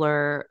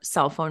solar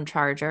cell phone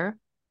charger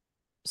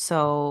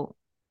so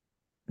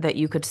that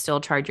you could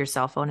still charge your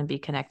cell phone and be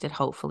connected,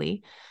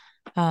 hopefully.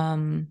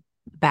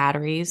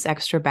 Batteries,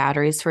 extra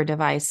batteries for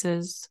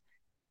devices.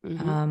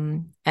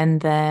 And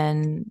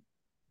then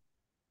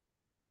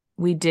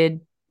we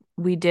did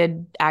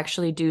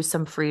actually do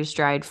some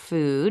freeze-dried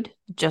food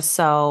just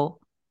so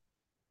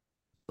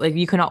like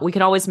we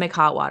can always make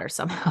hot water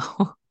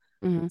somehow.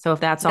 So if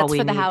that's all we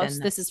for the need, house.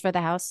 then This is for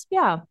the house.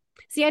 Yeah.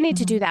 See, I need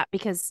to do that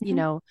because,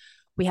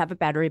 we have a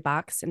battery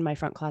box in my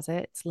front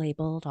closet. It's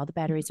labeled, all the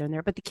batteries are in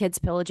there, but the kids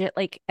pillage it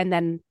and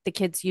then the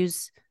kids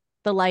use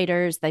the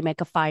lighters, they make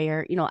a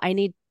fire. I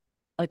need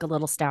like a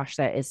little stash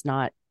that is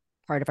not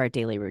part of our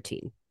daily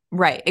routine.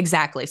 Right,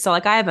 exactly. So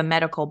like I have a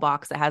medical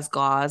box that has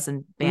gauze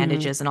and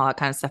bandages and all that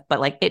kind of stuff, but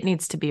like it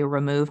needs to be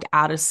removed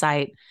out of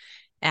sight,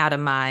 out of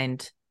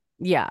mind.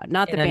 Yeah,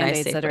 not the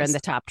Band-Aids that are in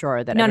the top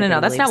drawer that no,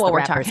 that's not what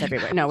we're talking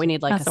about. No, we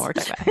need like that's what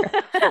we're talking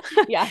about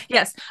here. Yeah.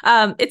 Yes.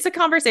 It's a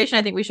conversation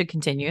I think we should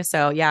continue.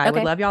 So yeah, I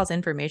would love y'all's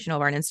information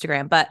over on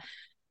Instagram, but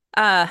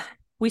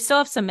we still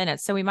have some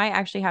minutes, so we might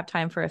actually have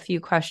time for a few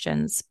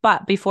questions.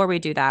 But before we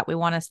do that, we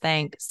want to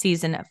thank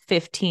season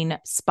 15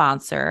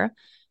 sponsor,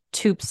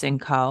 Toups &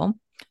 Co.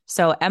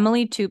 So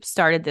Emily Toups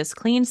started this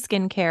clean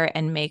skincare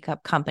and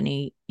makeup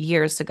company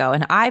years ago.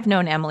 And I've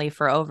known Emily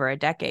for over a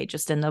decade,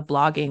 just in the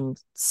blogging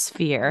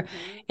sphere.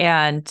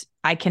 And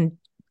I can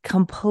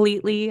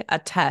completely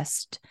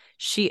attest,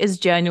 she is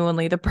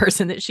genuinely the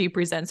person that she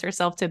presents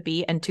herself to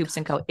be. And Toups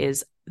 & Co.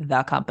 is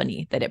the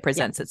company that it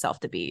presents itself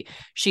to be.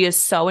 She is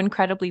so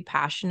incredibly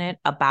passionate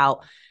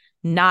about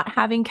not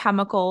having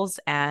chemicals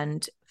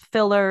and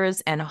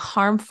fillers and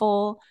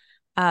harmful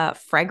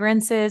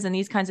fragrances and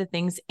these kinds of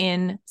things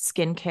in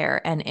skincare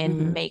and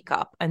in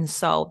makeup. And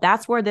so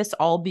that's where this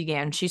all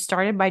began. She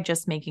started by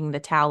just making the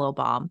tallow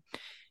balm,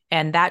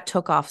 and that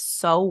took off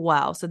so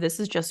well. So this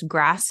is just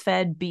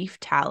grass-fed beef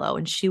tallow,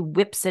 and she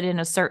whips it in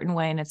a certain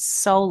way, and it's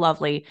so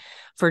lovely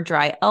for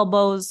dry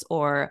elbows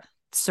or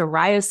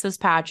psoriasis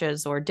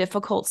patches or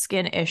difficult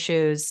skin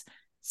issues.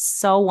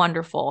 So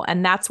wonderful.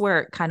 And that's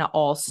where it kind of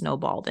all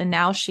snowballed. And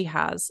now she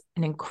has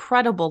an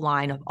incredible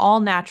line of all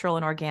natural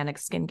and organic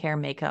skincare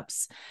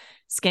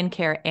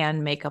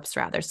and makeups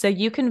rather. So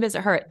you can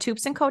visit her at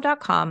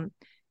toupsandco.com,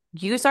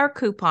 use our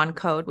coupon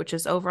code, which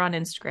is over on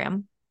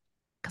Instagram,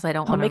 because I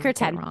don't want to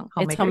get it wrong.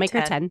 It's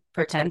Homemaker 10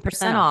 for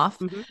 10% off.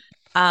 Mm-hmm.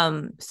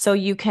 So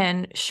you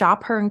can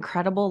shop her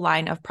incredible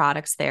line of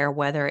products there,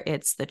 whether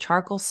it's the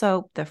charcoal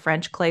soap, the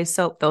French clay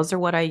soap. Those are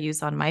what I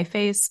use on my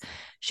face.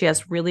 She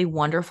has really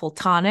wonderful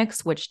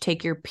tonics, which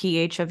take your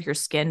pH of your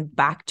skin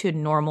back to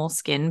normal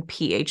skin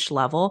pH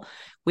level.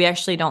 We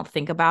actually don't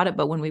think about it,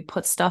 but when we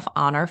put stuff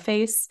on our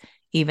face,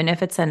 even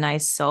if it's a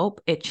nice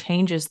soap, it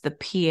changes the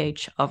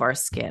pH of our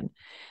skin.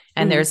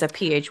 And there's a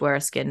pH where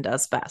our skin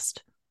does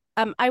best.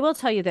 I will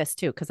tell you this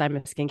too, because I'm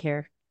a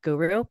skincare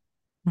guru.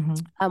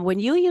 Mm-hmm. When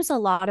you use a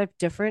lot of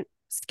different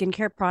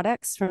skincare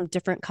products from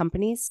different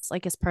companies,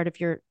 like as part of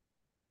your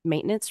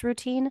maintenance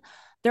routine,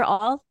 they're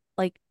all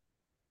like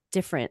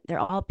different. They're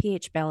all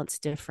pH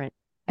balanced different.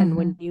 And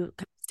when you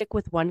stick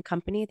with one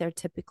company, they're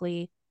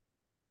typically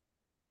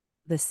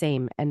the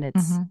same, and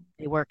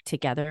they work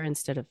together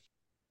instead of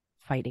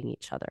fighting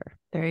each other.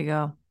 There you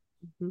go.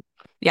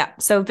 Yeah.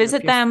 So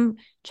visit them,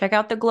 check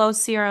out the glow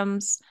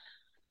serums.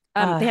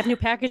 They have new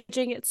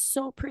packaging. It's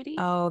so pretty.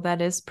 Oh, that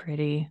is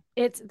pretty.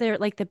 They're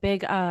like the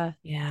big the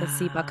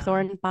sea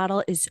buckthorn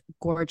bottle is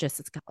gorgeous.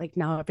 It's got like,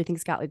 now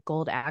everything's got like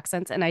gold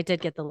accents, and I did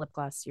get the lip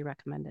gloss you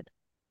recommended.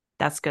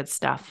 That's good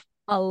stuff.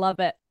 I love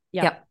it.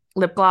 Yep.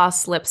 Lip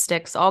gloss,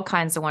 lipsticks, all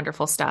kinds of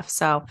wonderful stuff.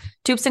 So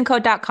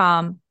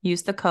toupsandco.com,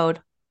 use the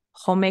code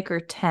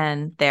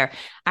homemaker10 there.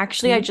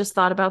 Actually, I just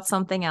thought about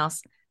something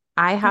else.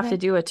 I have to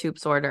do a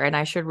Toups order, and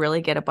I should really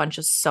get a bunch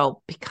of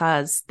soap,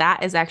 because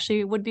that is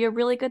actually would be a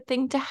really good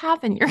thing to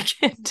have in your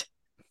kit.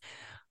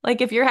 Like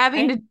if you're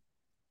having to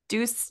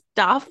do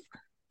stuff,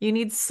 you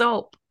need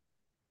soap.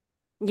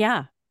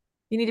 Yeah.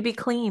 You need to be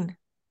clean.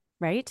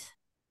 Right?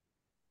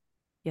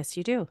 Yes,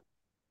 you do.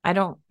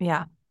 No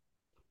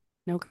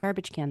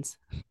garbage cans.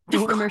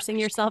 No immersing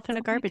yourself in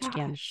a garbage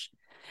can.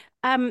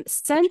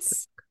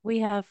 Since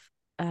we have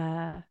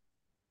a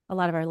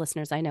lot of our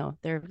listeners, I know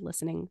they're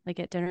listening like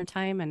at dinner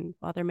time and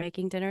while they're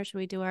making dinner, should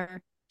we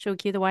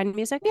cue the wine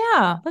music?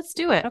 Yeah, let's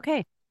do it.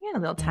 Okay. Yeah, a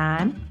little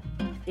time.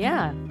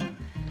 Yeah.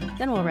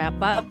 Then we'll wrap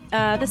up.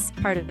 This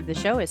part of the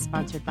show is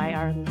sponsored by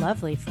our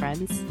lovely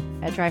friends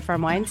at Dry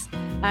Farm Wines.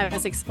 I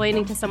was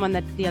explaining to someone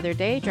that the other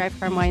day, Dry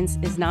Farm Wines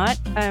is not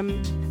a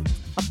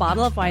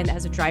bottle of wine that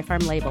has a Dry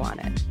Farm label on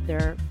it.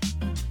 They're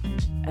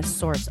a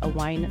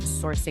wine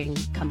sourcing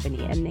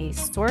company, and they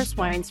source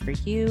wines for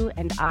you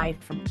and I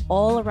from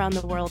all around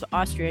the world: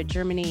 Austria,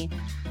 Germany,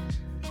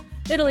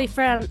 Italy,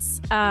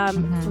 France,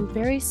 from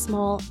very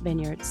small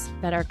vineyards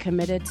that are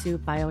committed to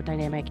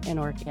biodynamic and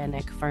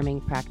organic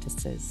farming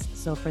practices.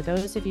 So for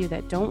those of you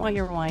that don't want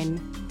your wine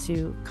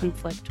to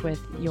conflict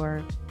with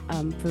your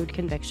food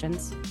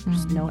convictions,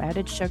 there's no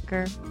added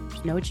sugar,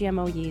 there's no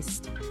GMO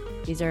yeast.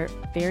 These are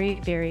very,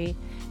 very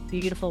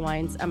beautiful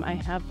wines.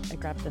 I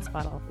grabbed this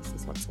bottle. This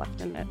is what's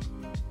left in it.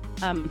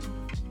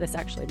 This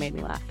actually made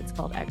me laugh. It's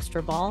called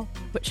Extra Ball,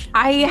 which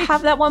I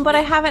have that one, but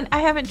I haven't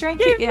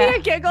drank it yet. Gave me a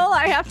giggle.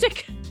 I have to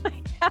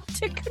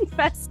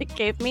confess, it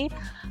gave me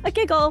a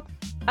giggle.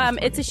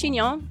 It's a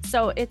Chignon,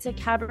 so it's a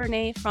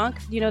Cabernet Franc.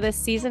 You know this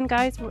season,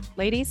 guys,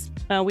 ladies.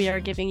 We are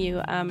giving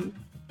you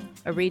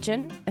a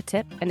region, a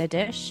tip, and a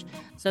dish.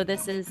 So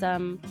this is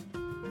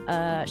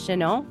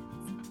Chinon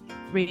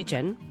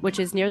region, which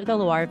is near the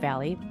Loire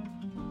Valley.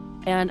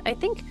 And I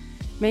think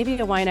maybe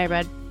a wine I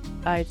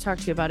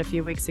talked to you about a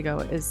few weeks ago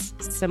is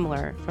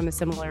similar, from a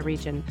similar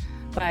region.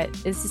 But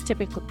this is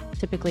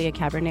typically a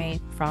Cabernet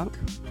Franc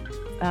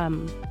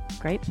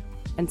grape.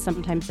 And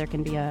sometimes there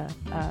can be a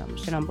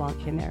Chenin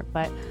Blanc in there.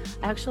 But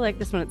I actually like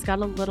this one. It's got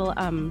a little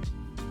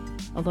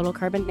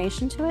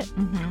carbonation to it.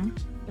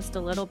 Just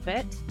a little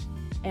bit.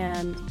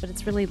 But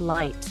it's really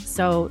light.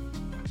 So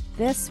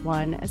this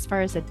one, as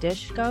far as a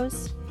dish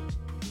goes,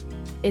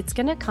 it's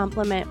going to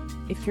complement,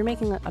 if you're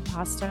making a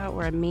pasta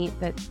or a meat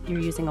that you're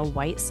using a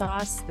white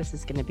sauce, this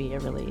is going to be the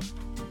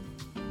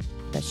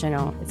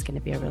Chenin is going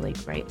to be a really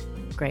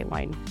great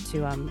wine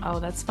to oh,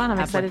 that's fun. I'm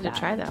excited to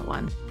try that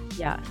one.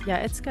 Yeah,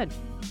 it's good.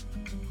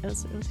 It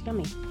was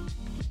yummy.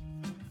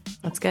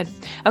 That's good.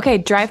 Okay,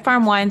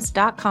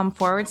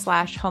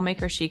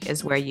 dryfarmwines.com/homemaker chic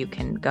is where you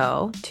can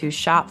go to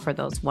shop for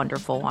those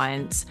wonderful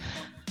wines.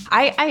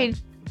 I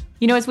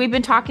as we've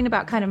been talking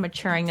about kind of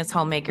maturing as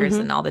homemakers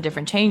and all the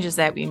different changes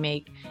that we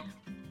make,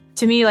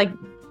 to me, like,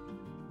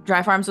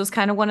 Dry Farms was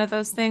kind of one of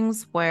those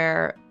things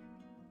where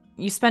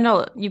you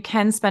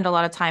can spend a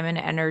lot of time and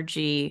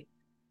energy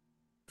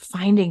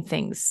finding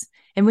things.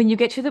 And when you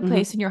get to the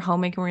place in your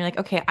homemaking where you're like,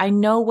 okay, I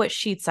know what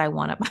sheets I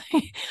want to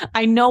buy.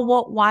 I know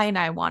what wine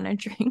I want to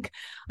drink.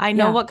 I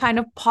know what kind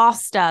of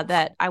pasta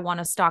that I want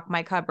to stock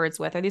my cupboards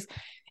with, or these,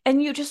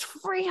 and you just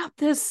free up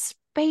this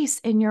space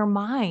in your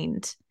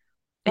mind.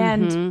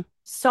 And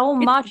so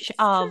much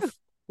of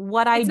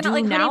what I do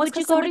like, now honey, is would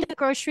you go to the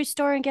grocery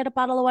store and get a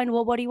bottle of wine?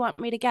 Well, what do you want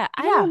me to get?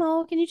 I don't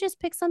know. Can you just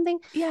pick something?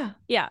 Yeah.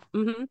 Yeah.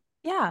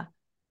 Yeah.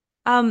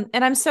 And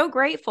I'm so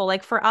grateful.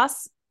 Like for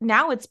us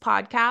now, it's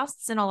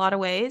podcasts in a lot of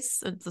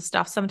ways. It's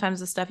sometimes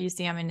the stuff you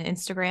see on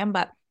Instagram,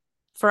 but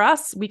for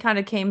us, we kind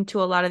of came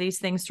to a lot of these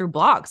things through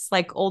blogs,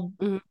 like old,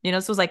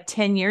 this was like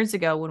 10 years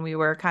ago when we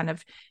were kind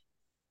of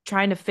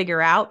trying to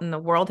figure out, and the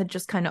world had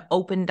just kind of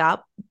opened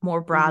up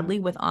more broadly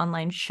with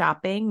online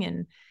shopping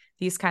and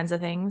these kinds of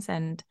things.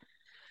 And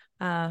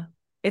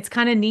it's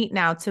kind of neat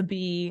now to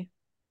be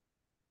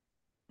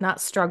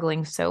not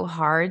struggling so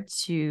hard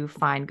to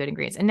find good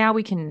ingredients. And now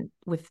we can,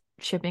 with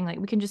shipping, like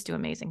we can just do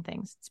amazing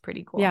things. It's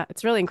pretty cool. Yeah,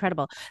 it's really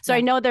incredible. So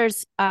I know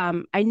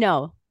I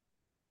know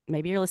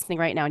maybe you're listening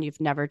right now and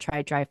you've never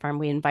tried Dry Farm.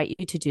 We invite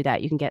you to do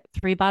that. You can get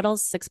 3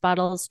 bottles, 6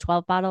 bottles,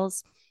 12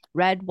 bottles,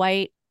 red,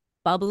 white,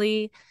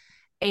 bubbly.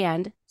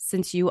 And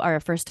since you are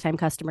a first-time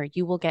customer,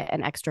 you will get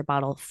an extra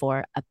bottle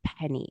for a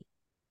penny.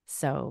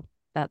 So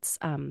that's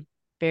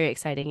very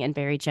exciting and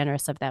very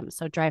generous of them.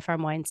 So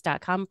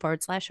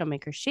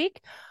dryfarmwines.com/homemaker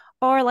chic.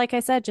 Or like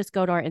I said, just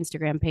go to our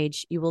Instagram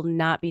page. You will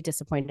not be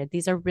disappointed.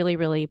 These are really,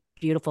 really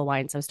beautiful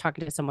wines. I was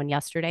talking to someone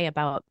yesterday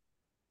about,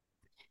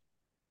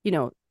 I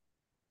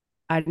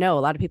know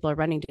a lot of people are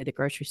running to the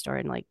grocery store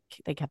and like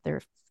they have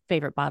their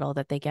favorite bottle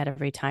that they get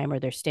every time, or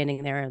they're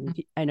standing there. And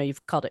I know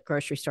you've called it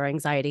grocery store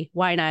anxiety,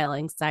 wine aisle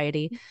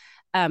anxiety.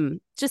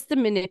 Just the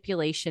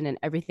manipulation and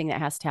everything that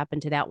has to happen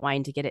to that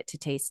wine to get it to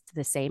taste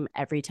the same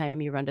every time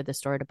you run to the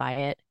store to buy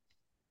it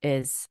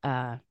is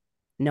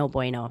no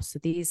bueno. So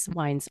these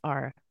wines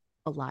are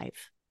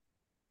alive.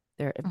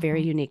 They're a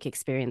very unique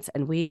experience,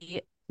 and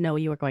we know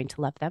you are going to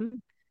love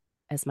them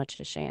as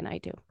much as Shay and I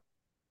do.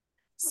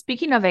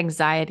 Speaking of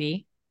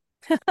anxiety,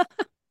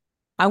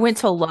 I went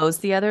to Lowe's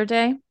the other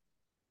day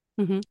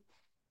and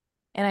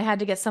I had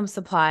to get some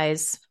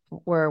supplies.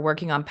 We're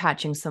working on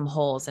patching some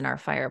holes in our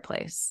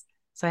fireplace.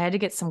 So I had to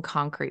get some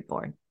concrete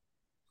board.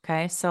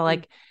 Okay. So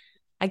like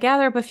I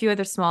gather up a few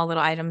other small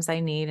little items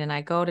I need, and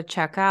I go to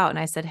check out, and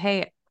I said,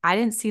 hey, I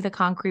didn't see the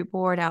concrete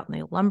board out in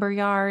the lumber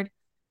yard.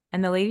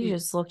 And the lady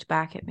just looked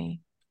back at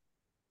me.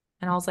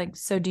 And I was like,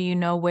 so do you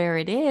know where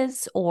it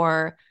is?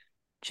 Or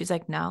she's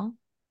like, no.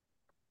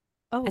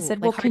 Oh, I said,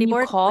 like well, can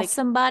you call like,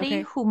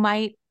 somebody who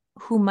might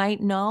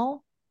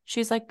know?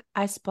 She's like,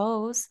 I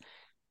suppose.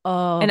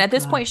 Oh, and at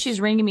this point,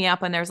 she's ringing me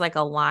up, and there's like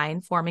a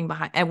line forming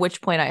behind, at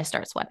which point I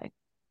start sweating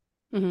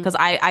because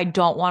I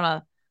don't want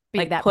to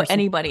like put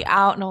anybody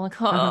out. And I'm like,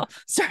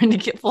 starting to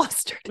get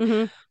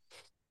flustered.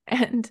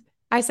 And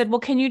I said, well,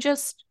 can you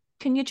just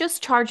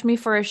charge me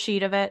for a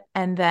sheet of it?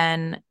 And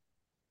then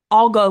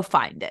I'll go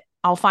find it.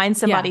 I'll find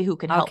somebody who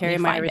can help me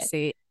find my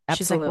receipt. It.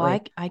 She's like, well,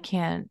 I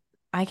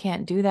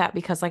can't do that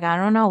because like, I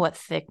don't know what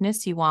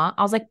thickness you want.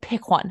 I was like,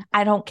 pick one.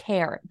 I don't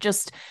care.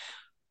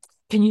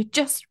 Can you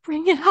just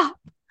ring it up?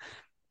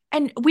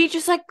 And we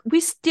just had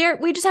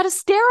a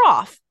stare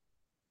off.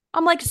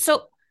 I'm like,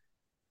 so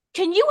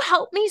can you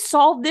help me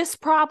solve this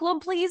problem,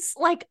 please?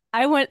 Like,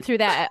 I went through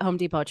that at Home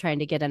Depot trying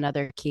to get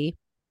another key.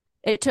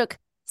 It took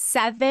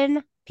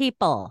 7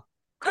 people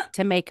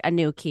to make a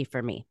new key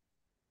for me.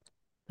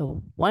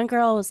 The one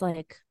girl was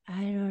like,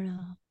 I don't know.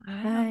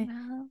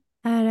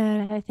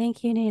 I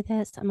think you need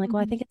this. I'm like,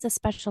 well, I think it's a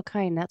special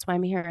kind. That's why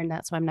I'm here. And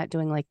that's why I'm not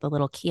doing like the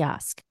little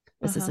kiosk.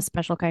 This is a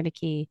special kind of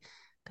key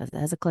because it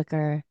has a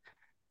clicker.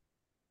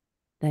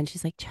 Then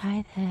she's like,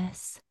 try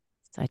this.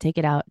 So I take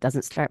it out. It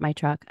doesn't start my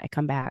truck. I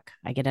come back.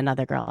 I get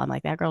another girl. I'm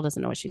like, that girl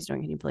doesn't know what she's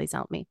doing. Can you please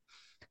help me?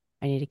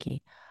 I need a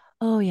key.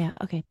 Oh, yeah.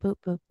 Okay. Boop,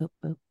 boop, boop,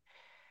 boop.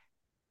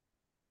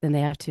 Then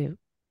they have to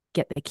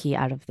get the key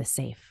out of the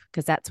safe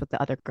because that's what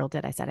the other girl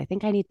did. I said, I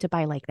think I need to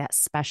buy like that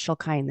special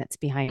kind that's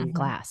behind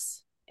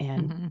glass.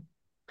 And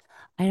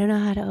I don't know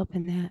how to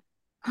open that.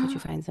 Could you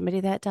find somebody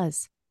that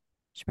does?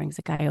 She brings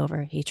a guy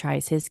over. He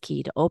tries his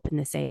key to open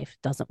the safe.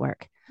 Doesn't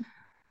work.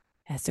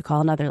 Has to call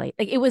another lady.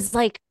 Like it was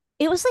like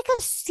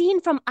a scene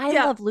from I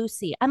Love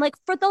Lucy. I'm like,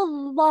 for the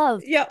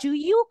love, do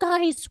you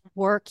guys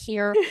work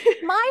here?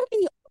 Am I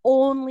the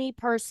only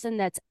person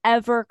that's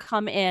ever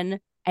come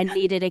in and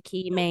needed a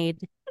key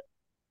made?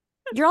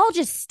 You're all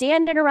just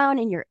standing around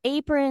in your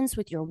aprons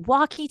with your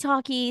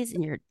walkie-talkies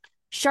and your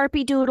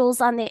Sharpie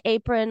doodles on the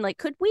apron. Like,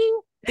 could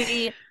we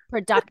be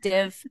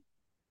productive?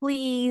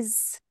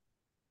 Please.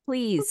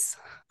 Please.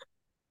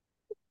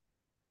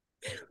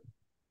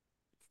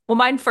 Well,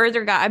 mine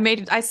further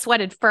I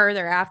sweated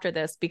further after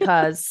this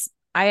because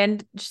I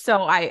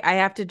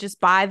have to just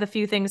buy the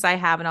few things I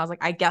have. And I was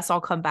like, I guess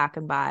I'll come back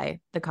and buy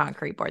the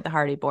concrete board, the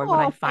Hardy board when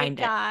I find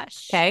it.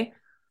 Okay.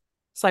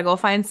 So I go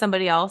find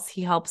somebody else.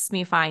 He helps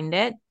me find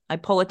it. I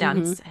pull it down.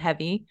 It's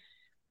heavy,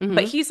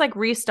 but he's like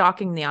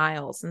restocking the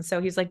aisles. And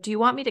so he's like, do you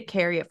want me to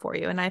carry it for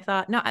you? And I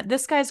thought, no,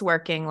 this guy's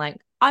working. Like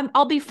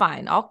I'll be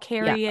fine. I'll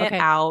carry it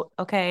out.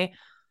 Okay.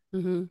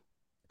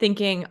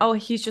 Thinking, oh,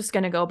 he's just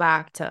going to go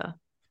back to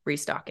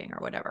restocking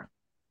or whatever.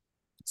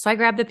 So I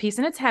grab the piece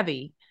and it's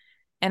heavy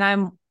and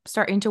I'm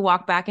starting to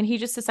walk back and he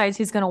just decides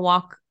he's going to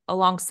walk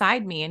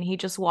alongside me and he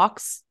just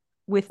walks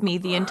with me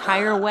the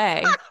entire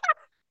way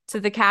to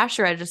the cash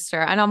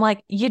register. And I'm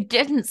like, you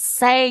didn't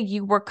say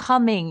you were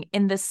coming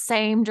in the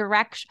same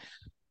direction.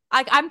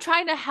 I'm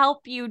trying to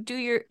help you do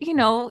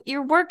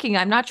you're working.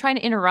 I'm not trying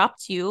to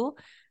interrupt you,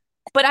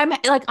 but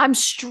I'm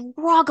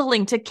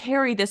struggling to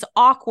carry this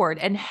awkward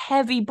and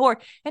heavy board.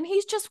 And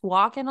he's just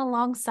walking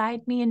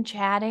alongside me and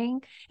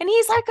chatting. And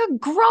he's like a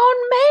grown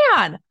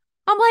man.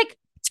 I'm like,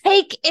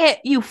 take it,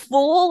 you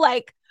fool.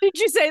 Like, did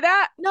you say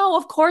that? No,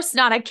 of course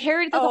not. I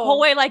carried it the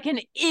whole way like an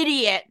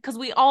idiot because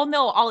we all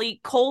know I'll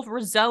eat cold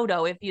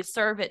risotto if you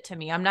serve it to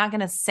me. I'm not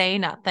going to say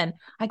nothing.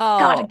 I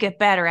got to get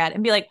better at it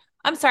and be like,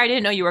 I'm sorry, I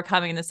didn't know you were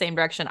coming in the same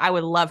direction. I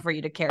would love for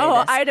you to carry this.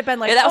 Oh, I'd have been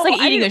like, that was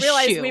like eating I didn't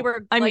realize shoe. we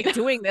were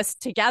doing this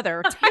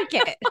together. Take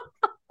it.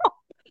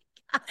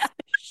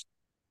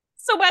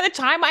 So by the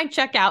time I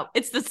check out,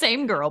 it's the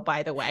same girl,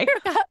 by the way.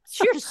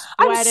 You're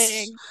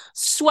sweating. I'm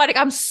sweating.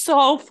 I'm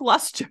so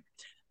flustered.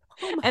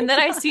 And then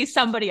I see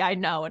somebody I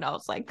know, and I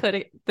was like, could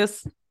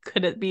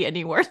it be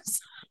any worse?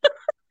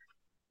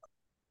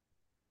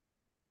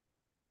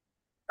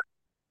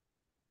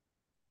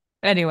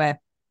 Anyway.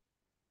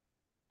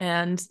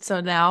 And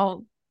so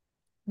now,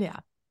 yeah,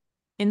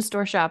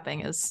 in-store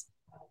shopping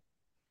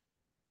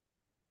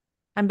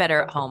I'm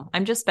better at home.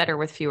 I'm just better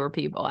with fewer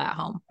people at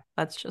home.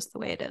 That's just the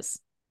way it is.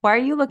 Why are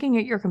you looking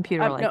at your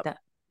computer like that?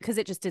 Because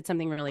it just did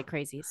something really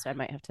crazy. So I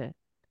might have to,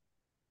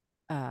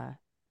 I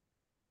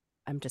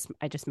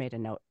just made a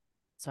note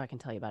so I can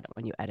tell you about it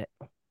when you edit.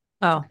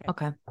 Oh,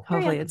 okay.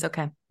 Hopefully it's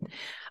okay.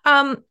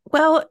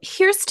 Well,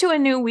 here's to a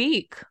new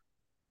week,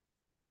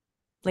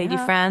 lady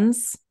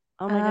friends.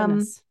 Oh my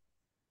goodness.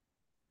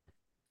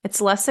 It's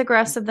less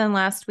aggressive than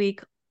last week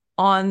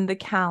on the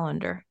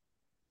calendar.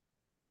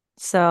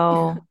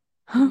 So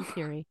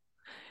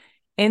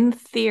in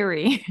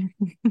theory,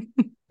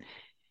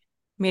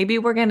 maybe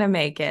we're going to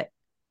make it.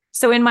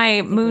 So in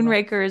my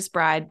Moonraker's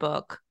Bride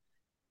book,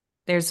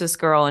 there's this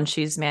girl and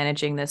she's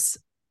managing this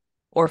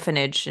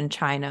orphanage in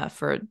China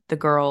for the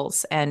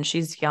girls. And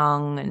she's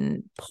young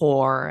and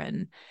poor.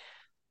 And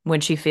when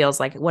she feels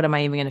like, what am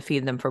I even going to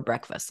feed them for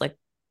breakfast? Like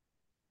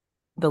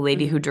the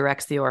lady who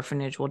directs the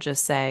orphanage will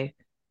just say,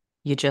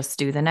 you just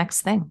do the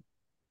next thing.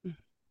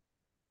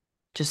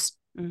 Just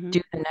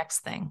do the next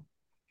thing.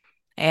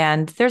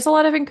 And there's a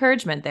lot of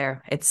encouragement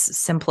there. It's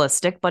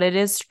simplistic, but it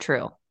is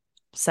true.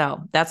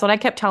 So that's what I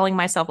kept telling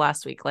myself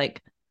last week.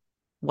 Like,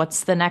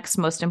 what's the next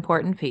most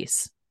important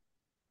piece?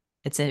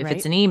 If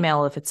it's an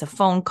email, if it's a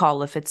phone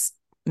call, if it's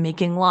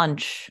making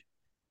lunch,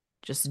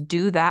 just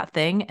do that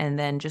thing and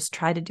then just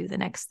try to do the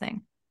next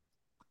thing.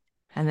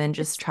 And then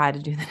just try to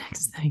do the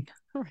next thing.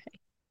 Right.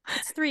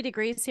 It's 3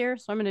 degrees here,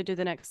 so I'm going to do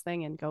the next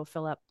thing and go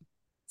fill up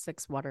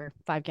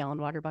 5-gallon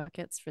water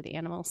buckets for the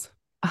animals.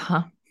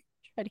 Uh-huh.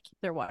 Try to keep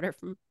their water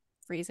from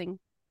freezing.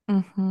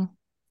 Mm-hmm.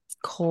 It's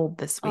cold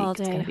this week. All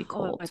day. It's going to be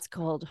cold. Oh, it's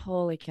cold.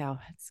 Holy cow.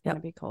 It's going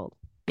to be cold.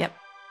 Yep.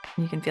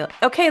 You can feel it.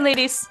 Okay,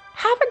 ladies.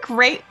 Have a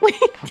great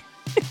week.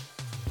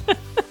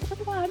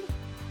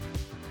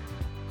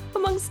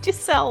 Amongst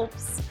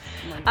yourselves.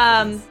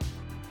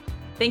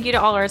 Thank you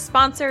to all our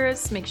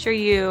sponsors. Make sure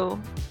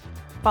you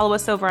follow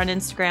us over on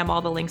Instagram.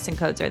 All the links and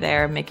codes are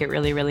there. Make it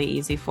really, really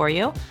easy for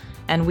you.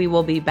 And we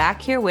will be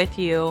back here with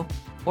you,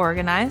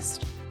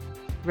 organized,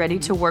 ready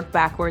to work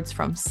backwards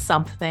from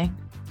something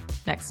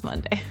next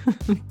Monday.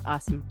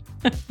 Awesome.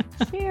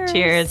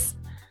 Cheers.